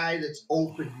the guy that's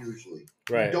open usually.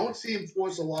 Right. You don't see him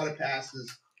force a lot of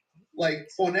passes. Like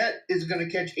Fournette is going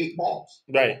to catch 8 balls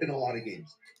in a lot of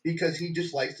games because he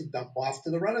just likes to dump off to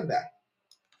the running back.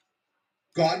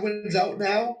 Godwin's out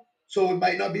now, so it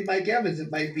might not be Mike Evans.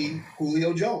 It might be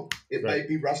Julio Jones. It might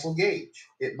be Russell Gage.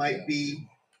 It might be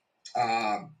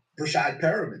Rashad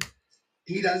Perriman.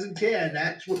 He doesn't care, and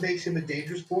that's what makes him a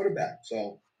dangerous quarterback.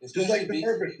 So it's just like the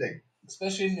Herbert thing.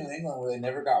 Especially in New England where they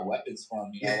never got weapons for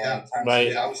him. A lot of times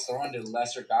he's always throwing to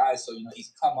lesser guys. So,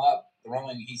 he's come up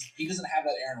throwing. He doesn't have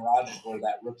that Aaron Rodgers where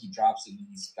that rookie drops it and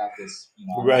he's got this,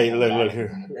 Right, look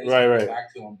here. Right.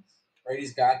 Back to him.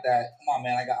 Brady's got that. Come on,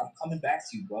 man! I'm coming back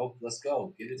to you, bro. Let's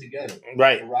go. Get it together.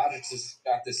 Right. Rodgers just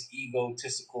got this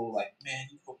egotistical, like, man,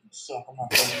 you fucking suck. I'm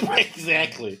not coming.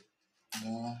 Exactly.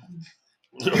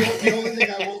 The only thing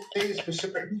I won't say is for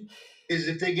certain is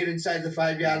if they get inside the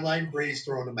 5-yard line, Brady's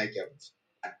throwing to Mike Evans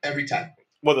every time.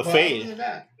 Well, the fade.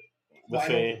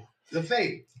 The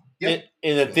fade. Yep.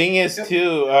 And the thing is,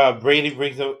 too, Brady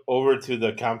brings him over to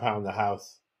the compound of the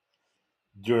house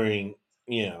during,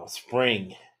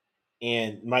 spring.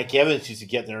 And Mike Evans used to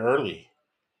get there early.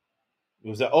 It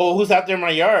was like, oh, who's out there in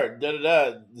my yard?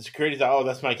 Da-da-da. The security's like, oh,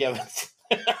 that's Mike Evans.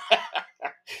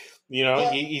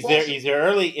 He's there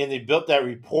early, and they built that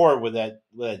rapport with that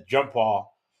jump ball.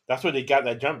 That's where they got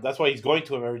that jump. That's why he's going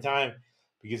to him every time,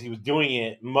 because he was doing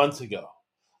it months ago.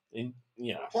 And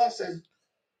Plus,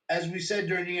 as we said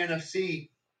during the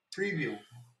NFC preview,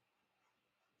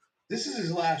 this is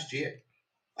his last year.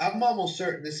 I'm almost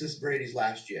certain this is Brady's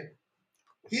last year.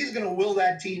 He's going to will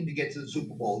that team to get to the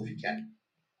Super Bowl if he can,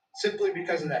 simply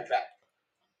because of that fact.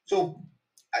 So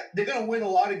they're going to win a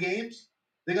lot of games.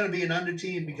 They're going to be an under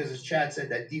team because, as Chad said,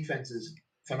 that defense is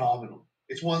phenomenal.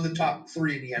 It's one of the top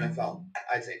 3 in the NFL,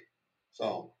 I think.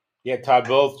 So Todd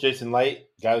Bowles, Jason Light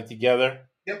got it together.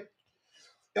 Yep.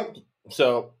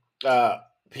 So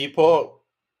people,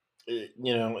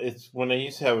 it's when I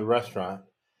used to have a restaurant.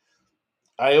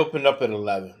 I opened up at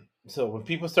 11. So when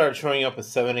people started showing up at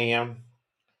 7 a.m.,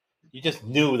 you just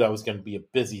knew that was going to be a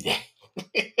busy day.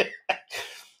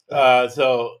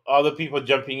 So all the people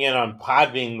jumping in on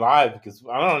Podbean Live, because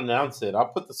I don't announce it. I'll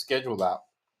put the schedule out.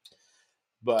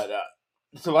 But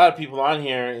there's a lot of people on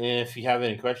here, and if you have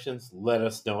any questions, let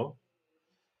us know.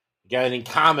 Got any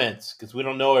comments, because we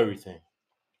don't know everything.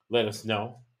 Let us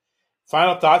know.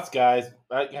 Final thoughts, guys.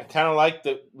 I kind of like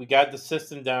that we got the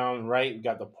system down right. We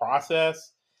got the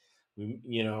process.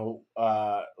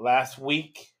 Last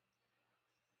week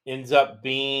ends up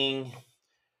being,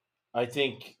 I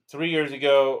think 3 years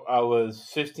ago, I was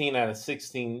 15 out of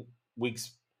 16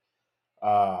 weeks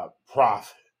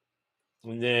profit.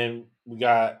 And then we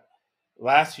got,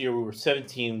 last year we were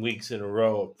 17 weeks in a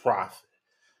row of profit.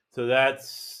 So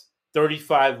that's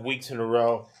 35 weeks in a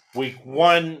row. Week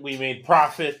 1, we made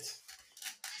profit.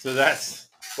 So that's,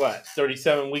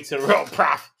 37 weeks in a row of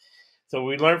profit. So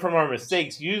we learn from our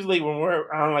mistakes. Usually when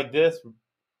we're on like this,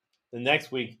 the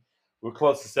next week, we're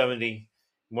close to 70.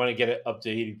 We want to get it up to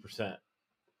 80%.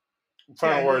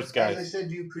 Final words, guys. As I said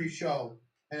to you pre-show,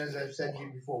 And as I've said to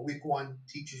you before, week 1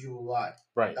 teaches you a lot.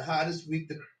 Right. The hardest week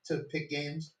to pick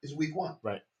games is week 1.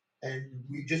 Right. And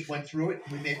we just went through it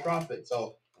and we made profit.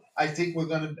 So I think we're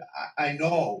going to, I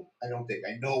know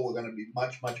we're going to be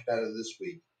much, much better this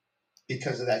week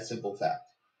because of that simple fact.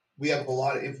 We have a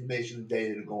lot of information and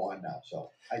data to go on now.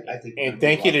 So I think. And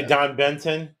thank you to Don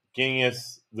Benson giving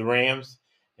us the Rams.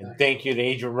 And thank you to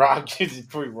Adrian Rogers and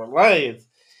Cleveland Lions.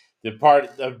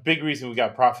 The big reason we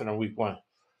got profit on week 1.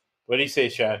 What do you say,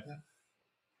 Chad?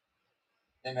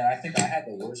 Yeah, man, I think I had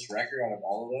the worst record out of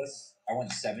all of us. I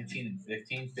went 17 and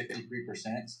 15,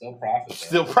 53%. Still profit. Though.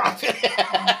 Still profit.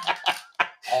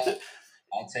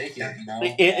 I'll take it. You know,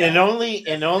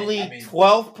 and only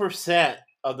 12%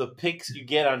 of the picks you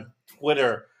get on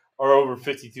Twitter are over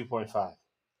 52.5.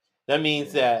 That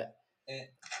means that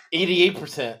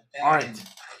 88% aren't.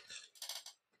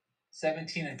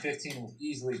 17 and 15 was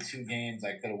easily 2 games.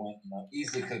 I could have went,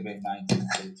 easily could have been 19 and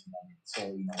 13. So,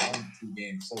 only 2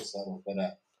 games, so subtle. But,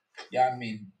 yeah, I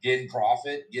mean, getting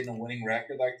profit, getting a winning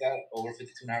record like that, over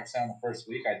 52.5% in the first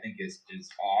week, I think is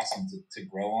awesome to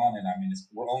grow on. And, I mean,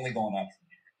 we're only going up from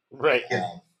here. Right.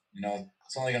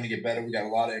 It's only going to get better. We got a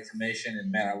lot of information.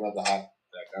 And, man, I love the hot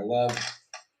deck. I love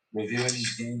reviewing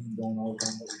these games and going over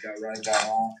them, what we got right, got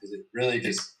wrong, because it really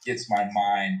just gets my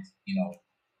mind,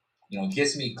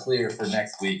 gets me clear for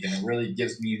next week, and it really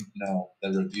gives me,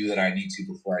 the review that I need to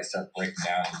before I start breaking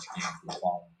down each game for the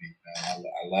following week. Man,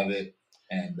 I love it,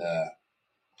 and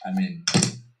I mean,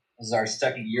 this is our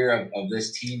second year of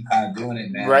this team kind of doing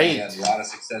it, man. Right. We had a lot of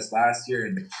success last year,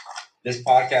 and this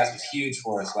podcast was huge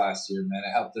for us last year, man.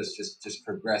 It helped us just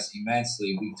progress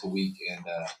immensely week to week, and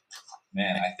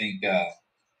man, I think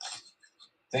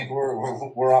we're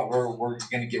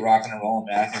going to get rocking and rolling,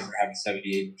 man. I think we're having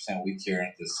 78% week here,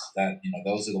 and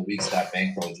those are the weeks that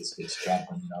bankroll just gets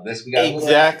jumping. We got a little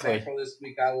bankroll this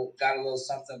week. I got a little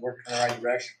something working in the right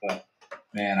direction, but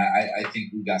man, I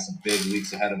think we got some big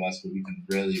weeks ahead of us where we can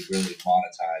really, really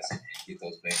monetize and get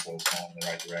those bankrolls going in the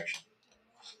right direction.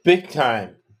 Big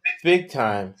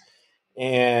time,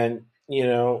 and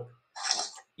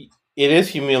it is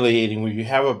humiliating when you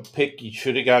have a pick you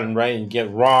should have gotten right and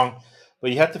get wrong. But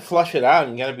you have to flush it out,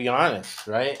 and you got to be honest,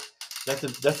 right? That's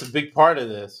a big part of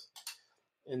this.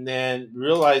 And then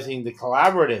realizing the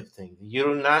collaborative thing. You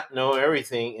do not know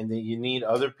everything, and that you need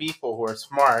other people who are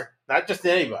smart, not just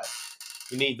anybody.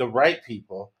 You need the right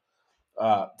people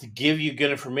to give you good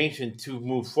information to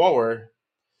move forward.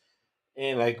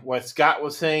 And like what Scott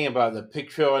was saying about the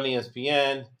pick show on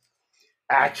ESPN,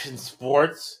 Action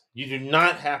Sports, you do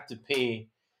not have to pay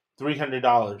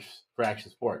 $300 for Action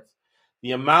Sports.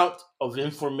 The amount of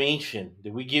information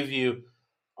that we give you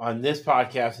on this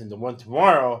podcast and the one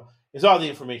tomorrow is all the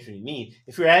information you need.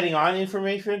 If you're adding on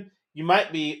information, you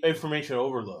might be information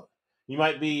overload. You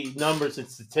might be numbers and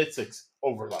statistics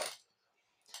overload.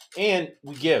 And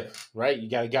we give, right? You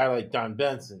got a guy like Don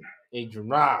Benson, Adrian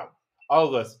Robb, all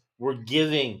of us. We're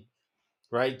giving,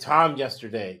 right? Tom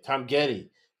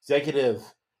Getty, executive,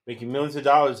 making millions of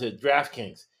dollars at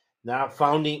DraftKings, now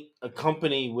founding a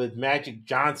company with Magic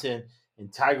Johnson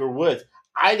and Tiger Woods.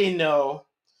 I didn't know.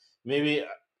 Maybe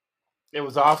it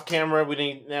was off camera. We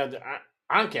didn't know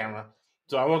on camera.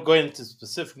 So I won't go into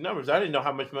specific numbers. I didn't know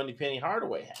how much money Penny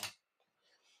Hardaway had.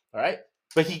 All right.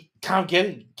 But Tom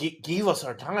Getty gave us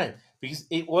our time because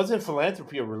it wasn't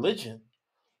philanthropy or religion.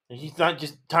 And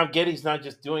Tom Getty's not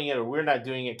just doing it, or we're not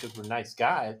doing it because we're nice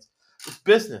guys. It's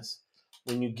business.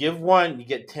 When you give one, you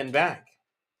get 10 back.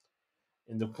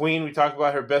 And the Queen, we talked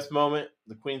about her best moment.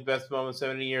 The Queen's best moment,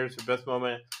 70 years, her best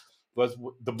moment was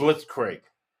the Blitzkrieg.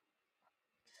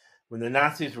 When the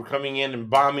Nazis were coming in and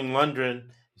bombing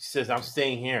London, she says, I'm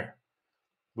staying here.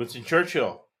 Winston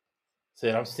Churchill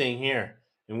said, I'm staying here.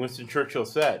 And Winston Churchill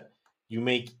said, you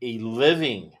make a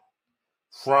living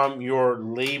from your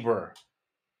labor,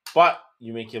 but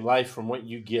you make your life from what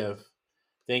you give.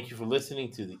 Thank you for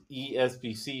listening to the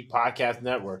ESBC Podcast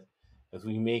Network as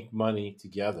we make money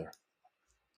together.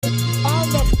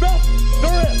 I'm the best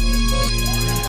there is.